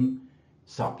same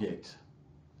subject.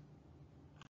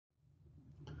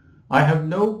 I have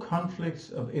no conflicts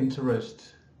of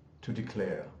interest to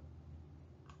declare.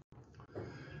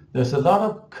 There's a lot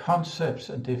of concepts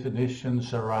and definitions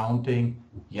surrounding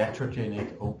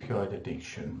iatrogenic opioid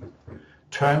addiction.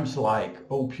 Terms like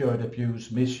opioid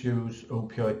abuse, misuse,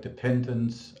 opioid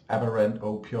dependence, aberrant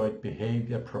opioid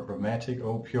behavior, problematic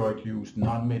opioid use,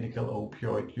 non-medical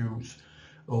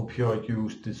opioid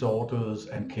use disorders,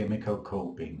 and chemical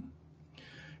coping.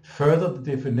 Further,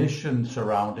 the definitions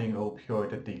surrounding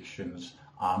opioid addictions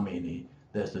are many.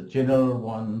 There's the general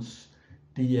ones,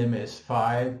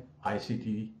 DMS-5,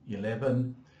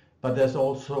 ICD-11, but there's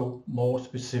also more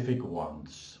specific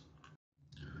ones.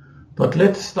 But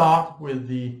let's start with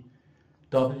the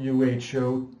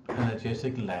WHO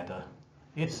analgesic ladder.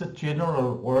 It's a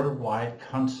general worldwide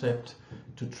concept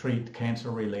to treat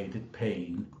cancer-related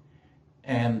pain,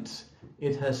 and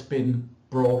it has been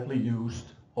broadly used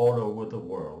all over the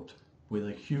world with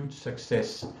a huge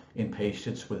success in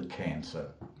patients with cancer.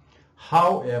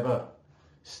 However,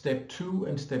 Step 2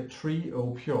 and Step 3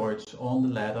 opioids on the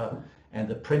ladder and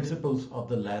the principles of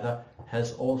the ladder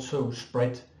has also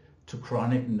spread to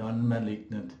chronic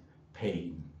non-malignant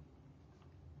pain.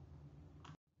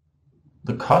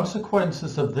 The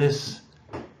consequences of this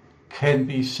can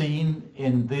be seen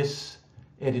in this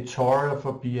editorial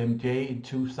for BMJ in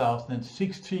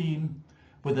 2016,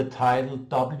 with the title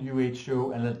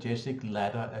WHO Analgesic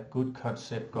Ladder, a Good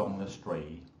Concept Gone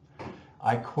Astray.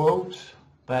 I quote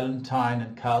Valentine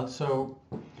and Calso,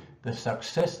 "The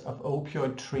success of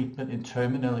opioid treatment in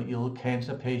terminally ill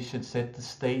cancer patients set the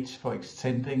stage for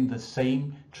extending the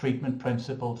same treatment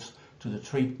principles to the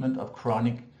treatment of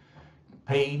chronic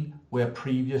pain where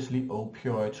previously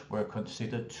opioids were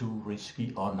considered too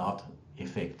risky or not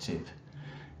effective."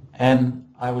 And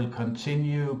I will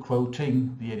continue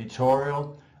quoting the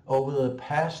editorial. "Over the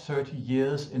past 30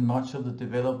 years in much of the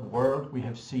developed world, we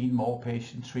have seen more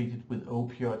patients treated with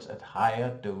opioids at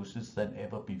higher doses than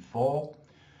ever before.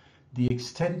 The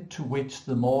extent to which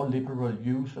the more liberal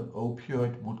use of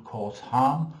opioid would cause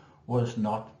harm was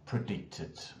not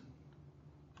predicted."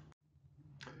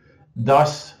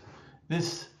 Thus,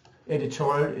 this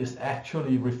editorial is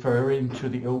actually referring to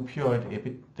the opioid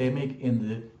epidemic in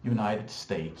the United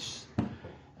States.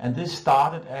 And this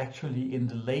started actually in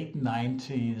the late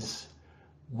 90s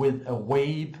with a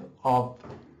wave of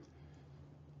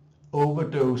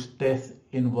overdose death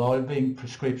involving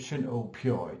prescription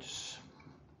opioids.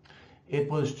 It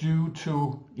was due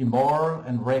to immoral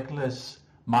and reckless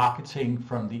marketing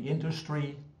from the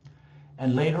industry,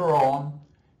 and later on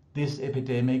this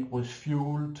epidemic was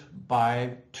fueled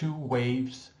by two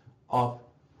waves of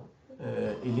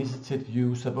elicited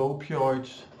use of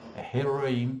opioids, a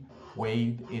heroin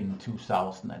wave in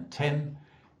 2010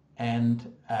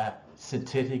 and a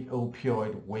synthetic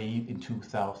opioid wave in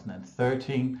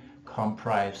 2013,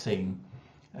 comprising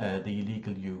the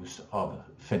illegal use of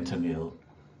fentanyl.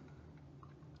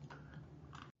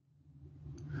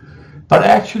 But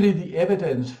actually the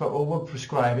evidence for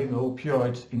overprescribing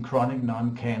opioids in chronic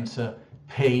non-cancer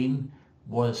pain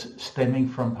was stemming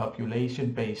from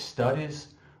population-based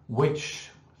studies,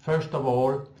 which, first of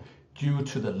all, due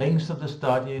to the length of the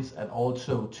studies and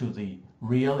also to the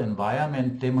real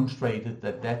environment, demonstrated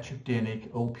that iatrogenic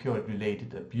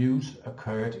opioid-related abuse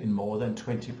occurred in more than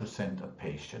 20% of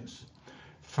patients.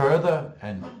 Further,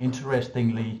 and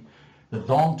interestingly, the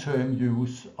long-term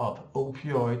use of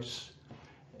opioids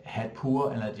had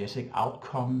poor analgesic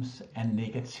outcomes and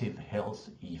negative health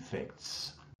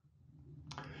effects.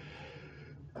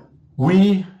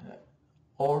 We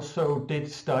also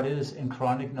did studies in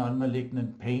chronic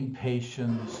non-malignant pain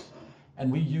patients,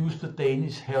 and we used the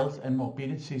Danish Health and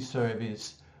Mobility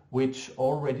Service, which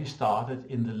already started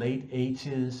in the late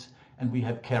 80s, and we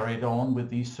have carried on with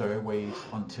these surveys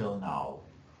until now.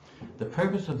 The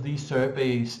purpose of these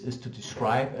surveys is to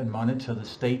describe and monitor the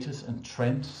status and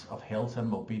trends of health and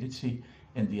mobility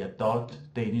in the adult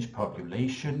Danish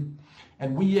population.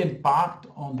 And we embarked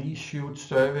on these huge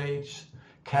surveys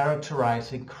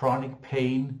characterizing chronic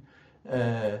pain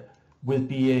with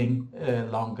being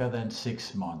longer than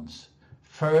 6 months.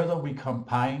 Further, we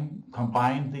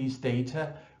combined these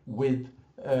data with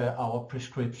our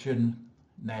prescription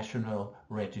national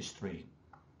registry.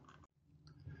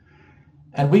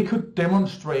 And we could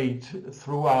demonstrate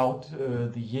throughout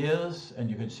the years, and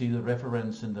you can see the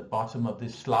reference in the bottom of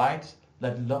this slide,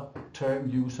 that long-term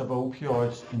use of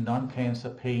opioids in non-cancer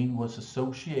pain was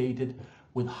associated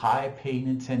with high pain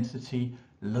intensity,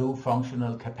 low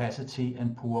functional capacity,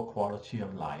 and poor quality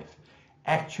of life.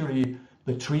 Actually,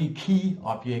 the three key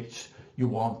objects you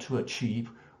want to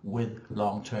achieve with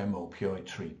long-term opioid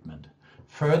treatment.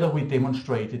 Further, we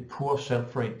demonstrated poor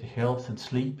self-rated health and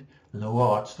sleep,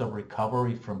 lower odds of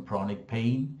recovery from chronic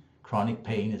pain. Chronic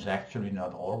pain is actually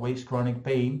not always chronic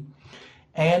pain.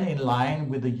 And in line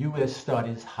with the US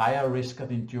studies, higher risk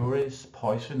of injuries,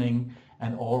 poisoning,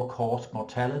 and all-cause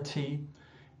mortality,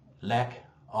 lack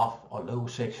of or low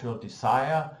sexual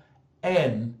desire,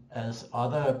 and as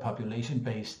other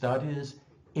population-based studies,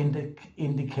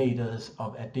 indicators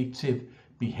of addictive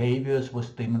behaviors was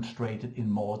demonstrated in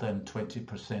more than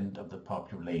 20% of the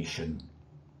population.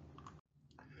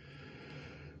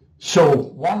 So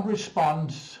one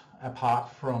response, apart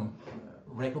from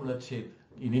regulative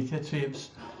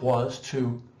initiatives, was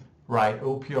to write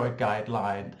opioid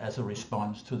guidelines as a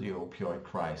response to the opioid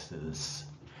crisis.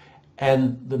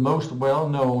 And the most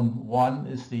well-known one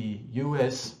is the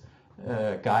US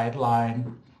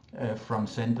guideline from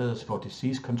Centers for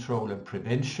Disease Control and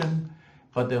Prevention,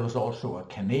 but there was also a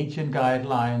Canadian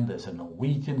guideline, there's a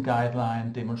Norwegian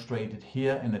guideline demonstrated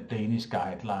here, and a Danish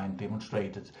guideline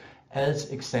demonstrated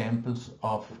as examples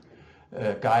of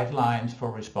guidelines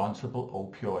for responsible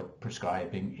opioid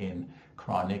prescribing in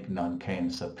chronic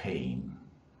non-cancer pain.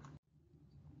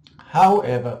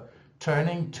 However,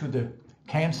 turning to the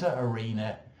cancer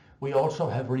arena, we also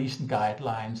have recent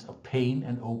guidelines of pain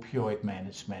and opioid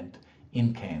management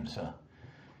in cancer.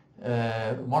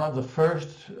 One of the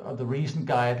first of the recent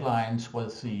guidelines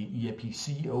was the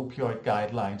EAPC opioid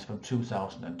guidelines from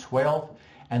 2012,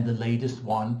 and the latest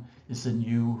one is the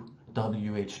new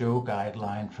WHO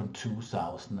guideline from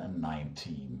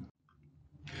 2019.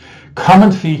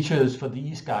 Common features for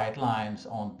these guidelines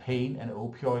on pain and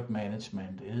opioid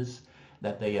management is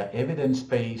that they are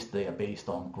evidence-based, they are based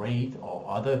on GRADE or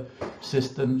other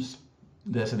systems.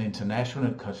 There's an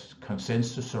international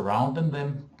consensus surrounding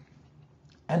them,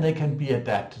 and they can be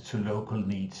adapted to local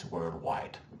needs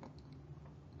worldwide.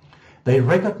 They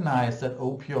recognize that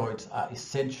opioids are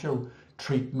essential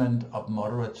treatment of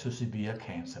moderate to severe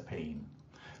cancer pain.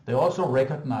 They also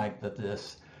recognize that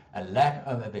there's a lack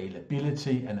of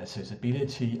availability and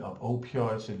accessibility of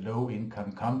opioids in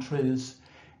low-income countries,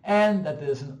 and that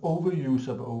there's an overuse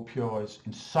of opioids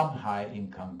in some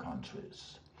high-income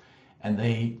countries. And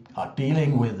they are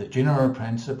dealing with the general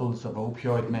principles of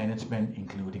opioid management,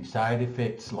 including side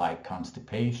effects like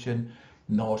constipation,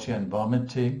 nausea and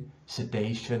vomiting,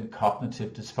 sedation,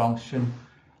 cognitive dysfunction,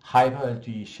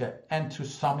 hyperalgesia, and to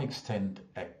some extent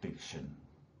addiction.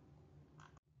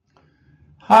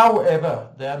 However,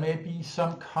 there may be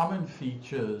some common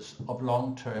features of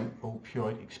long-term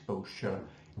opioid exposure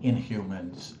in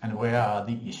humans, and where are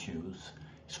the issues?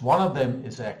 One of them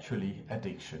is actually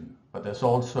addiction, but there's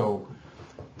also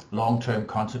long-term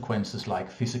consequences like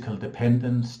physical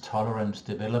dependence, tolerance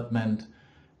development,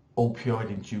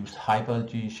 opioid-induced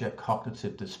hyperalgesia,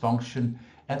 cognitive dysfunction,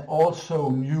 and also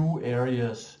new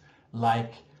areas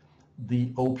like the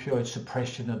opioid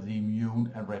suppression of the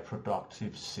immune and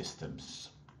reproductive systems.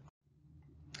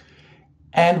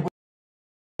 And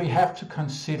we have to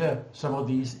consider some of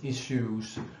these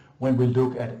issues when we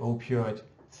look at opioid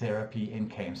therapy in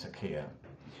cancer care.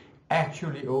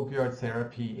 Actually, opioid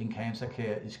therapy in cancer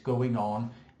care is going on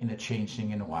in a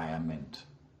changing environment.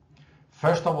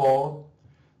 First of all,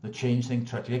 the changing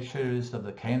trajectories of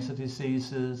the cancer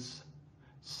diseases.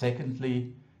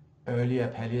 Secondly, earlier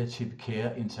palliative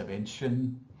care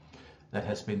intervention that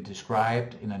has been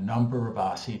described in a number of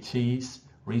RCTs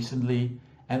recently,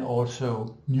 and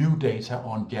also new data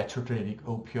on iatrogenic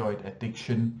opioid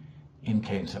addiction in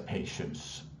cancer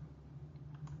patients.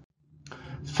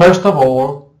 First of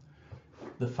all,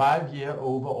 the 5-year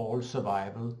overall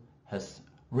survival has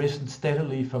risen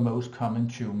steadily for most common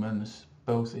tumors,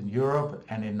 both in Europe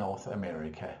and in North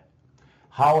America.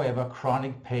 However,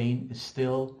 chronic pain is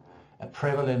still a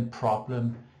prevalent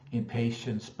problem in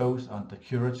patients both under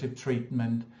curative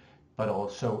treatment but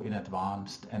also in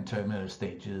advanced and terminal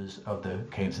stages of the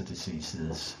cancer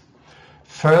diseases.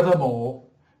 Furthermore,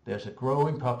 there's a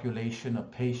growing population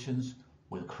of patients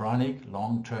with chronic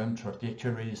long-term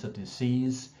trajectories of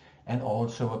disease, and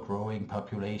also a growing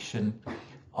population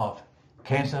of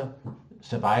cancer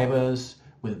survivors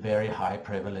with very high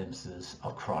prevalences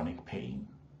of chronic pain.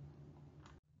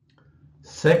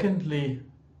 Secondly,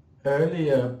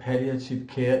 earlier palliative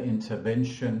care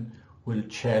intervention will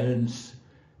challenge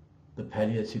the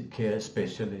palliative care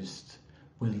specialist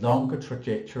with longer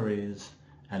trajectories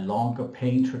and longer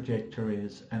pain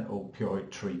trajectories and opioid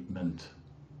treatment.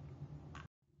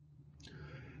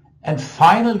 And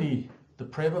finally, the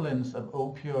prevalence of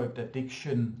opioid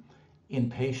addiction in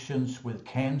patients with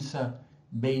cancer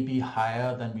may be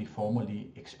higher than we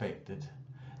formerly expected.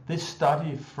 This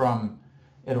study from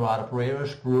Eduardo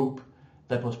Pereira's group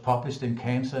that was published in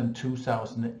Cancer in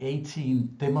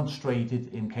 2018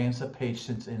 demonstrated in cancer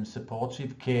patients in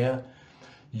supportive care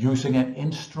using an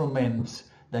instrument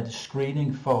that is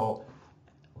screening for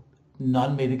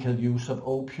non-medical use of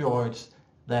opioids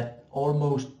that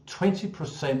almost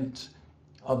 20%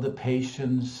 of the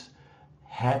patients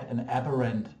had an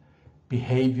aberrant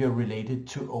behavior related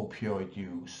to opioid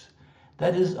use.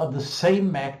 That is of the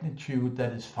same magnitude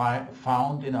that is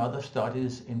found in other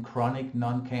studies in chronic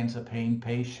non-cancer pain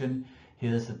patients.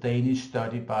 Here's a Danish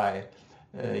study by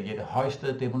Jette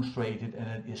Høisted demonstrated, and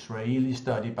an Israeli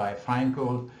study by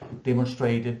Feingold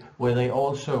demonstrated, where they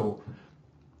also,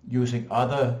 using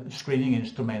other screening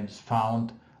instruments,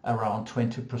 found around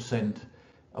 20%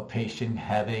 of patients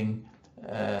having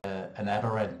an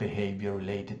aberrant behavior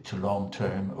related to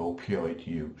long-term opioid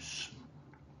use.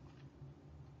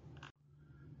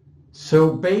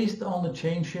 So based on the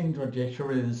changing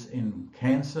trajectories in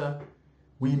cancer,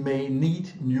 we may need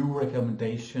new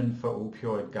recommendations for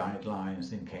opioid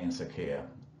guidelines in cancer care.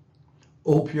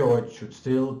 Opioids should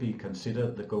still be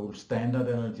considered the gold standard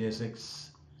analgesics.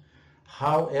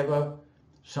 However,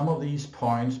 some of these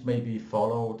points may be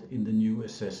followed in the new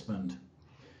assessment.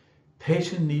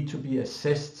 Patients need to be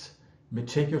assessed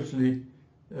meticulously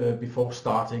before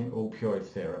starting opioid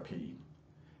therapy.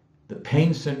 The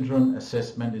pain syndrome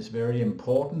assessment is very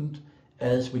important,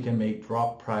 as we can make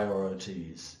drug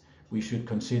priorities, we should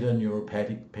consider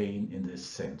neuropathic pain in this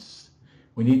sense.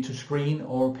 We need to screen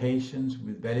all patients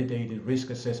with validated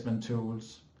risk assessment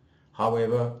tools.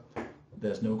 However,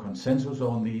 there's no consensus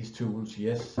on these tools,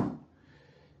 yes.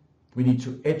 We need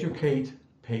to educate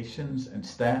patients and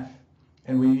staff,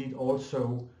 and we need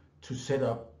also to set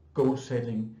up goal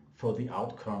setting for the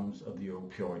outcomes of the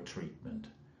opioid treatment.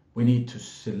 We need to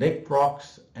select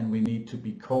drugs, and we need to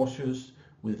be cautious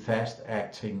with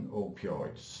fast-acting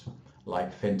opioids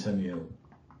like fentanyl.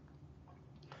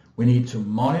 We need to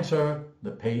monitor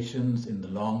the patients in the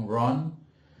long run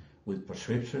with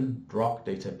prescription drug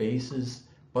databases,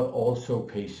 but also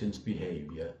patients'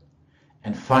 behavior.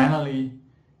 And finally,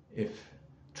 if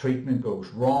treatment goes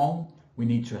wrong, we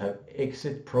need to have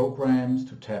exit programs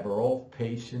to taper off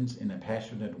patients in a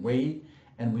passionate way,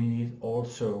 and we need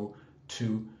also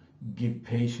to give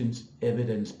patients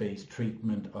evidence-based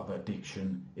treatment of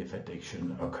addiction if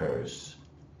addiction occurs.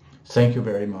 Thank you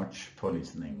very much for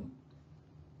listening.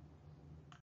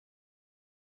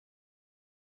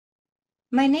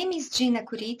 My name is Gina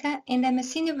Kurita, and I'm a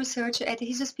senior researcher at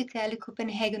Rigshospitalet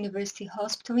Copenhagen University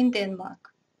Hospital in Denmark.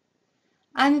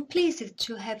 I'm pleased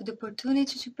to have the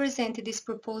opportunity to present this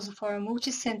proposal for a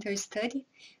multi-center study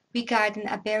regarding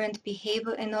aberrant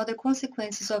behavior and other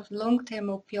consequences of long-term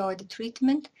opioid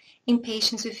treatment in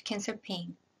patients with cancer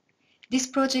pain. This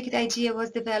project idea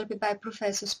was developed by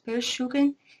Professors Per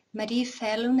Sjögren, Marie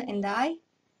Fallon, and I,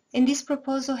 and this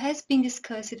proposal has been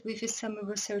discussed with some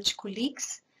research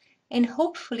colleagues, and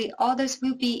hopefully others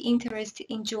will be interested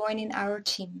in joining our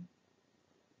team.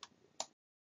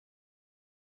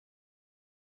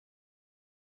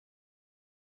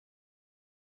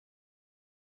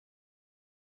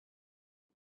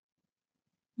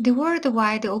 The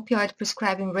worldwide opioid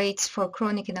prescribing rates for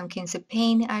chronic non-cancer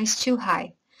pain are still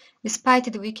high,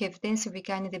 despite the weak evidence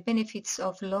regarding the benefits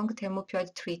of long-term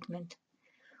opioid treatment.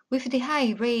 With the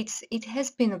high rates, it has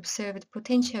been observed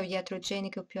potential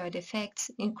iatrogenic opioid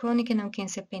effects in chronic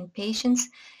non-cancer pain patients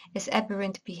as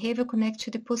aberrant behavior connected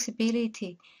to the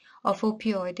possibility of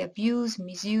opioid abuse,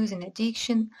 misuse, and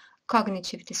addiction,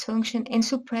 cognitive dysfunction, and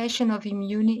suppression of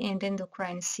immune and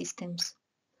endocrine systems.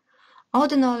 All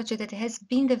the knowledge that has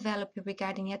been developed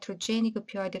regarding iatrogenic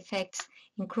opioid effects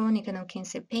in chronic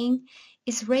non-cancer pain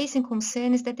is raising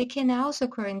concerns that they can also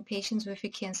occur in patients with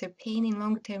cancer pain in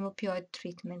long-term opioid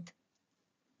treatment.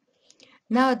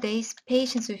 Nowadays,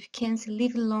 patients with cancer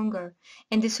live longer,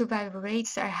 and the survival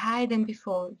rates are higher than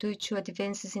before due to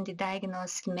advances in the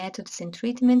diagnostic methods and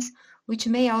treatments, which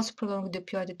may also prolong the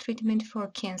opioid treatment for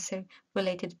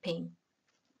cancer-related pain.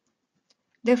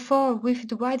 Therefore, with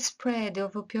the widespread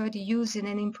of opioid use and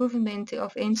an improvement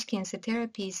of anti-cancer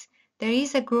therapies, there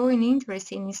is a growing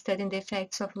interest in studying the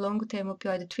effects of long-term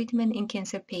opioid treatment in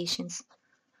cancer patients.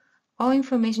 All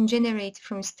information generated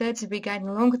from studies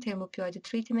regarding long-term opioid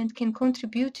treatment can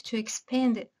contribute to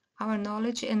expand our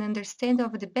knowledge and understanding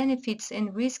of the benefits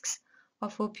and risks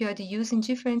of opioid use in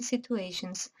different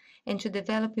situations, and to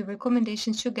develop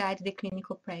recommendations to guide the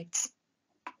clinical practice.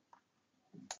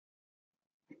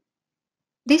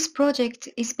 This project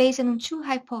is based on two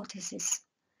hypotheses.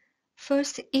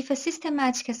 First, if a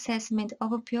systematic assessment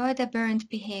of opioid aberrant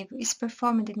behavior is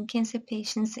performed in cancer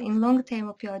patients in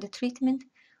long-term opioid treatment,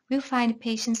 we'll find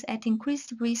patients at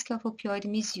increased risk of opioid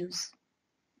misuse.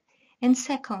 And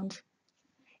second,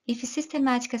 if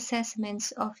systematic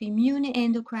assessments of immune and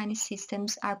endocrine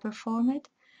systems are performed,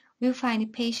 we'll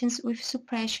find patients with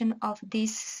suppression of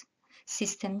these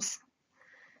systems.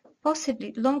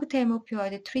 Possibly, long-term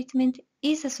opioid treatment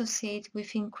is associated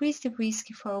with increased risk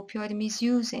for opioid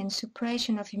misuse and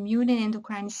suppression of immune and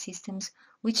endocrine systems,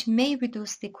 which may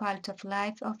reduce the quality of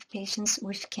life of patients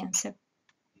with cancer.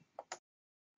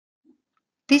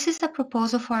 This is a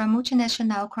proposal for a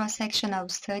multinational cross-sectional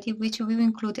study which will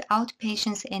include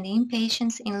outpatients and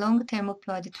inpatients in long-term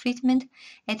opioid treatment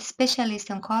at specialist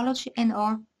oncology and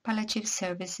or palliative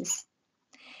services.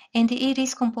 And it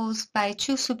is composed by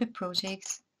two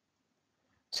sub-projects.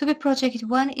 Sub-project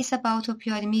 1 is about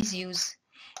opioid misuse.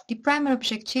 The primary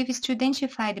objective is to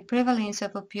identify the prevalence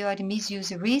of opioid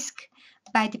misuse risk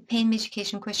by the pain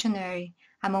medication questionnaire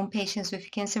among patients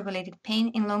with cancer-related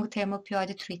pain in long-term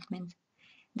opioid treatment.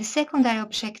 The secondary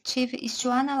objective is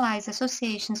to analyze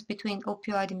associations between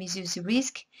opioid misuse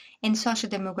risk and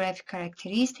socio-demographic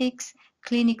characteristics,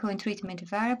 clinical and treatment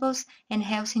variables, and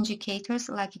health indicators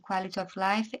like quality of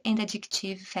life and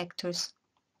addictive factors.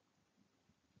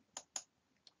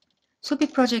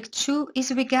 Sub-project 2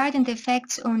 is regarding the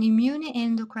effects on immune and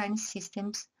endocrine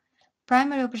systems.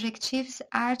 Primary objectives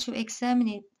are to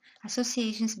examine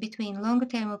associations between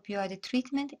long-term opioid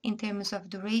treatment in terms of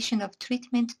duration of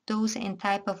treatment, dose and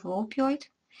type of opioid,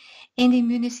 and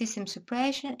immune system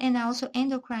suppression, and also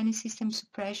endocrine system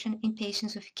suppression in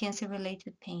patients with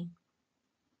cancer-related pain.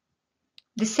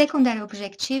 The secondary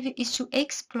objective is to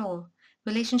explore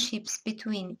relationships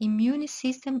between immune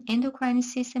system, endocrine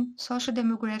system, social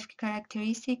demographic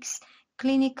characteristics,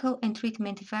 clinical and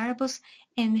treatment variables,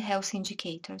 and health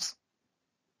indicators.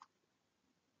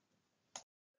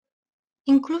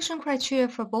 Inclusion criteria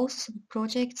for both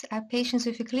projects are patients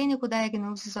with a clinical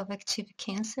diagnosis of active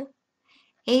cancer,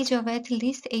 age of at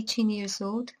least 18 years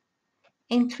old,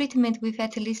 and treatment with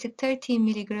at least 30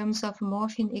 milligrams of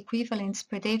morphine equivalents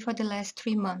per day for the last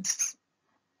 3 months.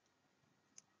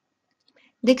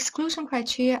 The exclusion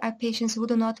criteria are patients who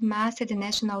do not master the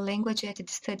national language at the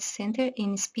study center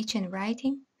in speech and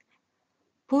writing,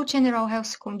 poor general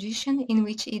health condition in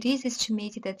which it is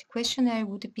estimated that the questionnaire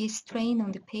would be a strain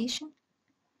on the patient,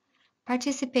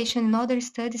 participation in other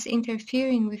studies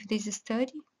interfering with this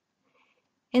study,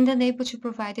 and unable to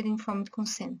provide an informed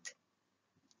consent.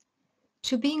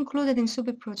 To be included in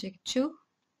Subproject 2,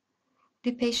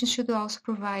 the patient should also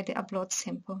provide a blood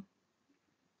sample.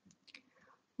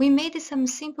 We made some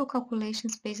simple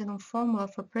calculations based on formula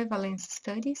for prevalence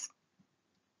studies,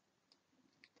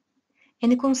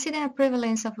 and consider a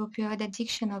prevalence of opioid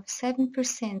addiction of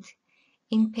 7%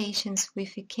 in patients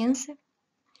with cancer.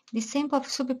 The sample of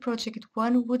Subproject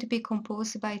 1 would be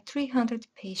composed by 300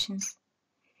 patients.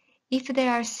 If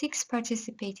there are 6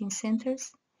 participating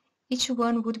centers, each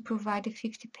one would provide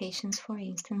 50 patients, for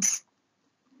instance.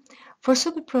 For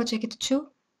Subproject 2,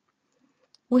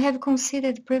 we have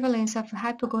considered prevalence of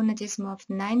hypogonadism of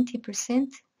 90%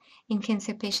 in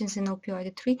cancer patients in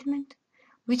opioid treatment,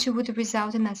 which would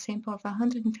result in a sample of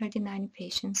 139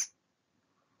 patients.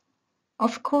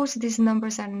 Of course, these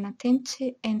numbers are an attempt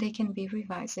and they can be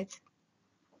revised.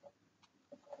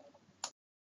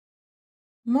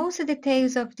 Most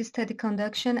details of the study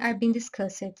conduction are being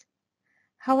discussed.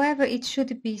 However, it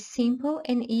should be simple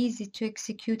and easy to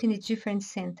execute in the different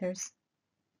centers.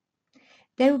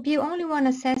 There will be only one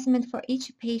assessment for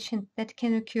each patient that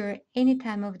can occur any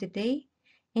time of the day,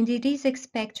 and it is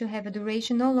expected to have a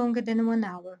duration no longer than 1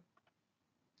 hour.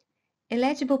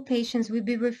 Eligible patients will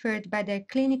be referred by their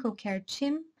clinical care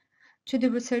team to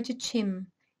the research team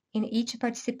in each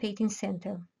participating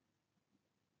center.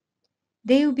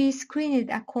 They will be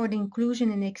screened according to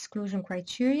inclusion and exclusion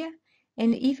criteria,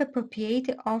 and if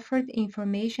appropriate, offered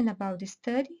information about the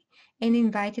study and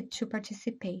invited to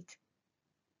participate.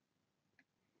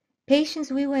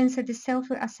 Patients will answer the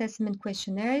self-assessment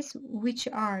questionnaires, which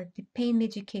are the pain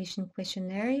medication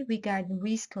questionnaire regarding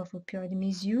risk of opioid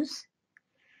misuse,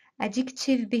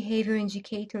 addictive behavior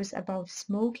indicators about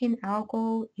smoking,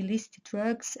 alcohol, illicit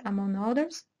drugs, among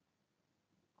others,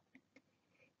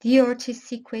 the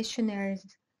ORTC questionnaires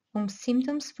on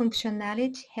symptoms,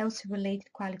 functionality,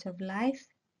 health-related quality of life,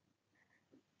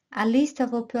 a list of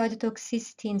opioid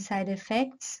toxicity and side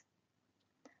effects,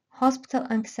 hospital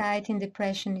anxiety and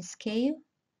depression scale,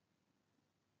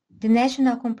 the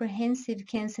National Comprehensive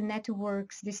Cancer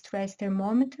Network's distress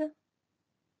thermometer,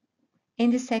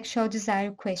 and the sexual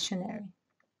desire questionnaire.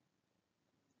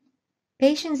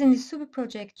 Patients in the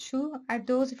Subproject 2 are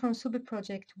those from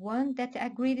Subproject 1 that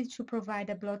agreed to provide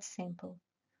a blood sample.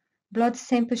 Blood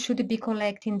samples should be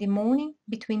collected in the morning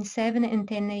between 7 and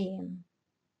 10 a.m.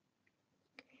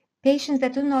 Patients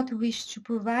that do not wish to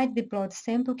provide the blood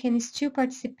sample can still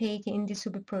participate in the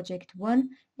Subproject 1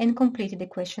 and complete the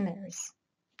questionnaires.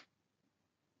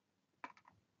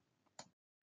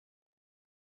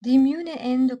 The immune and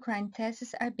endocrine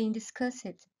tests are being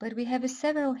discussed, but we have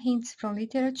several hints from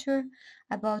literature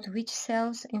about which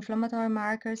cells, inflammatory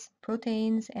markers,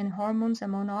 proteins, and hormones,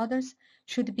 among others,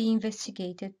 should be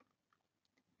investigated.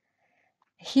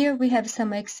 Here we have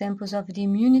some examples of the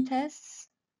immune tests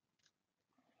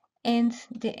and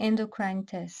the endocrine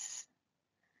tests.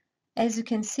 As you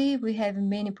can see, we have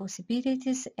many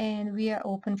possibilities and we are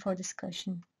open for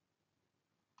discussion.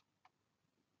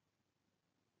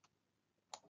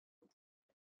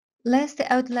 Last,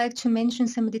 I would like to mention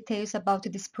some details about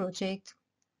this project.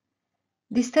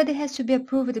 The study has to be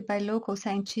approved by local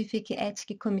scientific ethics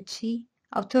committee,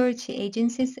 authority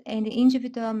agencies, and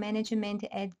individual management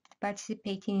at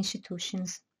participating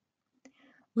institutions.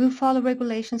 We'll follow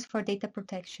regulations for data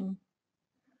protection.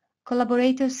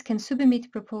 Collaborators can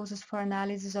submit proposals for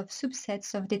analysis of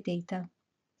subsets of the data.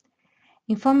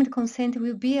 Informed consent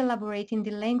will be elaborated in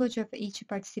the language of each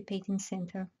participating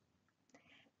center.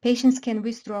 Patients can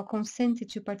withdraw consent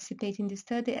to participate in the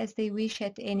study as they wish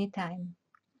at any time.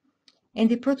 And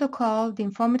the protocol, the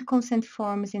informed consent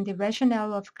forms, and the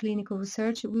rationale of clinical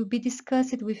research will be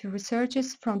discussed with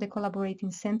researchers from the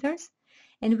collaborating centers,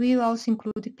 and we will also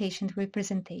include patient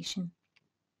representation.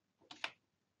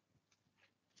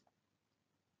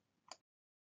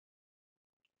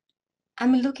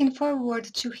 I'm looking forward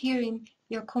to hearing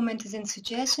your comments and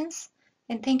suggestions,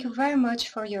 and thank you very much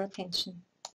for your attention.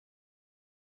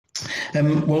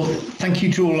 Well, thank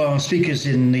you to all our speakers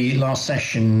in the last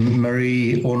session,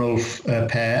 Marie, Ornulf,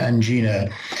 Per and Gina.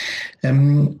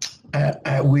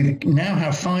 We now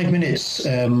have 5 minutes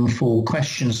for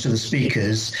questions to the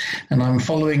speakers, and I'm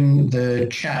following the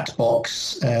chat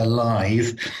box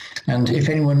live. And if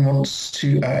anyone wants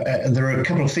to, there are a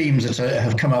couple of themes that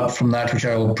have come up from that, which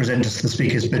I will present to the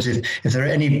speakers, but if there are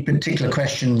any particular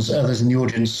questions others in the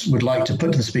audience would like to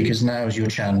put to the speakers, now is your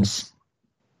chance.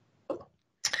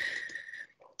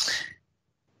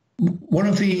 One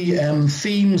of the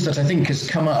themes that I think has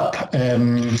come up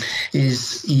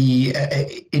is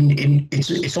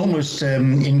it's almost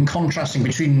in contrasting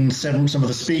between some of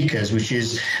the speakers, which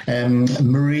is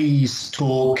Marie's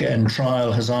talk and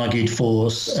trial has argued for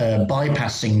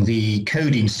bypassing the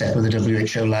coding step of the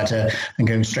WHO ladder and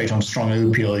going straight on strong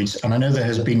opioids. And I know there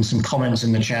has been some comments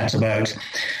in the chat about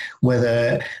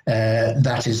whether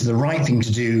that is the right thing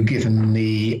to do given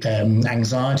the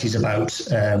anxieties about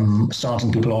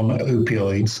starting people on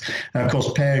opioids. And of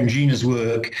course, Per and Gina's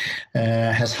work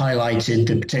has highlighted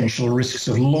the potential risks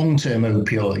of long-term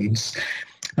opioids.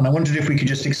 And I wondered if we could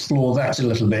just explore that a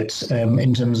little bit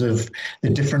in terms of the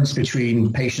difference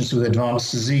between patients with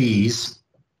advanced disease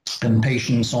and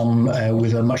patients on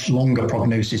with a much longer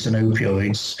prognosis than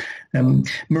opioids.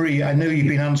 Marie, I know you've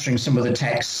been answering some of the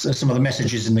texts, some of the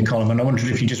messages in the column, and I wondered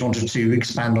if you just wanted to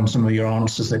expand on some of your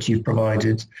answers that you've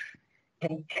provided.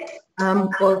 Okay.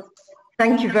 Well,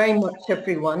 thank you very much,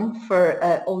 everyone, for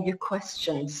all your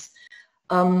questions.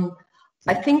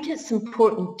 I think it's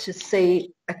important to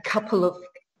say a couple of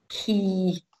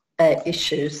key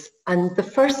issues. And the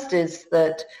first is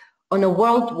that on a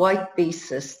worldwide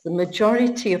basis, the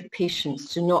majority of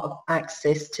patients do not have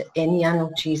access to any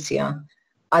analgesia,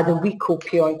 either weak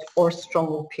opioid or strong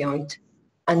opioid.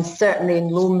 And certainly in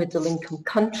low middle income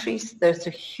countries, there's a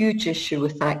huge issue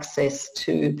with access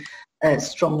to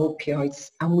strong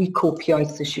opioids, and weak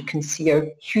opioids, as you can see, are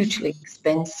hugely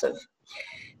expensive.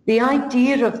 The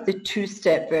idea of the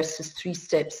two-step versus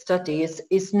three-step study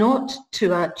is not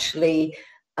to actually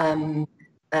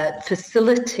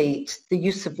facilitate the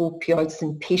use of opioids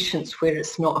in patients where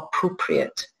it's not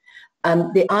appropriate.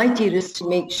 The idea is to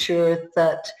make sure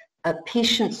that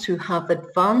patients who have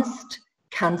advanced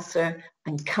cancer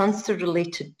and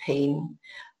cancer-related pain,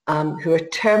 who are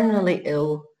terminally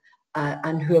ill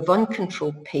and who have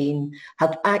uncontrolled pain,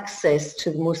 have access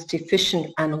to the most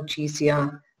efficient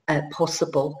analgesia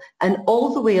possible. And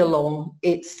all the way along,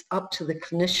 it's up to the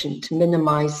clinician to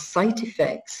minimize side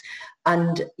effects.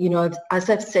 And, you know, as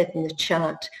I've said in the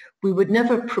chat, we would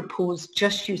never propose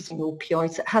just using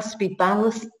opioids. It has to be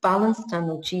balanced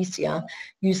analgesia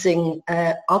using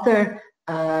other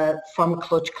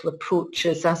pharmacological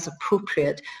approaches as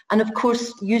appropriate. And of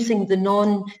course, using the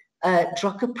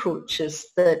non-drug approaches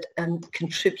that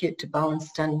contribute to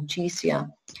balanced analgesia.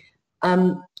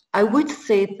 I would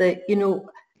say that, you know,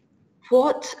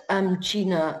 what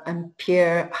Gina and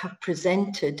Pierre have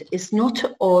presented is not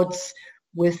at odds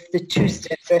with the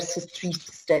two-step versus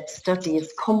three-step study.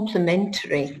 It's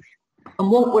complementary. And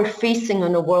what we're facing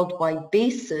on a worldwide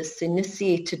basis,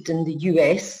 initiated in the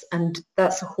US, and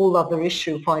that's a whole other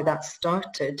issue why that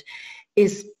started,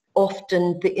 is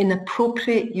often the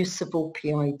inappropriate use of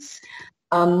opioids.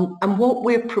 And what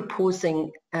we're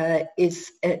proposing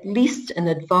is at least an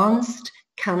advanced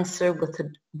cancer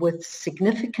with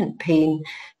significant pain,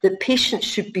 that patients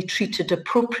should be treated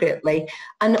appropriately,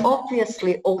 and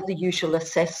obviously all the usual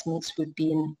assessments would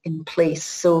be in place.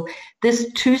 So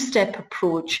this two-step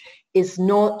approach is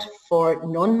not for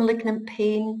non-malignant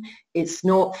pain, it's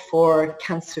not for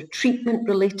cancer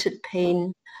treatment-related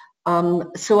pain.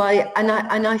 So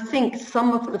I think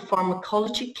some of the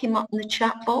pharmacology came up in the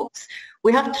chat box.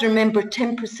 We have to remember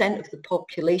 10% of the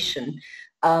population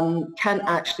can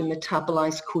actually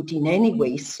metabolize codeine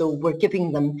anyway, so we're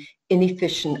giving them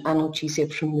inefficient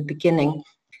analgesia from the beginning.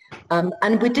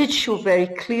 And we did show very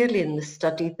clearly in the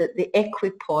study that the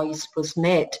equipoise was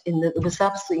met in that there was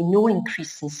absolutely no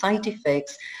increase in side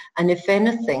effects, and if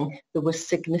anything, there was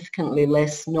significantly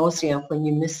less nausea when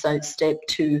you miss out step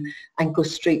 2 and go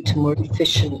straight to more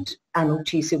efficient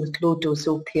analgesia with low-dose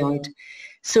opioid.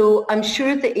 So I'm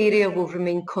sure the area will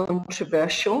remain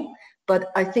controversial,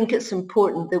 but I think it's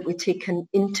important that we take an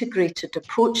integrated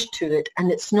approach to it,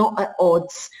 and it's not at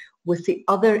odds with the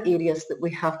other areas that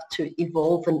we have to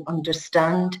evolve and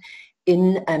understand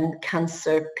in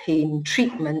cancer pain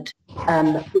treatment,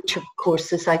 which of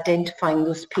course is identifying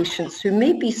those patients who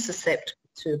may be susceptible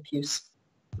to abuse.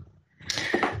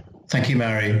 Thank you,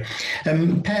 Mary.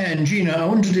 Per and Gina, I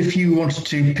wondered if you wanted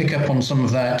to pick up on some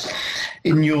of that.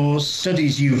 In your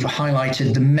studies, you've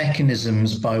highlighted the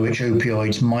mechanisms by which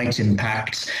opioids might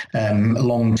impact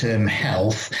long-term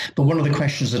health. But one of the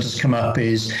questions that has come up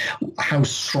is how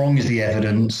strong is the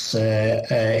evidence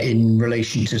in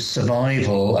relation to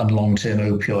survival and long-term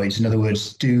opioids? In other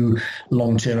words, do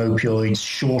long-term opioids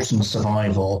shorten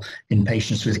survival in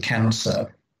patients with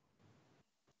cancer?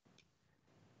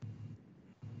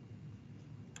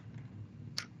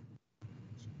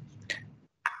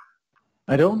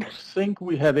 I don't think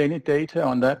we have any data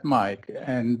on that, Mike,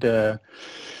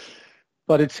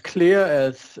 but it's clear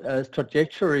as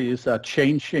trajectories are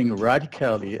changing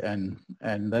radically, and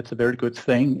that's a very good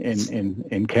thing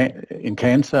in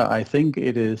cancer. I think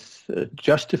it is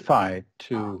justified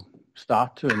to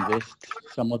start to invest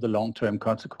some of the long-term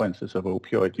consequences of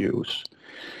opioid use,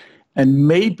 and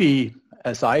maybe,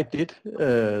 as I did,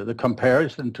 the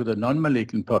comparison to the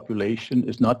non-malignant population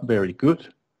is not very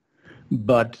good.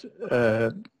 But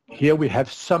here we have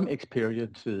some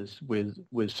experiences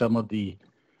with some of the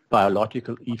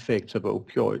biological effects of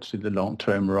opioids in the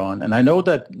long-term run. And I know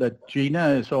that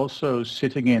Gina is also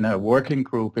sitting in a working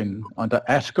group under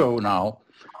ASCO now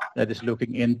that is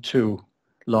looking into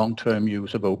long-term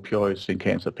use of opioids in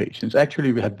cancer patients.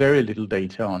 Actually, we have very little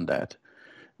data on that.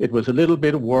 It was a little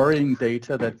bit worrying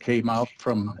data that came out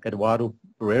from Eduardo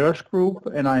Barrera's group,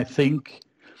 and I think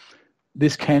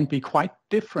this can be quite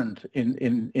different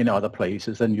in other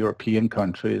places than European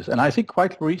countries. And I think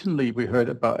quite recently we heard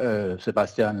about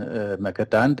Sebastian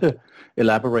Mercadante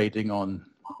elaborating on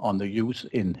the use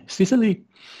in Sicily.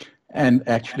 And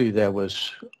actually there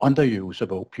was underuse of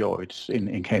opioids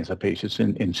in cancer patients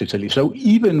in Sicily. So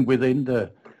even within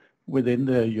the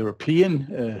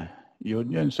European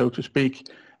Union, so to speak,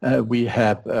 we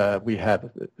have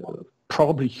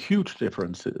probably huge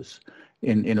differences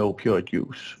in opioid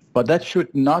use. But that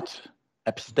should not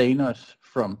abstain us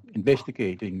from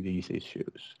investigating these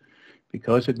issues,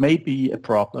 because it may be a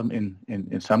problem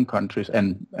in some countries.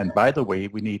 And by the way,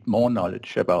 we need more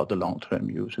knowledge about the long-term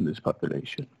use in this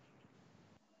population.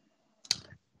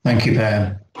 Thank you,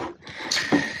 Per.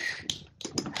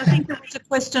 I think there was a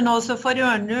question also for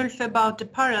Ørnulf about the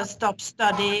PARASTOP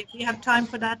study. We have time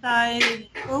for that, I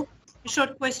hope. A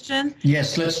short question.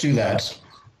 Yes, let's do that.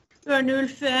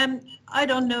 Ørnulf, I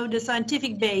don't know the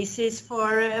scientific basis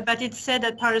but it's said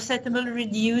that paracetamol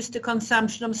reduced the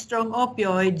consumption of strong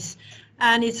opioids,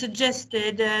 and it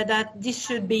suggested that this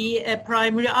should be a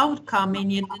primary outcome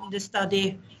in the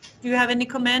study. Do you have any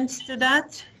comments to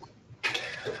that?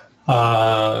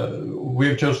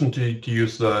 We've chosen to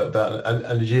use the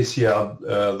analgesia,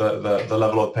 the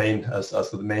level of pain as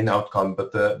the main outcome,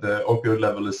 but the opioid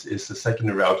level is a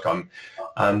secondary outcome.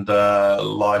 And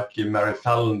like Mary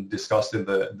Fallon discussed in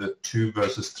the 2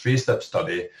 versus 3 step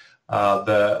study,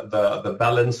 the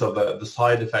balance of the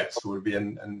side effects will be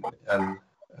an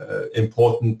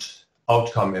important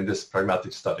outcome in this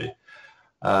pragmatic study,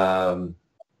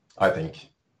 I think.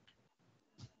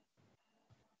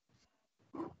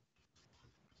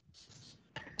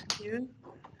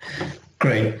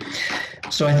 Great.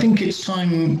 So I think it's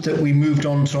time that we moved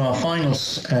on to our final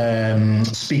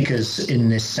speakers in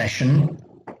this session.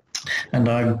 And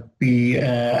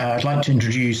I'd like to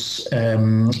introduce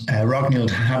Ragnhild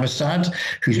Haberstad,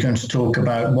 who's going to talk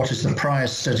about what is the prior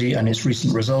study and its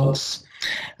recent results.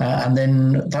 And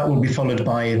then that will be followed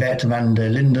by Yvette van der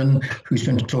Linden, who's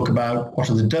going to talk about what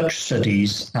are the Dutch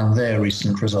studies and their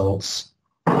recent results.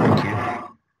 Thank you.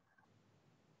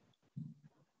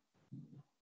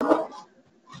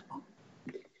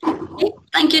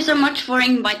 Thank you so much for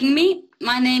inviting me.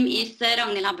 My name is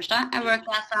Ragnhild Haberstad. I work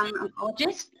as an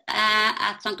oncologist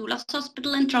at St. Olav's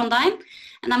Hospital in Trondheim,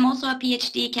 and I'm also a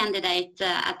PhD candidate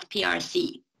at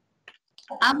PRC.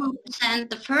 I will present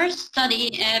the first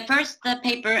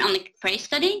paper on the PRAISE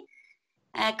study,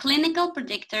 clinical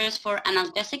predictors for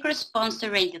analgesic response to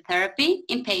radiotherapy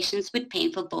in patients with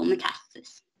painful bone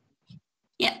metastasis.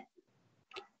 Yeah.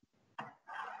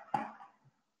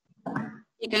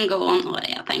 You can go on. Oh,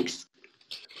 yeah, thanks.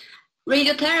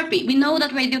 Radiotherapy. We know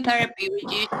that radiotherapy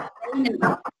reduces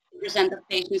 90% of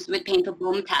patients with painful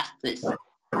bone metastasis.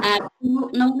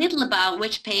 We know little about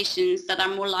which patients that are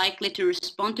more likely to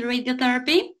respond to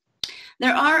radiotherapy.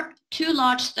 There are 2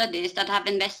 large studies that have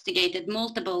investigated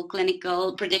multiple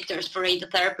clinical predictors for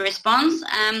radiotherapy response.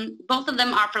 Both of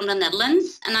them are from the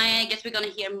Netherlands, and I guess we're going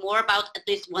to hear more about at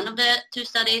least one of the 2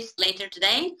 studies later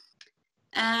today.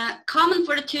 Common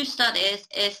for the two studies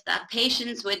is that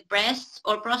patients with breast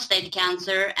or prostate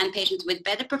cancer and patients with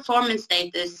better performance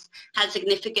status had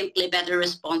significantly better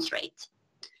response rate.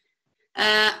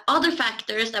 Other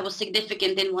factors that was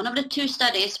significant in one of the two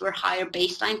studies were higher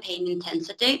baseline pain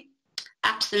intensity,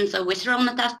 absence of visceral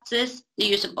metastasis, the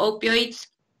use of opioids,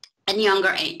 and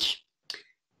younger age.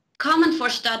 Common for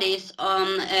studies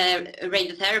on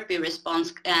radiotherapy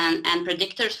response and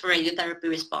predictors for radiotherapy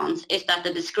response is that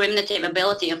the discriminative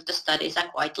ability of the studies are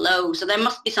quite low, so there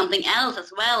must be something else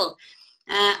as well.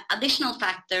 Additional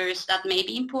factors that may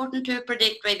be important to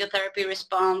predict radiotherapy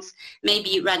response may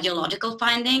be radiological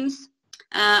findings.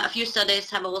 A few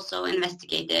studies have also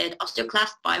investigated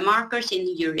osteoclast biomarkers in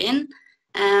the urine.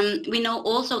 We know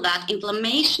also that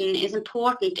inflammation is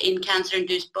important in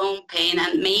cancer-induced bone pain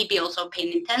and maybe also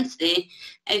pain intensity.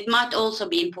 It might also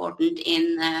be important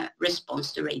in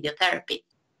response to radiotherapy.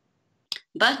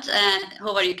 But,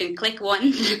 Håvard, you can click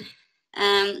once.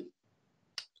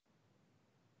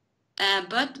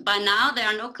 But by now there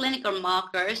are no clinical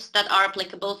markers that are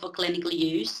applicable for clinical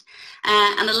use,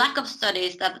 and the lack of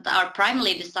studies that are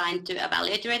primarily designed to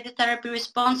evaluate radiotherapy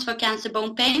response for cancer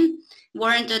bone pain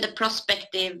warranted a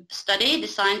prospective study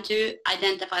designed to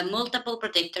identify multiple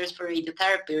predictors for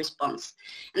radiotherapy response,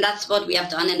 and that's what we have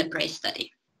done in the PRAISE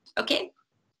study. Okay?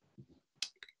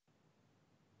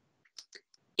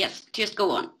 Yes, just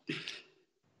go on.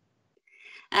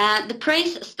 The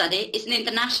PRAISE study is an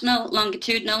international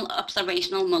longitudinal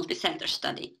observational multi-center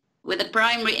study with a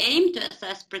primary aim to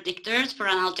assess predictors for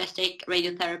analgesic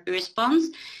radiotherapy response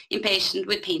in patients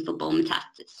with painful bone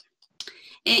metastasis.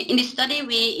 In this study,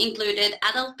 we included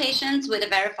adult patients with a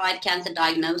verified cancer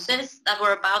diagnosis that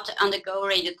were about to undergo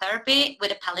radiotherapy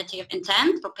with a palliative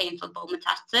intent for painful bone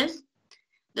metastasis.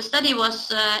 The study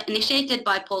was initiated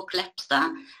by Paul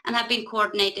Klepstad and have been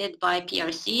coordinated by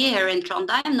PRC here in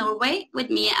Trondheim, Norway, with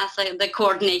me as the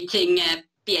coordinating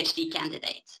PhD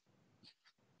candidate.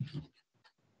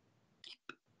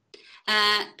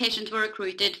 Patients were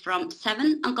recruited from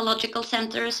 7 oncological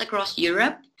centers across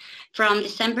Europe from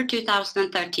December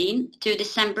 2013 to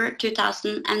December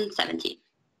 2017.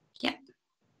 Yeah.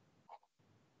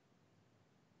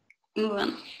 Move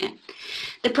on. Yeah.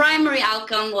 The primary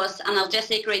outcome was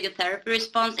analgesic radiotherapy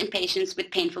response in patients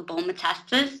with painful bone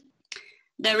metastasis.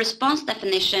 The response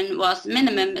definition was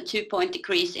minimum a 2-point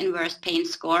decrease in worst pain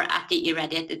score at the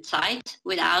irradiated site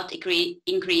without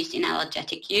increase in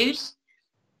analgesic use,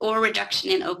 or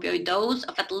reduction in opioid dose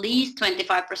of at least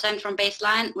 25% from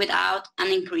baseline without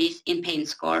an increase in pain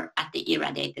score at the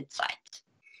irradiated site.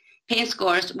 Pain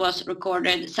scores was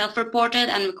recorded, self-reported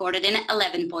and recorded in an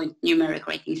 11-point numeric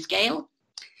rating scale.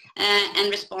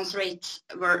 And response rates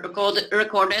were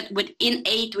recorded within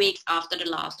 8 weeks after the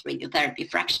last radiotherapy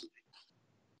fraction.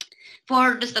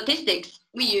 For the statistics,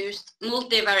 we used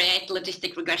multivariate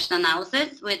logistic regression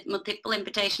analysis with multiple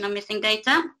imputation of missing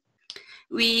data.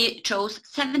 We chose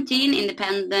 17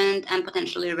 independent and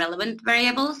potentially relevant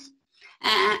variables.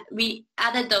 We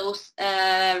added those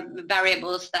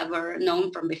variables that were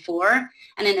known from before,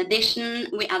 and in addition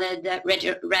we added the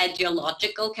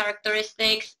radiological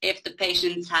characteristics if the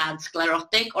patients had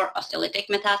sclerotic or osteolytic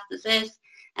metastasis,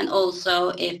 and also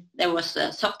if there was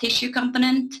a soft tissue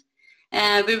component.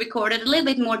 We recorded a little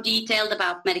bit more detailed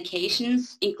about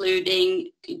medications,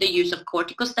 including the use of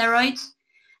corticosteroids.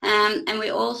 And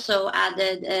we also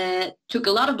added, took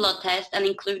a lot of blood tests and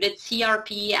included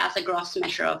CRP as a gross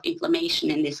measure of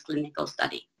inflammation in this clinical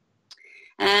study.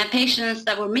 Patients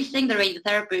that were missing the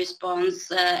radiotherapy response,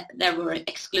 they were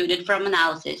excluded from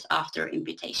analysis after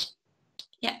imputation.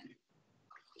 Yeah.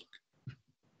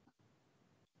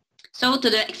 So to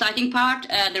the exciting part,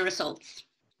 the results.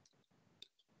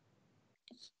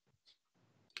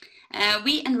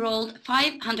 We enrolled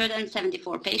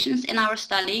 574 patients in our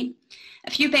study. A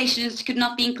few patients could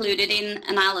not be included in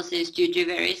analysis due to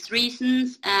various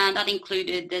reasons, and that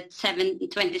included the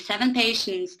 27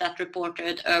 patients that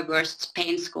reported a worst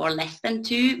pain score less than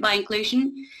 2 by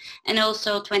inclusion, and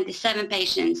also 27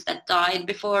 patients that died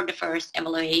before the first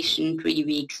evaluation 3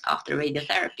 weeks after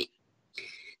radiotherapy.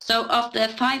 So of the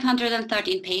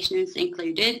 513 patients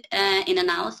included in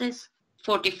analysis,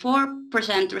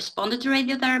 44% responded to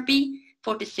radiotherapy,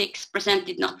 46%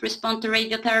 did not respond to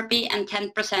radiotherapy, and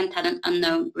 10% had an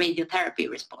unknown radiotherapy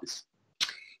response.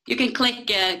 You can click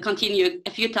continue a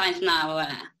few times now.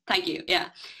 Thank you. Yeah.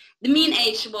 The mean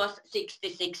age was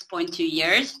 66.2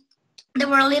 years. There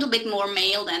were a little bit more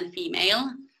male than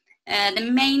female.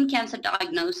 The main cancer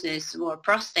diagnoses were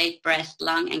prostate, breast,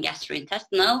 lung, and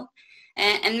gastrointestinal.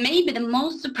 And maybe the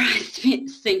most surprising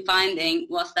finding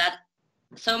was that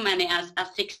so many as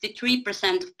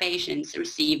 63% of patients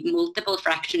received multiple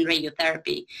fraction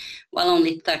radiotherapy, while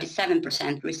only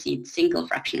 37% received single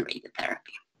fraction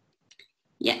radiotherapy.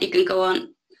 Yeah, you can go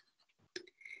on.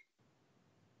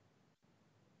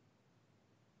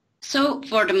 So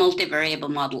for the multivariable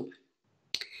model.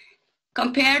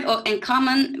 Compared or in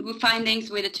common findings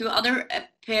with the two other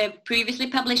previously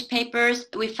published papers,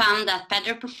 we found that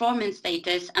better performance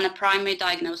status and a primary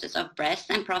diagnosis of breast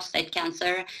and prostate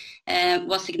cancer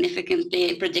was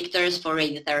significantly predictors for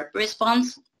radiotherapy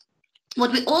response.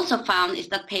 What we also found is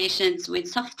that patients with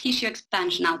soft tissue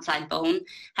expansion outside bone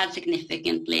had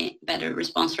significantly better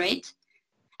response rates.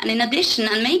 And in addition,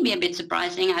 and maybe a bit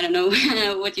surprising, I don't know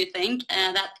what you think,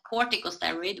 that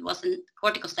corticosteroids was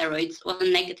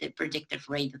a negative predictor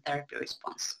for radiotherapy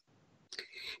response.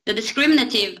 The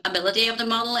discriminative ability of the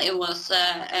model, it was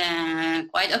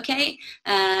quite okay,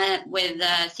 with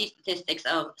C-statistics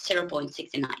of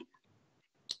 0.69.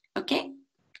 Okay.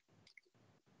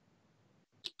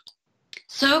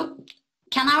 So,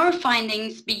 can our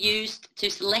findings be used to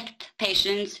select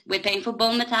patients with painful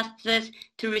bone metastasis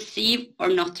to receive or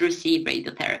not to receive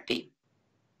radiotherapy?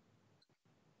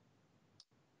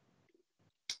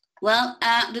 Well,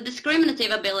 the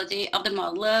discriminative ability of the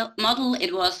model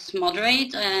it was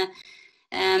moderate,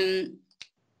 and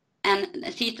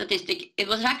C statistic, it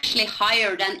was actually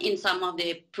higher than in some of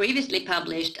the previously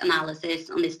published analysis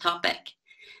on this topic.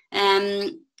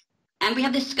 And we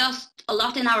have discussed a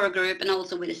lot in our group and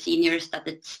also with a senior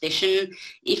statistician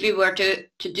if we were to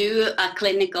do a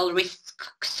clinical risk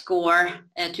score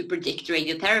to predict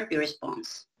radiotherapy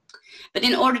response. But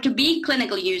in order to be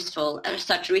clinically useful,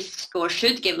 such risk score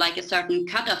should give like a certain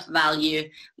cutoff value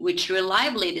which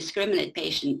reliably discriminate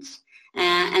patients.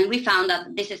 And we found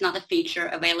that this is not a feature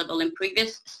available in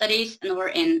previous studies nor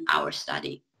in our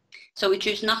study. So we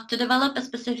choose not to develop a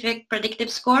specific predictive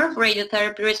score for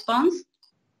radiotherapy response.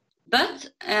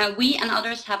 But we and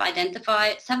others have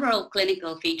identified several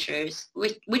clinical features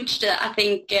which I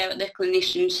think the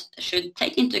clinicians should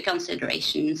take into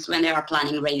considerations when they are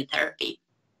planning radiotherapy.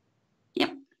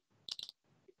 Yep.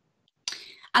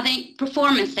 I think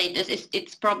performance status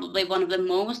it's probably one of the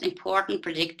most important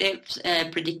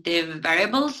predictive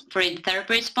variables for radiotherapy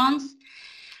response.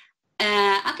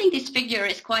 I think this figure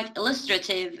is quite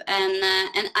illustrative, and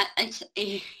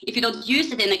if you don't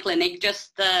use it in a clinic,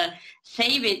 just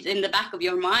save it in the back of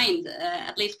your mind,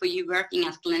 at least for you working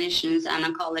as clinicians and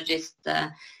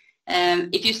oncologists.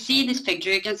 If you see this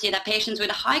figure, you can see that patients with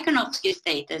a high Karnofsky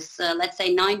status, let's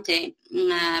say 90%,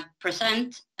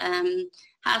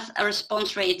 has a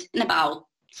response rate in about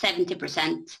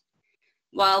 70%.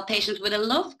 While patients with a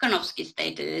low Karnofsky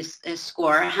status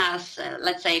score has,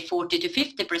 let's say, 40 to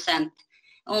 50%,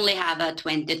 only have a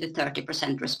 20 to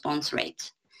 30% response rate.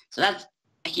 So that's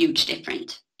a huge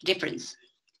difference.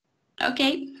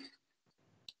 Okay.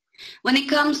 When it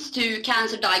comes to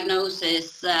cancer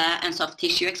diagnosis and soft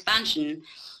tissue expansion,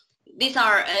 these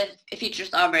are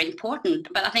features are very important,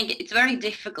 but I think it's very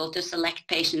difficult to select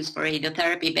patients for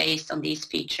radiotherapy based on these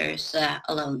features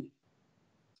alone.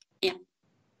 Yeah.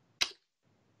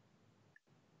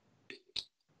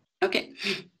 Okay.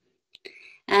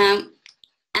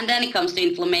 And then it comes to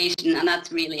inflammation, and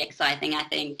that's really exciting, I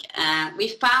think. We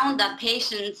found that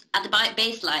patients at the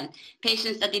baseline,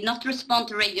 patients that did not respond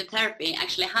to radiotherapy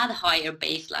actually had a higher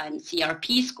baseline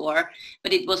CRP score,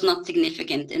 but it was not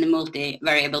significant in the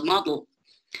multivariable model.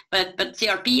 But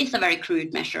CRP is a very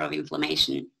crude measure of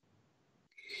inflammation.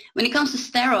 When it comes to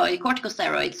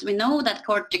corticosteroids, we know that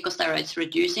corticosteroids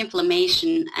reduce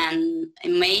inflammation and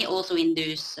may also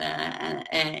reduce an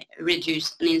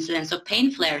incidence of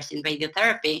pain flares in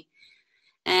radiotherapy.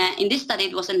 In this study,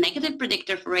 it was a negative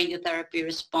predictor for radiotherapy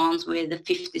response with a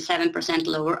 57%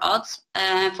 lower odds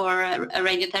for a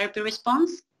radiotherapy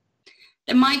response.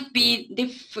 There might be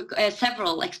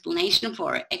several explanations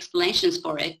for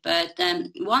it, but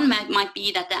one might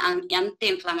be that the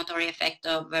anti-inflammatory effect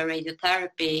of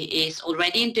radiotherapy is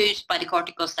already induced by the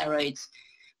corticosteroids,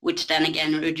 which then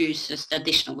again reduces the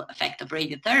additional effect of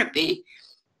radiotherapy.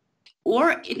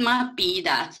 Or it might be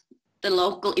that the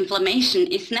local inflammation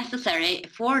is necessary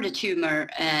for the tumor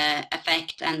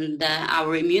effect and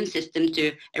our immune system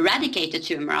to eradicate the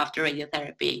tumor after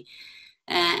radiotherapy.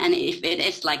 And if it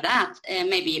is like that,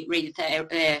 maybe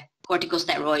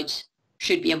corticosteroids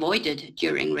should be avoided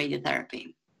during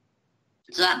radiotherapy.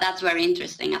 So that's very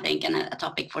interesting, I think, and a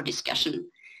topic for discussion.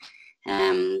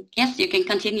 Yes, you can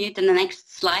continue to the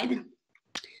next slide.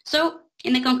 So,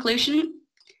 in the conclusion,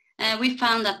 we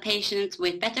found that patients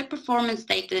with better performance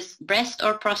status, breast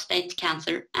or prostate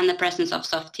cancer, and the presence of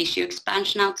soft tissue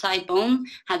expansion outside bone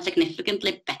had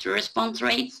significantly better response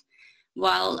rates,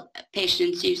 while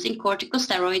patients using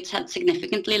corticosteroids had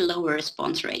significantly lower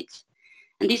response rates.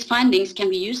 And these findings can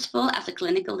be useful as a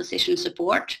clinical decision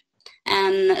support,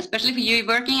 and especially for you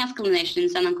working as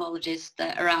clinicians and oncologists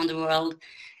around the world.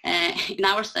 In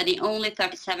our study, only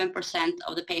 37%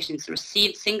 of the patients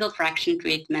received single fraction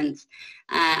treatments.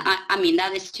 I mean,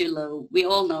 that is too low. We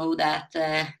all know that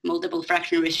multiple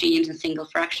fraction regimes and single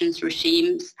fractions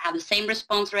regimes have the same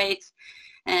response rates,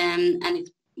 and it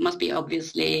must be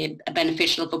obviously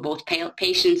beneficial for both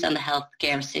patients and the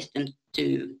healthcare system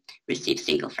to receive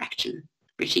single fraction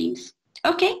regimes.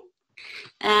 Okay,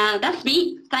 that's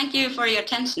me. Thank you for your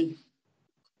attention.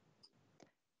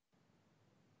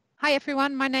 Hi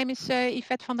everyone, my name is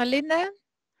Yvette van der Linden,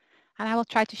 and I will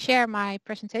try to share my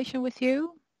presentation with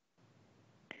you.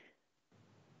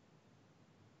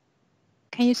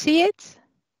 Can you see it?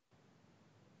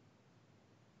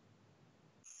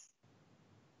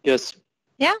 Yes.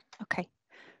 Yeah? Okay.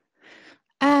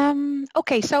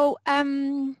 Okay, so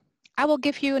I will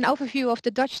give you an overview of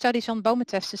the Dutch studies on bone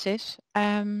metastasis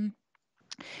and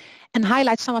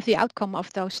highlight some of the outcome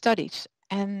of those studies.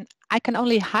 And I can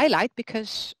only highlight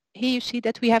because here you see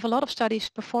that we have a lot of studies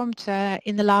performed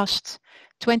in the last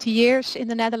 20 years in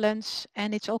the Netherlands,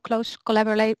 and it's all close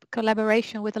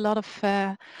collaboration with a lot of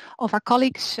our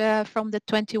colleagues from the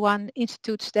 21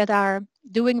 institutes that are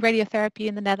doing radiotherapy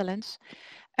in the Netherlands.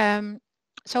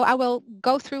 So I will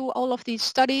go through all of these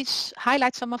studies,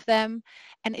 highlight some of them,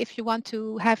 and if you want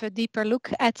to have a deeper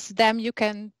look at them, you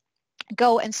can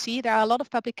go and see. There are a lot of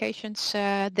publications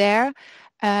there.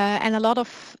 And a lot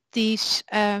of these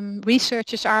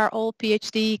researchers are all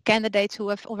PhD candidates who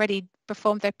have already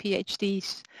performed their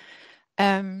PhDs.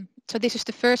 So this is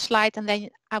the first slide, and then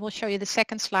I will show you the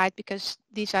second slide because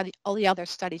these are all the other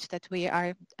studies that we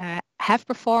are have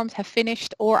performed, have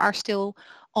finished, or are still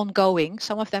ongoing.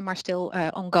 Some of them are still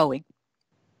ongoing.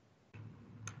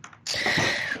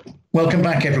 Welcome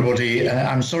back, everybody.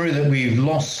 I'm sorry that we've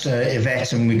lost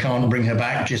Yvette and we can't bring her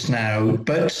back just now,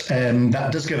 but that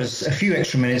does give us a few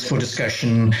extra minutes for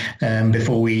discussion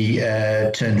before we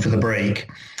turn for the break.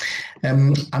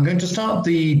 I'm going to start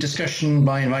the discussion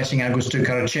by inviting Augusto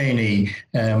Caraceni,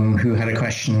 who had a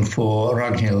question for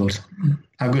Ragnhild.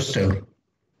 Augusto.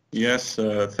 Yes,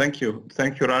 thank you.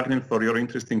 Thank you, Ragnhild, for your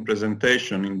interesting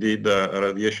presentation. Indeed,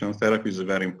 radiation therapy is a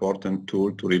very important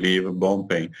tool to relieve bone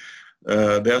pain.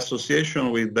 The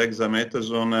association with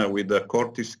dexamethasone with the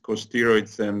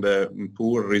corticosteroids and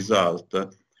poor result,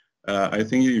 I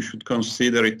think you should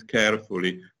consider it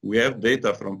carefully. We have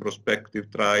data from prospective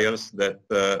trials that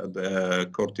the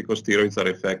corticosteroids are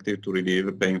effective to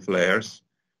relieve pain flares.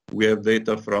 We have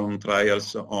data from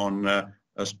trials on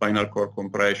spinal cord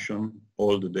compression,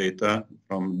 all the data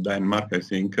from Denmark, I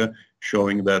think,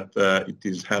 showing that it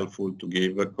is helpful to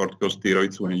give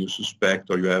corticosteroids when you suspect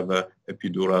or you have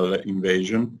epidural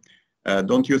invasion.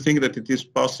 Don't you think that it is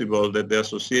possible that the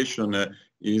association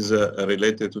is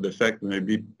related to the fact that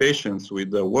maybe patients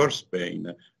with worse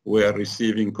pain were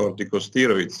receiving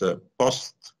corticosteroids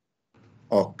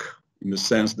post-hoc, in the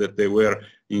sense that they were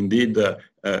indeed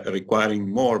requiring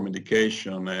more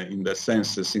medication in the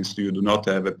sense since you do not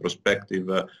have a prospective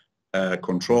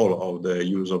control of the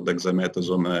use of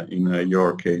dexamethasone in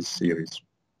your case series?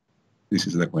 This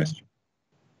is the question.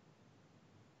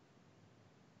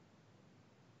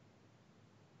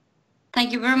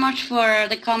 Thank you very much for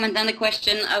the comment and the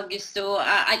question, Augusto.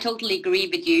 I totally agree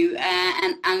with you,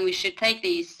 and we should take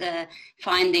these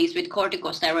findings with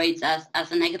corticosteroids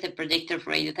as a negative predictor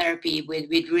for radiotherapy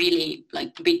with really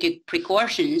big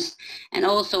precautions. And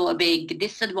also a big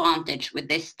disadvantage with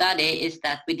this study is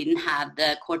that we didn't have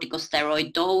the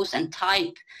corticosteroid dose and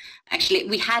type. Actually,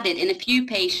 we had it in a few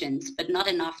patients, but not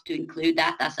enough to include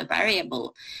that as a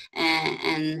variable,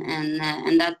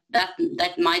 and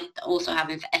that might also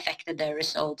have affected the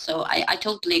results. So I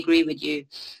totally agree with you.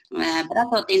 But I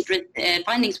thought the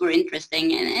findings were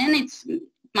interesting, and it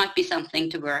might be something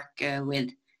to work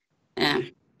with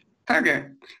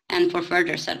further and for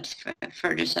further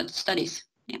studies.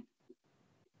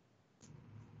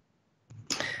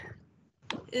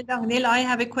 Ragnhild, I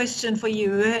have a question for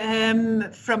you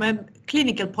from a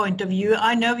clinical point of view.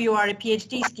 I know you are a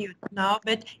PhD student now,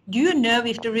 but do you know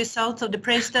if the results of the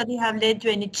PRAISE study have led to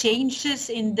any changes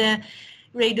in the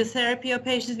radiotherapy of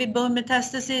patients with bone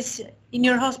metastasis in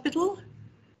your hospital?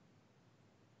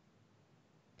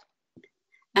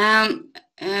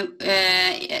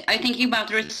 I think about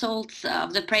the results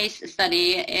of the PRAISE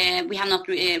study. We have not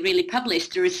really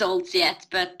published the results yet,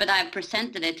 but I've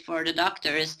presented it for the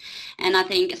doctors, and I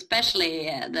think especially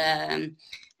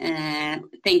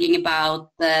thinking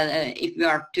about if we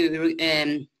are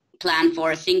to plan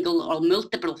for a single or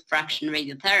multiple fraction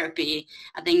radiotherapy.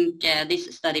 I think this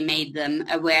study made them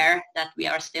aware that we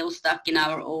are still stuck in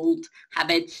our old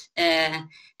habits,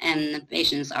 and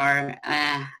patients are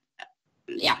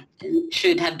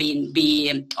should have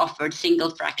be offered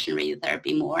single fraction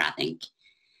radiotherapy more, I think.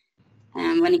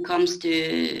 When it comes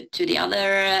to the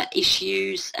other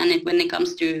issues, and when it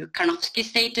comes to Karnofsky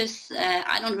status,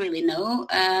 I don't really know,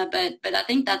 but I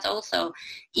think that's also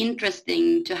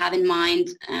interesting to have in mind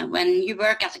when you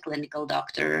work as a clinical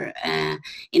doctor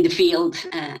in the field,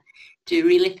 to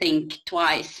really think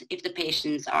twice if the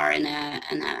patients are in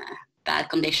a bad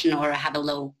condition or have a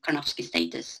low Karnofsky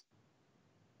status.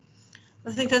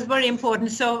 I think that's very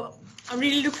important. So I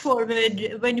really look forward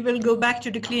when you will go back to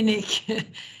the clinic.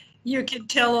 You can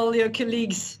tell all your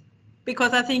colleagues,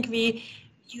 because I think we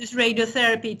use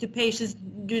radiotherapy to patients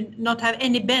who do not have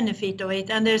any benefit of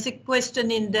it. And there's a question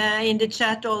in the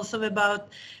chat also about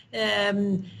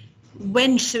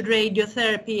when should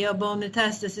radiotherapy or bone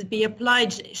metastasis be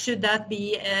applied? Should that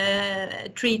be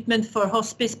treatment for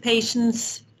hospice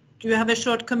patients? Do you have a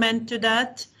short comment to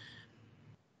that?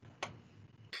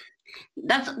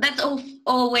 That's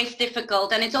always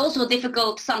difficult, and it's also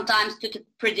difficult sometimes to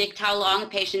predict how long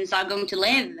patients are going to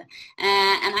live.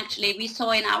 And actually, we saw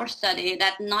in our study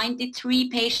that 93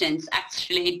 patients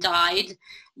actually died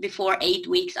before 8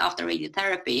 weeks after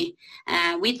radiotherapy.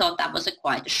 We thought that was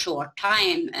quite a short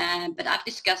time, but I've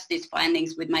discussed these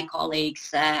findings with my colleagues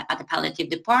at the palliative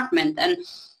department, and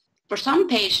for some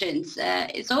patients,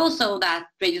 it's also that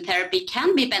radiotherapy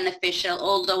can be beneficial,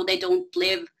 although they don't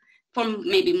live for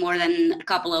maybe more than a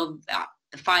couple of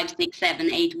 5, 6, 7,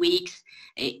 8 weeks.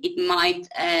 It might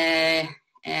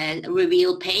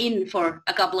reveal pain for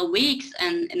a couple of weeks,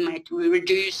 and it might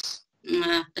reduce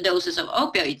the doses of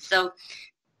opioids. So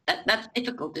that's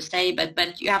difficult to say,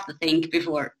 but you have to think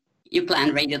before you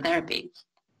plan radiotherapy.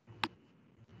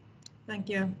 Thank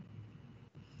you.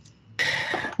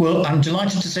 Well, I'm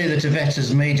delighted to say that Yvette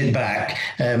has made it back.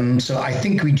 So I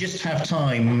think we just have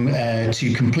time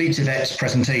to complete Yvette's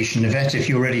presentation. Yvette, if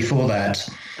you're ready for that.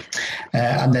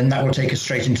 And then that will take us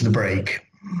straight into the break.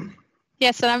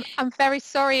 Yes, and I'm very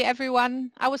sorry,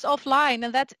 everyone. I was offline,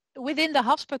 and that within the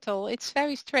hospital. It's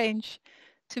very strange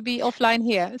to be offline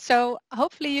here. So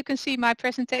hopefully you can see my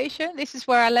presentation. This is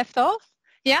where I left off.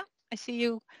 Yeah, I see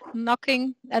you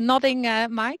nodding,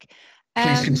 Mike.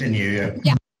 Please continue.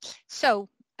 Yeah. So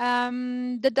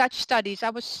the Dutch studies, I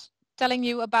was telling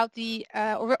you about the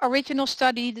original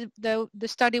study, the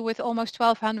study with almost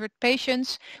 1,200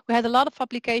 patients. We had a lot of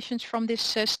publications from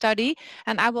this study,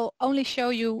 and I will only show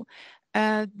you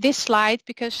this slide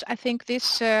because I think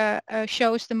this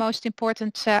shows the most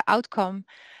important outcome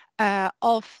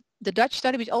of the Dutch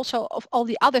study, but also of all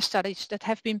the other studies that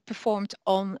have been performed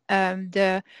on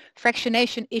the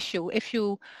fractionation issue.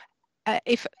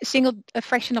 If a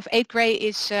fraction of 8 gray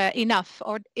is enough,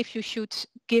 or if you should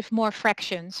give more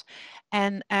fractions.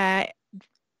 And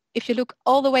if you look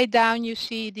all the way down, you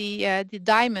see the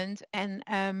diamond, and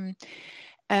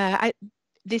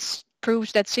this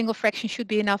proves that single fraction should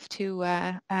be enough to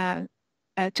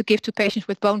give to patients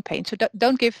with bone pain. So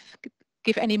don't give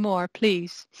any more,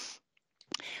 please.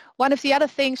 One of the other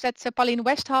things that Pauline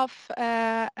Westhoff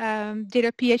did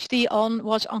her PhD on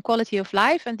was on quality of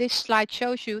life, and this slide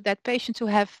shows you that patients who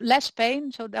have less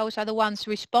pain, so those are the ones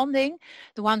responding,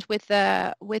 the ones with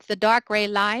the dark gray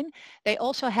line, they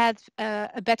also had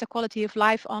a better quality of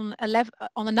life on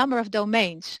a number of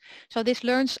domains. So this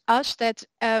learns us that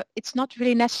it's not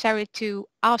really necessary to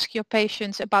ask your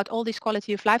patients about all these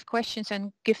quality of life questions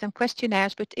and give them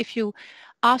questionnaires, but if you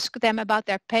ask them about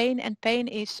their pain and pain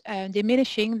is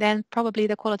diminishing, then probably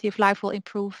the quality of life will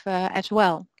improve as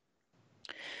well.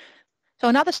 So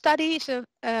another study is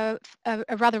a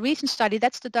rather recent study.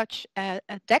 That's the Dutch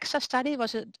DEXA study. It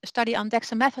was a study on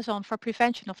dexamethasone for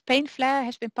prevention of pain flare. It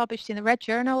has been published in the Red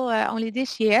Journal only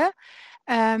this year.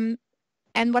 And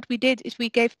what we did is we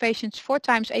gave patients 4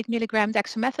 times 8 milligram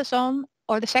dexamethasone,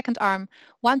 or the second arm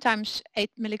 1 times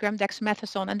 8 milligram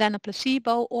dexamethasone and then a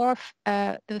placebo, or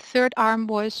the third arm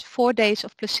was 4 days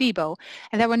of placebo.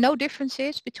 And there were no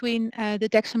differences between the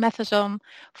dexamethasone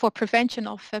for prevention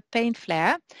of pain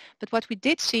flare. But what we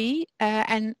did see,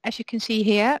 and as you can see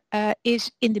here, is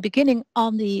in the beginning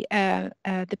on the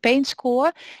pain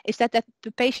score, is that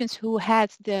the patients who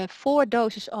had the 4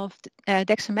 doses of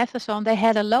dexamethasone, they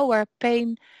had a lower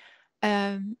pain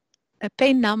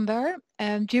number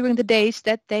during the days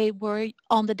that they were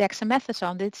on the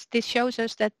dexamethasone. This shows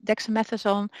us that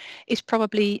dexamethasone is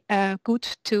probably good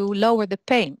to lower the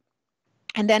pain.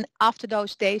 And then after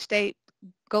those days, they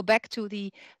go back to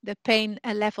the pain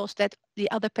levels that the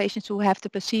other patients who have the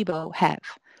placebo have.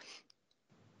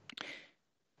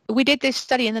 we did this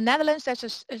study in the Netherlands.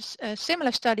 There's a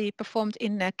similar study performed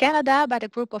in Canada by the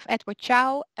group of Edward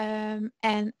Chow, and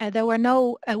there were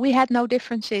we had no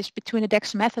differences between the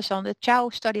dexamethasone. The Chow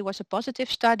study was a positive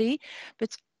study,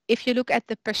 but if you look at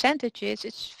the percentages,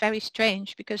 it's very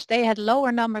strange because they had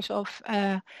lower numbers of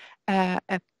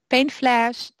pain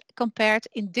flares compared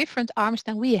in different arms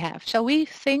than we have. So we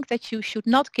think that you should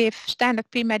not give standard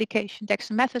pre-medication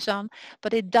dexamethasone,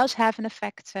 but it does have an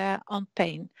effect on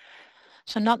pain.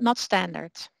 So not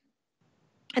standard.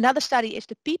 Another study is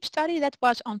the PEEP study that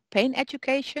was on pain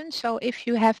education. So if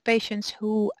you have patients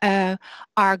who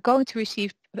are going to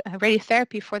receive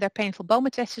radiotherapy for their painful bone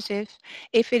metastasis,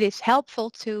 if it is helpful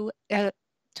to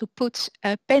put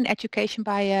pain education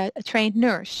by a trained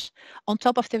nurse on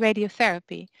top of the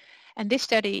radiotherapy. And this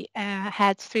study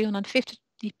had 350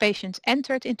 patients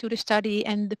entered into the study,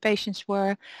 and the patients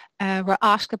were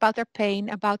asked about their pain,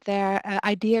 about their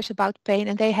ideas about pain,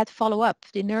 and they had follow-up.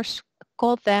 The nurse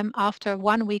called them after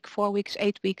 1 week, 4 weeks,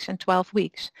 8 weeks, and 12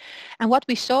 weeks. And what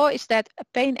we saw is that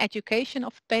pain education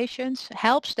of patients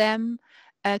helps them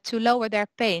to lower their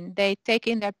pain. They take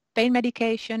in their pain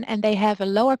medication and they have a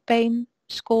lower pain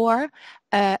score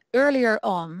earlier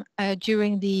on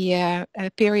during the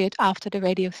period after the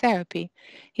radiotherapy.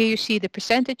 Here you see the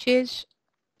percentages,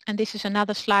 and this is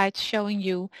another slide showing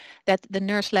you that the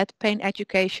nurse-led pain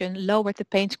education lowered the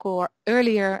pain score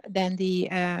earlier than the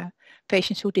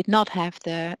patients who did not have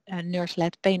the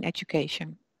nurse-led pain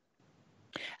education.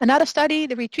 Another study,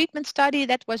 the retreatment study,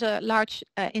 that was a large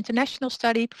international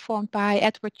study performed by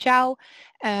Edward Chow.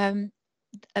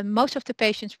 Most of the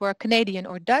patients were Canadian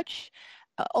or Dutch.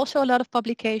 Also a lot of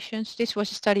publications. This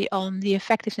was a study on the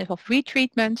effectiveness of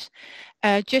retreatment.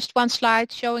 Just one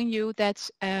slide showing you that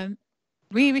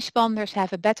re-responders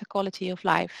have a better quality of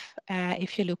life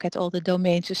if you look at all the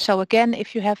domains. So again,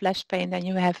 if you have less pain, then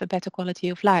you have a better quality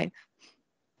of life.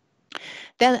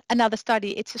 Then another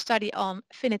study, it's a study on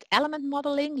finite element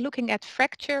modeling, looking at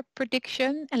fracture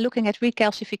prediction and looking at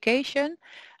recalcification.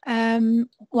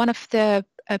 One of the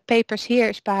papers here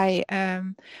is by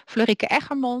Florike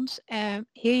Eggermond.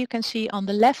 Here you can see on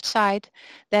the left side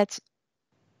that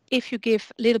if you give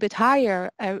a little bit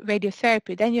higher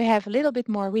radiotherapy, then you have a little bit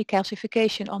more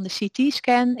recalcification on the CT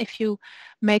scan if you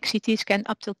make CT scan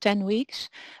up till 10 weeks.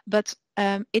 But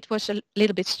it was a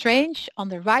little bit strange on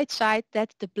the right side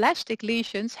that the blastic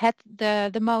lesions had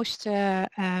the most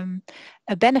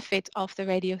benefit of the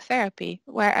radiotherapy,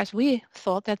 whereas we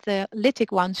thought that the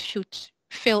lytic ones should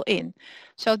fill in.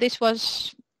 So this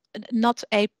was not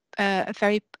a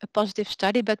very positive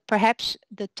study, but perhaps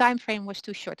the time frame was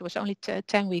too short. It was only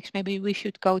 10 weeks. Maybe we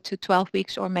should go to 12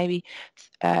 weeks or maybe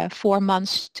 4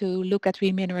 months to look at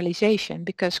remineralization,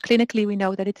 because clinically we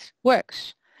know that it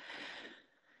works.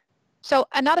 So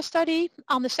another study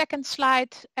on the second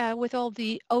slide with all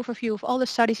the overview of all the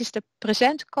studies is the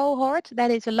PRESENT cohort.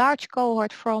 That is a large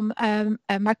cohort from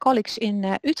my colleagues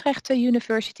in Utrecht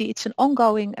University. It's an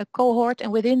ongoing cohort,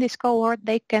 and within this cohort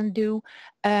they can do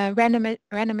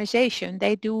randomization.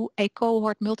 They do a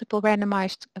cohort multiple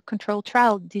randomized controlled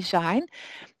trial design,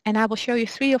 and I will show you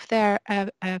 3 of their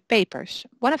papers.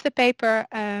 One of the paper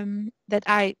that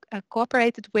I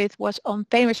cooperated with was on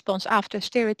pain response after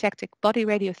stereotactic body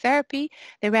radiotherapy.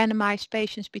 They randomized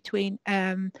patients between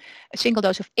a single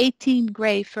dose of 18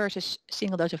 gray versus a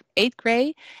single dose of 8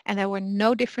 gray, and there were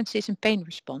no differences in pain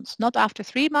response, not after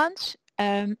 3 months,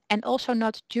 and also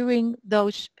not during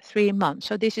those 3 months.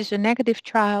 So this is a negative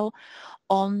trial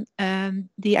on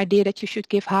the idea that you should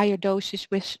give higher doses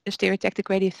with stereotactic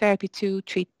radiotherapy to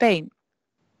treat pain.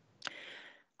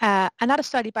 Another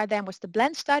study by them was the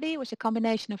BLEND study. It was a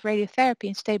combination of radiotherapy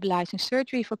and stabilizing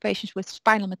surgery for patients with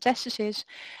spinal metastasis.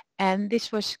 And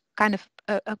this was kind of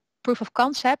a proof of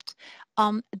concept.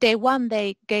 On day 1,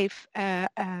 they gave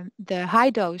the high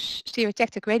dose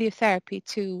stereotactic radiotherapy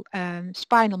to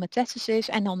spinal metastasis.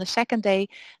 And on the second day,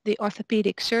 the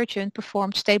orthopedic surgeon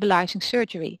performed stabilizing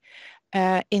surgery.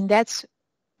 In that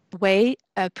way,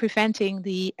 preventing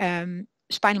the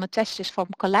spinal metastasis from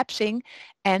collapsing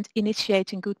and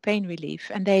initiating good pain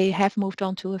relief. And they have moved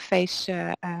on to a phase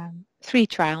 3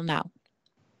 trial now.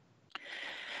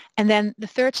 And then the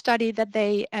third study that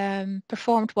they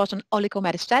performed was on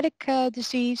oligometastatic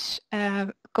disease,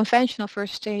 conventional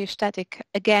versus stereostatic,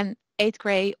 again 8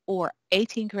 gray or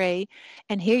 18 gray.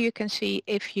 And here you can see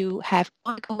if you have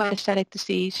oligometastatic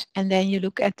disease and then you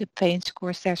look at the pain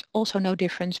scores, there's also no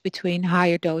difference between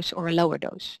higher dose or a lower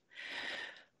dose.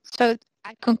 So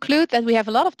I conclude that we have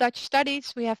a lot of Dutch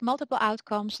studies, we have multiple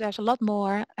outcomes, there's a lot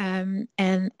more, and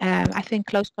I think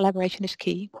close collaboration is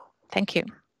key. Thank you.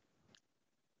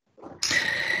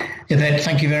 Yvette,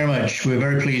 thank you very much. We're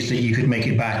very pleased that you could make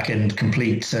it back and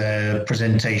complete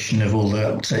presentation of all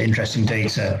that interesting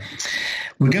data.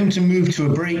 We're going to move to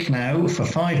a break now for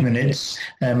 5 minutes,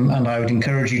 and I would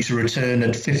encourage you to return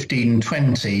at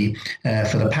 15:20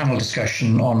 for the panel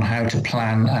discussion on how to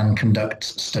plan and conduct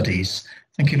studies.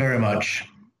 Thank you very much.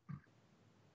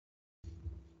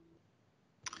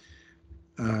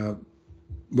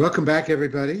 Welcome back,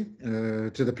 everybody,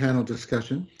 to the panel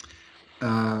discussion.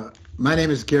 My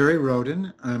name is Gary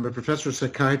Roden. I'm a professor of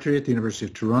psychiatry at the University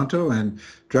of Toronto and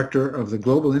director of the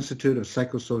Global Institute of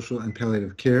Psychosocial and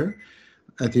Palliative Care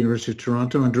at the University of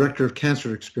Toronto and director of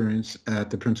cancer experience at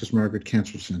the Princess Margaret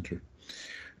Cancer Centre.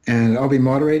 And I'll be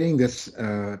moderating this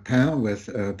panel with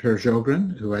Per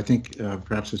Sjogren, who I think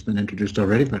perhaps has been introduced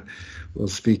already, but will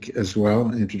speak as well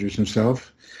and introduce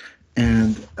himself.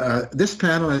 And this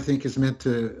panel, I think, is meant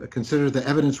to consider the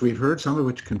evidence we've heard, some of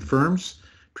which confirms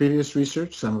previous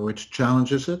research, some of which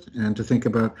challenges it, and to think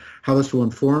about how this will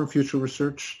inform future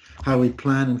research, how we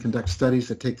plan and conduct studies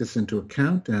that take this into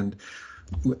account, and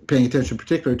paying attention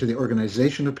particularly to the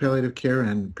organization of palliative care,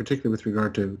 and particularly with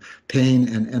regard to pain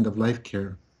and end-of-life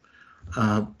care.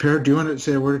 Per, do you want to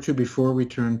say a word or two before we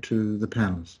turn to the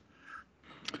panelists?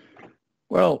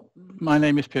 Well, my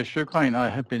name is Per Sjogren. I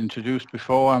have been introduced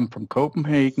before. I'm from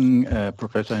Copenhagen,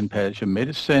 professor in palliative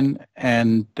medicine,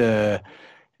 and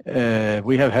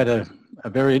we have had a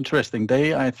very interesting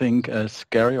day, I think, as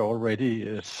Gary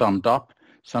already summed up,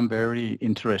 some very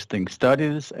interesting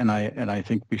studies, and I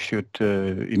think we should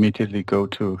immediately go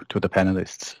to the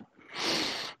panelists.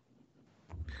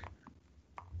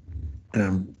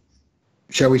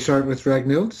 Shall we start with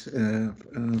Ragnhild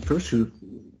first?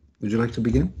 Would you like to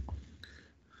begin?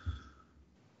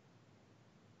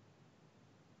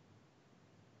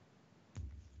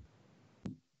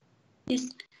 Yes.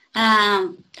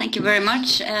 Thank you very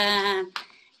much. I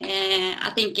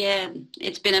think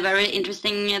it's been a very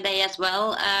interesting day as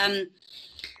well.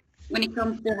 When it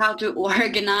comes to how to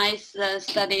organize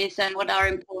studies and what are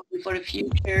important for the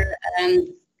future,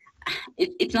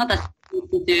 it's not as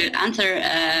easy to answer.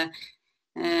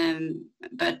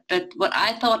 But what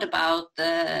I thought about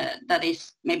that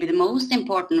is maybe the most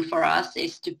important for us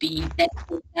is to be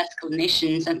as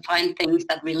clinicians and find things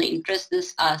that really interest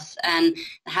us and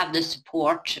have the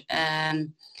support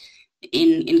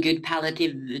in good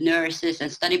palliative nurses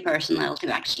and study personnel to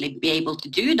actually be able to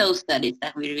do those studies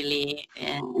that we really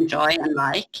enjoy and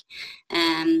like.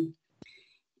 I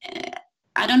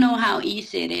don't know how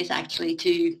easy it is actually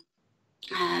to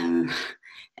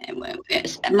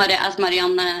as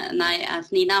Marianne and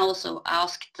as Nina also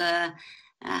asked,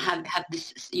 have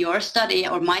your study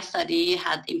or my study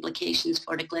had implications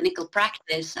for the clinical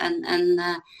practice, and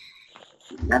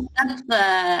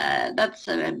that's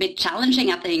a bit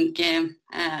challenging, I think.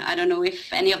 I don't know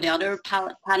if any of the other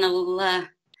panel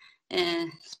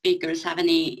speakers have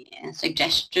any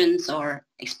suggestions or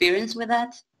experience with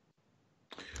that.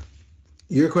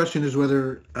 Your question is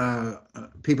whether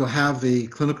people have the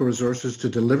clinical resources to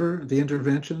deliver the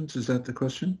interventions? Is that the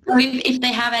question? So if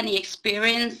they have any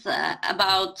experience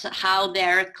about how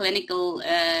their clinical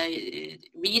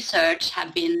research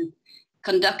have been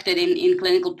conducted in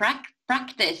clinical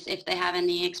practice, if they have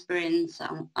any experience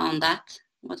on that,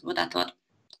 what I thought.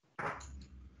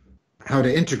 How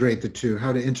to integrate the two,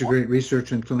 how to integrate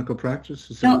research and clinical practice?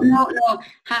 No.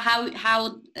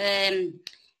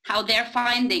 How their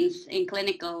findings in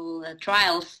clinical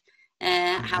trials,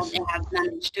 how they have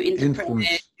managed to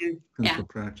influence clinical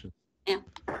practice. Yeah.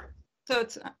 So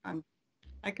it's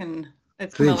I can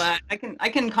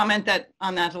comment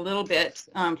on that a little bit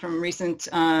from recent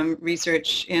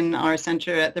research in our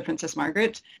center at the Princess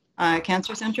Margaret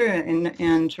Cancer Center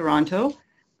in Toronto.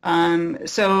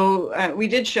 So we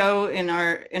did show in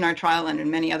our trial and in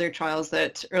many other trials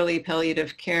that early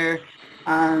palliative care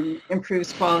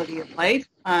improves quality of life.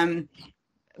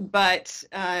 But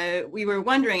we were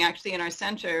wondering actually in our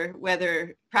center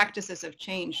whether practices have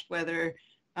changed, whether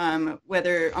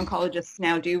oncologists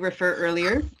now do refer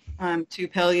earlier to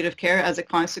palliative care as a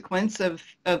consequence of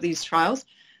these trials.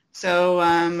 So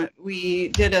we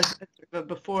did a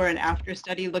before and after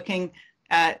study looking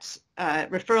at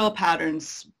referral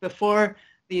patterns before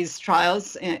these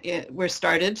trials were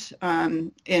started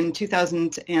in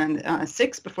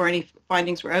 2006, before any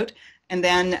findings were out, and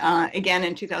then again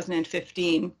in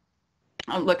 2015,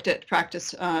 looked at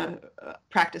practice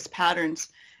patterns,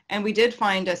 and we did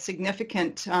find a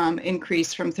significant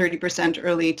increase from 30%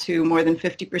 early to more than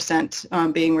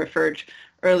 50% being referred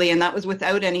early, and that was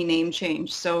without any name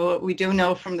change. So we do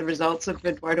know from the results of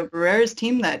Eduardo Barrera's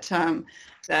team that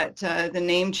the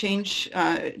name change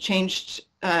changed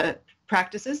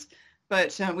practices,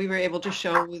 but we were able to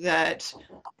show that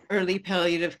early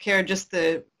palliative care, just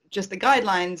the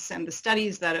guidelines and the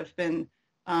studies that have been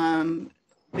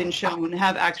shown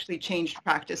have actually changed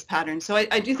practice patterns. So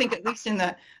I do think, at least in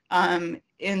the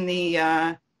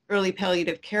early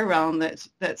palliative care realm,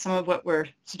 that some of what we're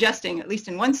suggesting, at least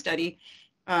in one study,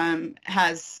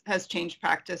 has changed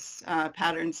practice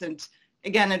patterns. And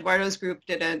again, Eduardo's group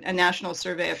did a national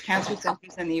survey of cancer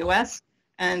centers in the U.S.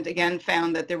 and again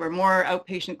found that there were more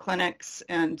outpatient clinics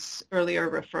and earlier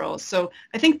referrals. So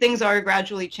I think things are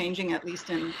gradually changing, at least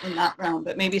in that realm.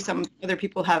 But maybe some other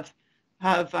people have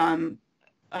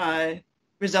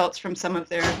results from some of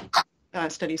their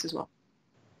studies as well.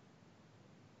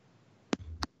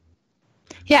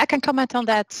 Yeah, I can comment on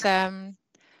that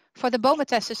for the bone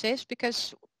metastasis,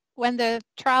 because when the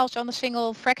trials on the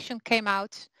single fraction came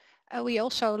out, we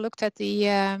also looked at the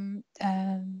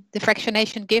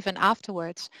fractionation given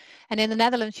afterwards. And in the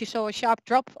Netherlands, you saw a sharp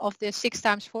drop of the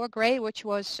 6x4 gray, which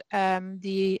was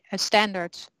the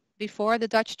standard before the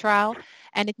Dutch trial,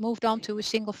 and it moved on to a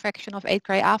single fraction of 8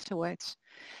 gray afterwards.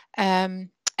 There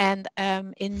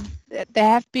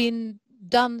have been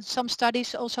done some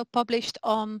studies also published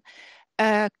on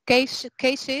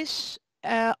cases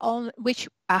on which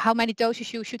how many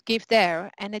doses you should give there,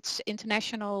 and it's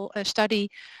international study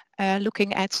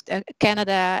looking at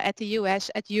Canada, at the US,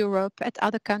 at Europe, at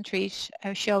other countries,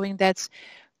 showing that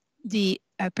the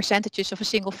percentages of a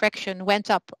single fraction went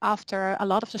up after a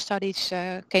lot of the studies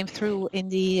came through in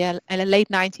the late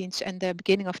 90s and the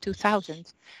beginning of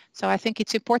 2000. So I think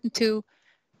it's important to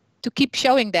keep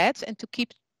showing that and to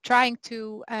keep trying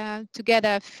to get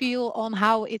a feel on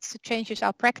how it changes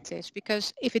our practice,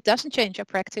 because if it doesn't change our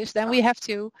practice, then we have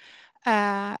to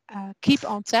keep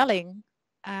on telling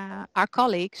our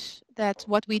colleagues that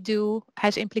what we do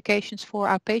has implications for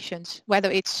our patients,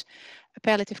 whether it's a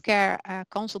palliative care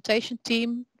consultation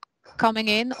team coming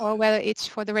in or whether it's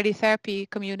for the radiotherapy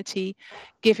community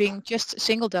giving just a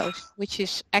single dose, which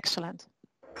is excellent.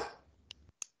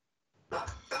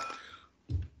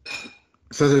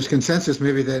 So there's consensus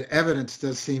maybe that evidence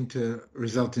does seem to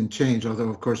result in change, although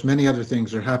of course many other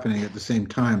things are happening at the same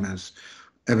time as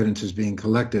evidence is being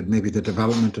collected. Maybe the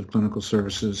development of clinical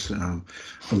services, a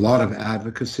lot of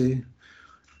advocacy.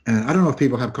 And I don't know if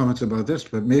people have comments about this,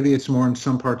 but maybe it's more in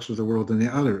some parts of the world than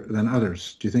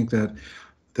others. Do you think that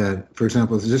for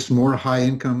example, is this more high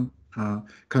income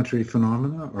country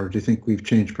phenomena, or do you think we've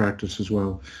changed practice as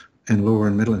well in lower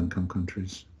and middle income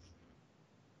countries?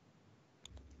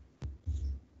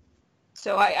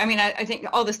 So I mean, I think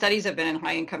all the studies have been in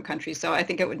high-income countries, so I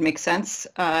think it would make sense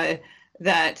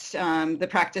that the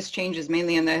practice changes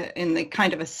mainly in the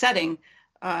kind of a setting,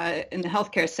 in the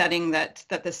healthcare setting that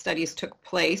the studies took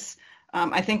place.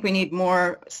 I think we need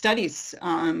more studies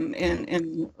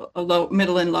in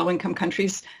middle and low-income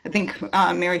countries. I think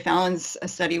Mary Fallon's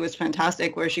study was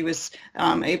fantastic, where she was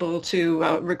able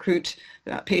to recruit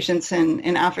patients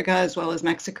in Africa as well as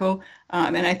Mexico,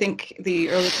 and I think the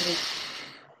early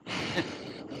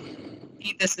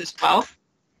need this as well.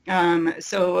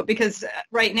 So because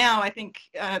right now I think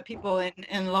people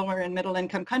in lower and middle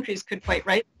income countries could quite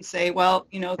rightly say, well,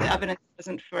 you know, the evidence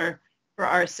isn't for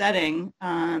our setting.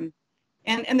 And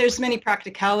there's many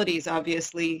practicalities,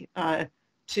 obviously,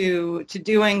 to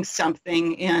doing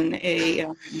something in a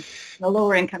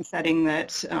lower income setting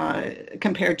that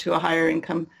compared to a higher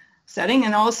income setting,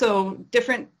 and also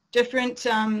different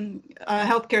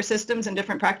healthcare systems and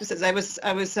different practices. I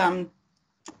was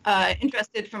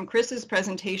interested from Chris's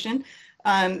presentation.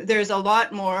 There's a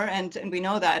lot more, and we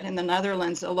know that in the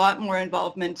Netherlands, a lot more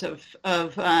involvement of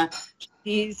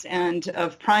GPs and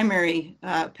of primary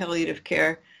palliative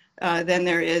care than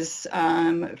there is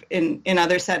in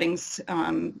other settings,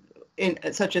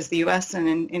 such as the US and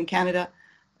in Canada,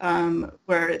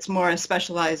 where it's more a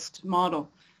specialized model,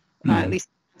 at least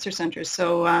cancer centers.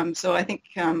 So I think,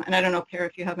 and I don't know, Per,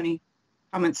 if you have any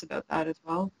comments about that as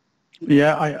well.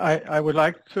 Yeah, I would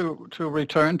like to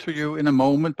return to you in a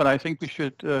moment, but I think we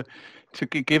should to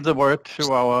give the word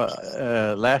to our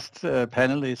last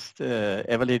panelist,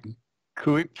 Evelyn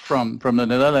Kuip from the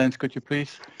Netherlands. Could you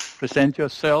please present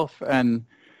yourself and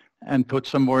put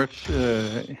some words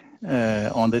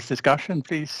on this discussion,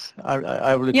 please?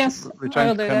 I will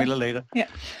return to Camilla later. Yeah.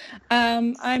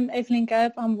 I'm Evelien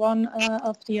Kuip. I'm one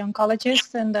of the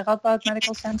oncologists in the Radboud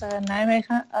Medical Center in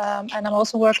Nijmegen, and I'm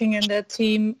also working in the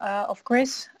team of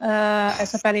Chris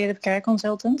as a palliative care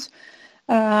consultant.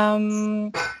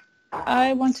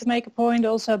 I want to make a point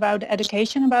also about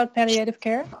education about palliative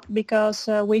care, because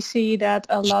we see that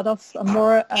a lot of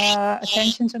more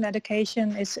attention to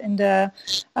education is in the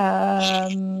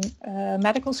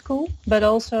medical school, but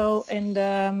also in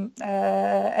the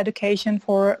education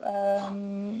for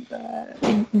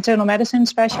internal medicine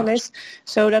specialists,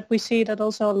 so that we see that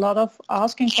also a lot of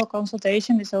asking for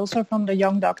consultation is also from the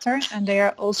young doctor, and they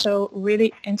are also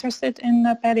really interested in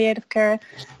palliative care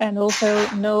and also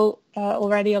know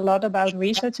already a lot about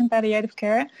research in palliative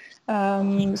care.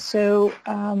 I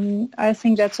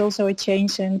think that's also a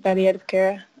change in palliative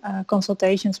care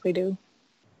consultations we do.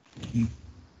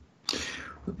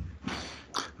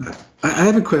 I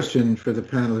have a question for the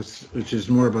panelists, which is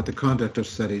more about the conduct of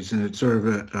studies, and it's sort of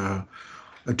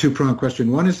a two-pronged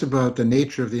question. One is about the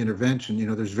nature of the intervention. You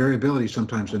know, there's variability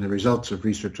sometimes in the results of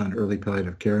research on early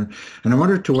palliative care. And I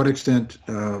wonder to what extent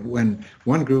when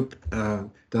one group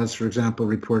does, for example,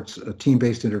 reports a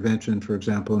team-based intervention, for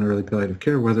example, in early palliative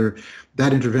care, whether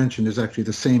that intervention is actually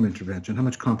the same intervention, how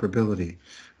much comparability,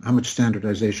 how much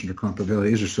standardization or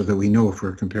comparability is there, so that we know if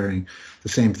we're comparing the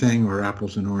same thing or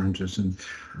apples and oranges. And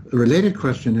the related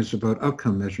question is about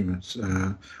outcome measurements.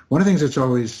 One of the things that's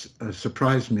always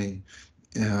surprised me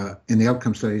in the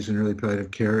outcome studies in early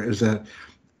palliative care is that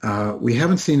we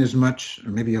haven't seen as much, or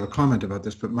maybe you have a comment about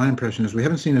this, but my impression is we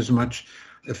haven't seen as much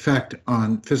effect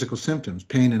on physical symptoms,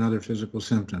 pain and other physical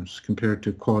symptoms, compared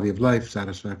to quality of life,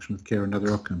 satisfaction with care, and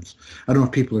other outcomes. I don't know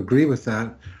if people agree with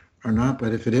that or not,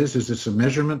 but if it is this a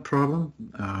measurement problem,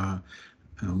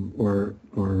 or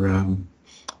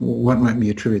what might we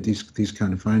attribute these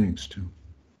kind of findings to?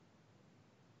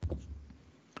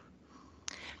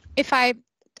 If I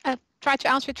try to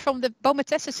answer it from the bone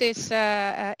metastasis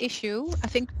issue, I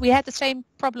think we had the same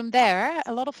problem there.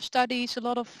 A lot of studies, a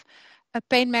lot of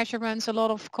pain measurements, a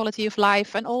lot of quality of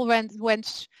life, and all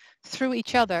went through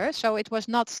each other, so it was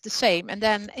not the same. And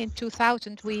then in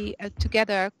 2000 we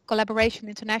together, Collaboration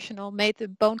International, made the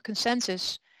bone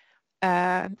consensus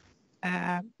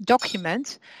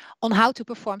document on how to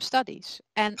perform studies.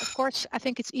 And of course, I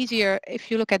think it's easier if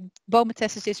you look at bone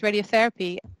metastasis,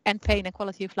 radiotherapy, and pain and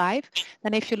quality of life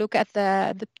than if you look at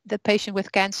the patient with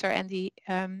cancer and the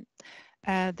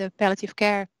palliative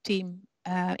care team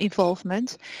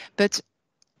involvement. But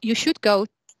you should go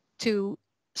to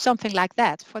something like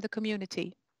that for the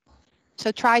community.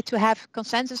 So try to have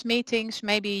consensus meetings,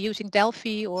 maybe using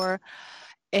Delphi or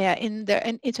in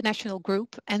an international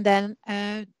group, and then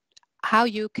how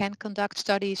you can conduct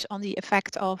studies on the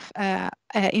effect of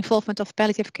involvement of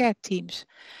palliative care teams.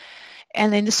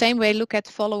 And in the same way, look at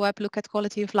follow-up, look at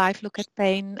quality of life, look at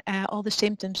pain, all the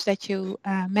symptoms that you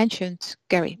mentioned,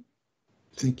 Gary.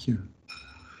 Thank you.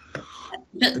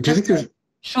 Just a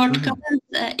short comment,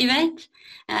 Yvette.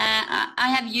 I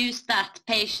have used that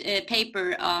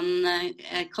paper on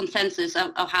consensus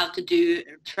of how to do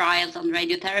trials on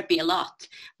radiotherapy a lot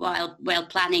while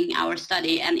planning our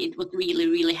study, and it was really,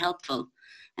 really helpful.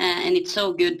 And it's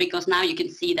so good because now you can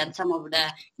see that some of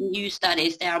the new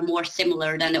studies, they are more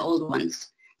similar than the old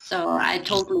ones. So I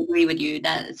totally agree with you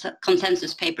that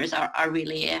consensus papers are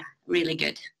really, really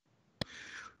good.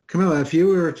 Camilla, if you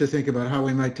were to think about how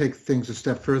we might take things a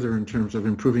step further in terms of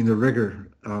improving the rigor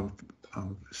of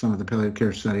some of the palliative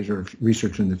care studies or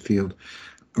research in the field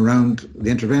around the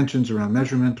interventions, around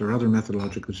measurement or other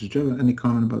methodological, do you have any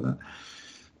comment about that?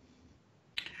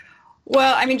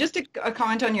 Well, I mean, just a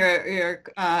comment on your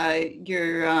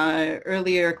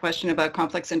earlier question about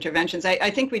complex interventions. I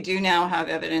think we do now have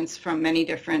evidence from many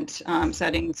different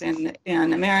settings in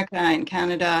America and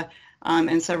Canada,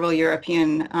 and several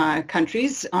European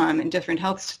countries in different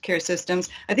healthcare systems.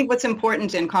 I think what's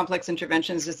important in complex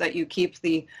interventions is that you keep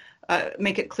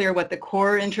make it clear what the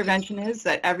core intervention is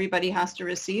that everybody has to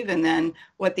receive, and then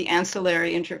what the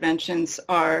ancillary interventions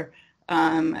are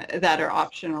that are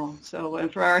optional. So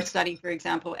for our study, for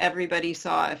example, everybody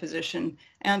saw a physician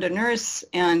and a nurse,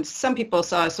 and some people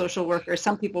saw a social worker,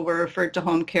 some people were referred to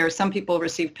home care, some people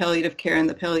received palliative care in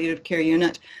the palliative care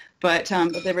unit. But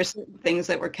there were certain things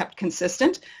that were kept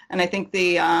consistent, and I think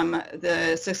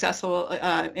the successful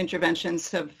interventions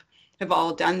have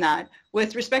all done that.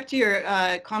 With respect to your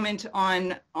comment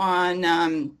on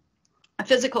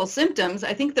physical symptoms,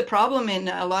 I think the problem in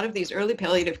a lot of these early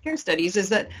palliative care studies is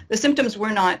that the symptoms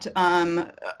were not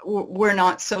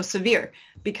so severe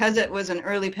because it was an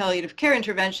early palliative care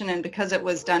intervention, and because it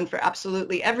was done for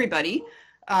absolutely everybody.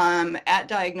 At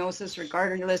diagnosis,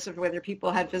 regardless of whether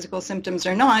people had physical symptoms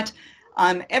or not,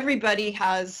 everybody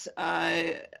has,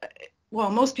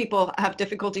 most people have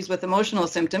difficulties with emotional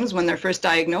symptoms when they're first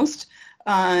diagnosed.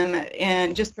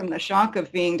 and just from the shock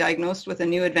of being diagnosed with a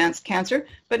new advanced cancer,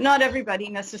 but not everybody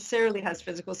necessarily has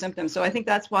physical symptoms. So I think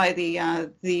that's why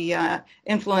the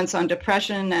influence on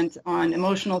depression and on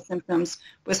emotional symptoms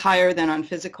was higher than on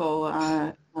physical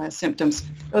symptoms.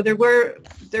 So there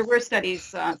were studies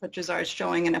such as ours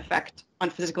showing an effect on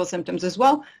physical symptoms as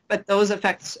well, but those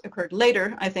effects occurred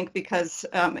later, I think, because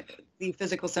the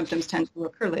physical symptoms tend to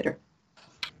occur later.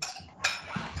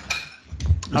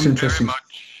 I'm very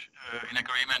much in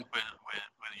agreement with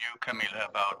you, Camilla,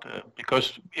 about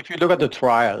because if you look at the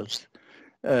trials,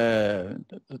 the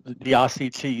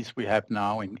RCTs we have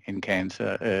now in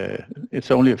cancer,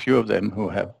 it's only a few of them who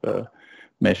have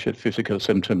measured physical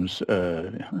symptoms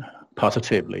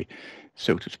positively,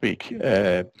 so to speak.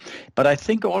 But I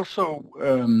think also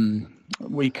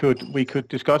we could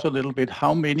discuss a little bit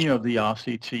how many of the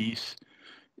RCTs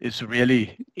is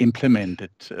really implemented.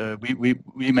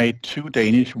 We made 2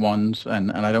 Danish ones,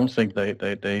 and I don't think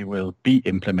they will be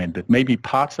implemented. Maybe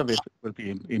parts of it will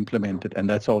be implemented, and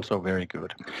that's also very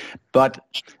good. But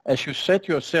as you said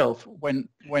yourself, when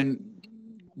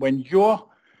your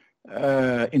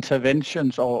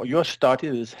interventions or your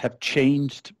studies have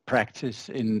changed practice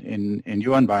in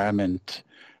your environment,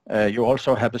 you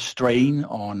also have a strain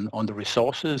on the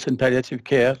resources in palliative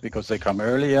care because they come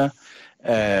earlier.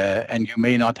 And you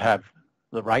may not have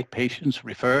the right patients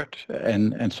referred,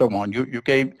 and so on. You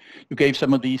gave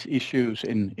some of these issues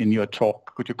in your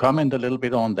talk. Could you comment a little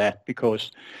bit on that? Because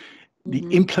the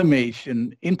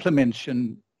implementation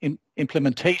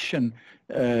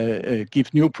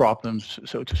gives new problems,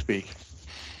 so to speak.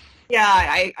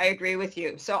 Yeah, I agree with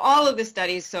you. So all of the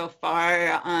studies so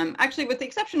far, actually with the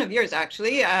exception of yours,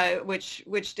 actually,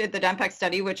 which did the DEMPAC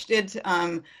study, which did,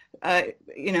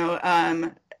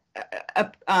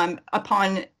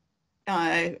 upon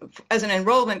as an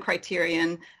enrollment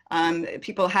criterion,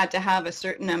 people had to have a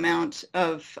certain amount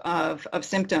of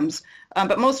symptoms,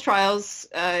 but most trials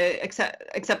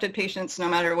accepted patients no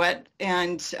matter what,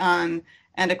 and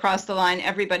across the line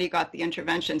everybody got the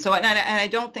intervention. So and I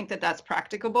don't think that that's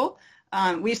practicable.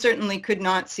 We certainly could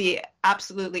not see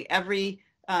absolutely every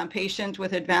patient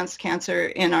with advanced cancer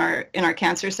in our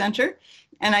cancer center,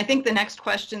 and I think the next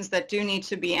questions that do need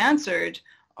to be answered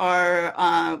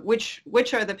are which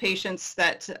are the patients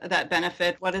that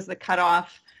benefit, what is the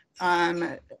cutoff,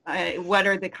 what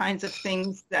are the kinds of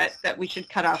things that we should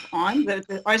cut off on.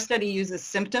 Our study uses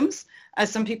symptoms, as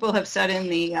some people have said in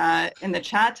the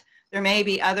chat. There may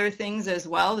be other things as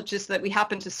well. It's just that we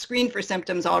happen to screen for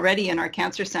symptoms already in our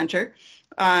cancer center.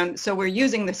 So we're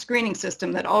using the screening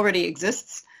system that already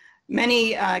exists.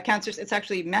 Many cancers, it's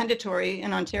actually mandatory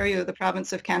in Ontario, the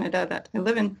province of Canada that I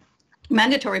live in,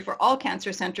 mandatory for all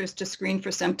cancer centers to screen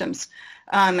for symptoms.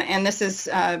 And this is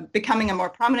becoming a more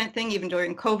prominent thing even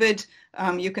during COVID.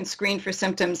 You can screen for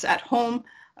symptoms at home,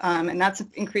 and that's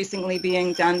increasingly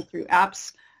being done through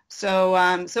apps.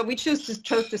 So we chose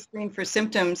to screen for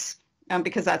symptoms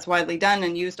because that's widely done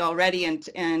and used already,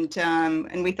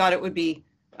 and we thought it would be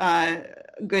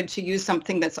good to use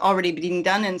something that's already being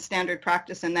done in standard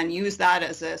practice and then use that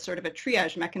as a sort of a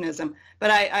triage mechanism.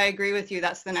 But I agree with you.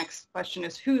 That's the next question,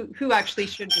 is who actually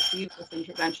should receive this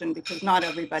intervention, because not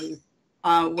everybody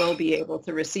will be able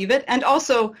to receive it. And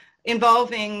also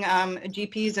involving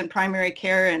GPs and primary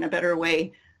care in a better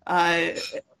way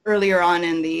earlier on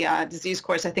in the disease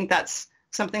course. I think that's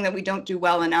something that we don't do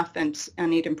well enough and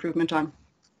need improvement on.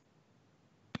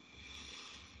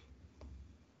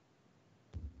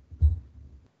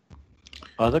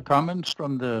 Other comments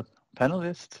from the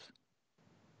panelists?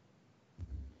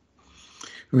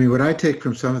 I mean, what I take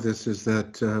from some of this is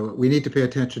that we need to pay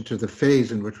attention to the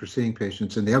phase in which we're seeing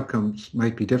patients, and the outcomes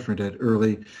might be different at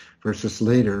early versus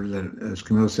later. That, as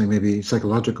Camilla was saying, maybe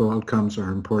psychological outcomes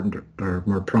are important or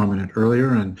more prominent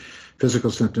earlier, and physical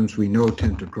symptoms we know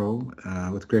tend to grow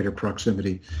with greater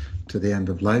proximity to the end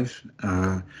of life.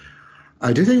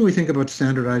 I do think we think about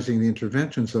standardizing the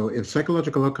intervention. So if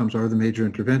psychological outcomes are the major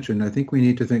intervention, I think we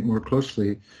need to think more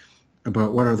closely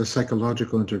about what are the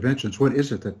psychological interventions. What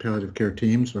is it that palliative care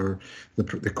teams or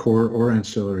the core or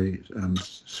ancillary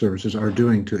services are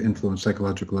doing to influence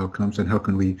psychological outcomes, and how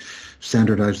can we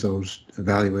standardize those,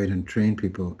 evaluate and train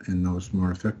people in those more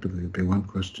effectively would be one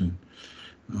question.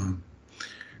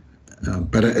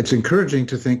 But it's encouraging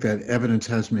to think that evidence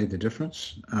has made the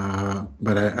difference.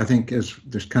 But I think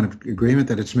there's kind of agreement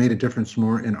that it's made a difference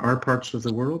more in our parts of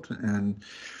the world, and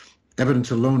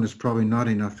evidence alone is probably not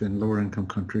enough in lower income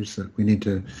countries, that we need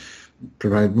to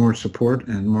provide more support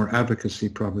and more advocacy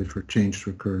probably for change to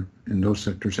occur in those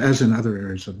sectors, as in other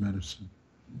areas of medicine.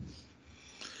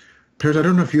 Piers, I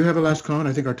don't know if you have a last comment.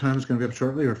 I think our time is going to be up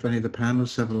shortly, or if any of the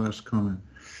panelists have a last comment.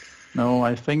 No,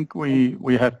 I think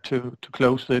we have to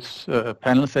close this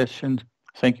panel session.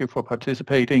 Thank you for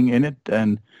participating in it,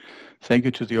 and thank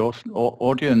you to the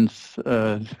audience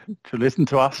to listen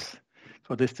to us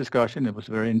for this discussion. It was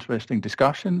a very interesting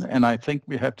discussion, and I think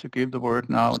we have to give the word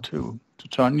now to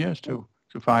Tonja to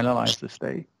finalize this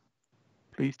day.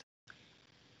 Please.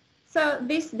 So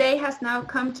this day has now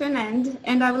come to an end,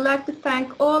 and I would like to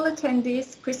thank all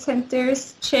attendees,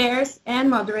 presenters, chairs, and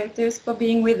moderators for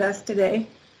being with us today.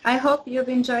 I hope you've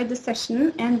enjoyed the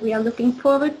session, and we are looking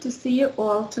forward to see you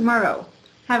all tomorrow.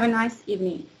 Have a nice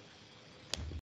evening.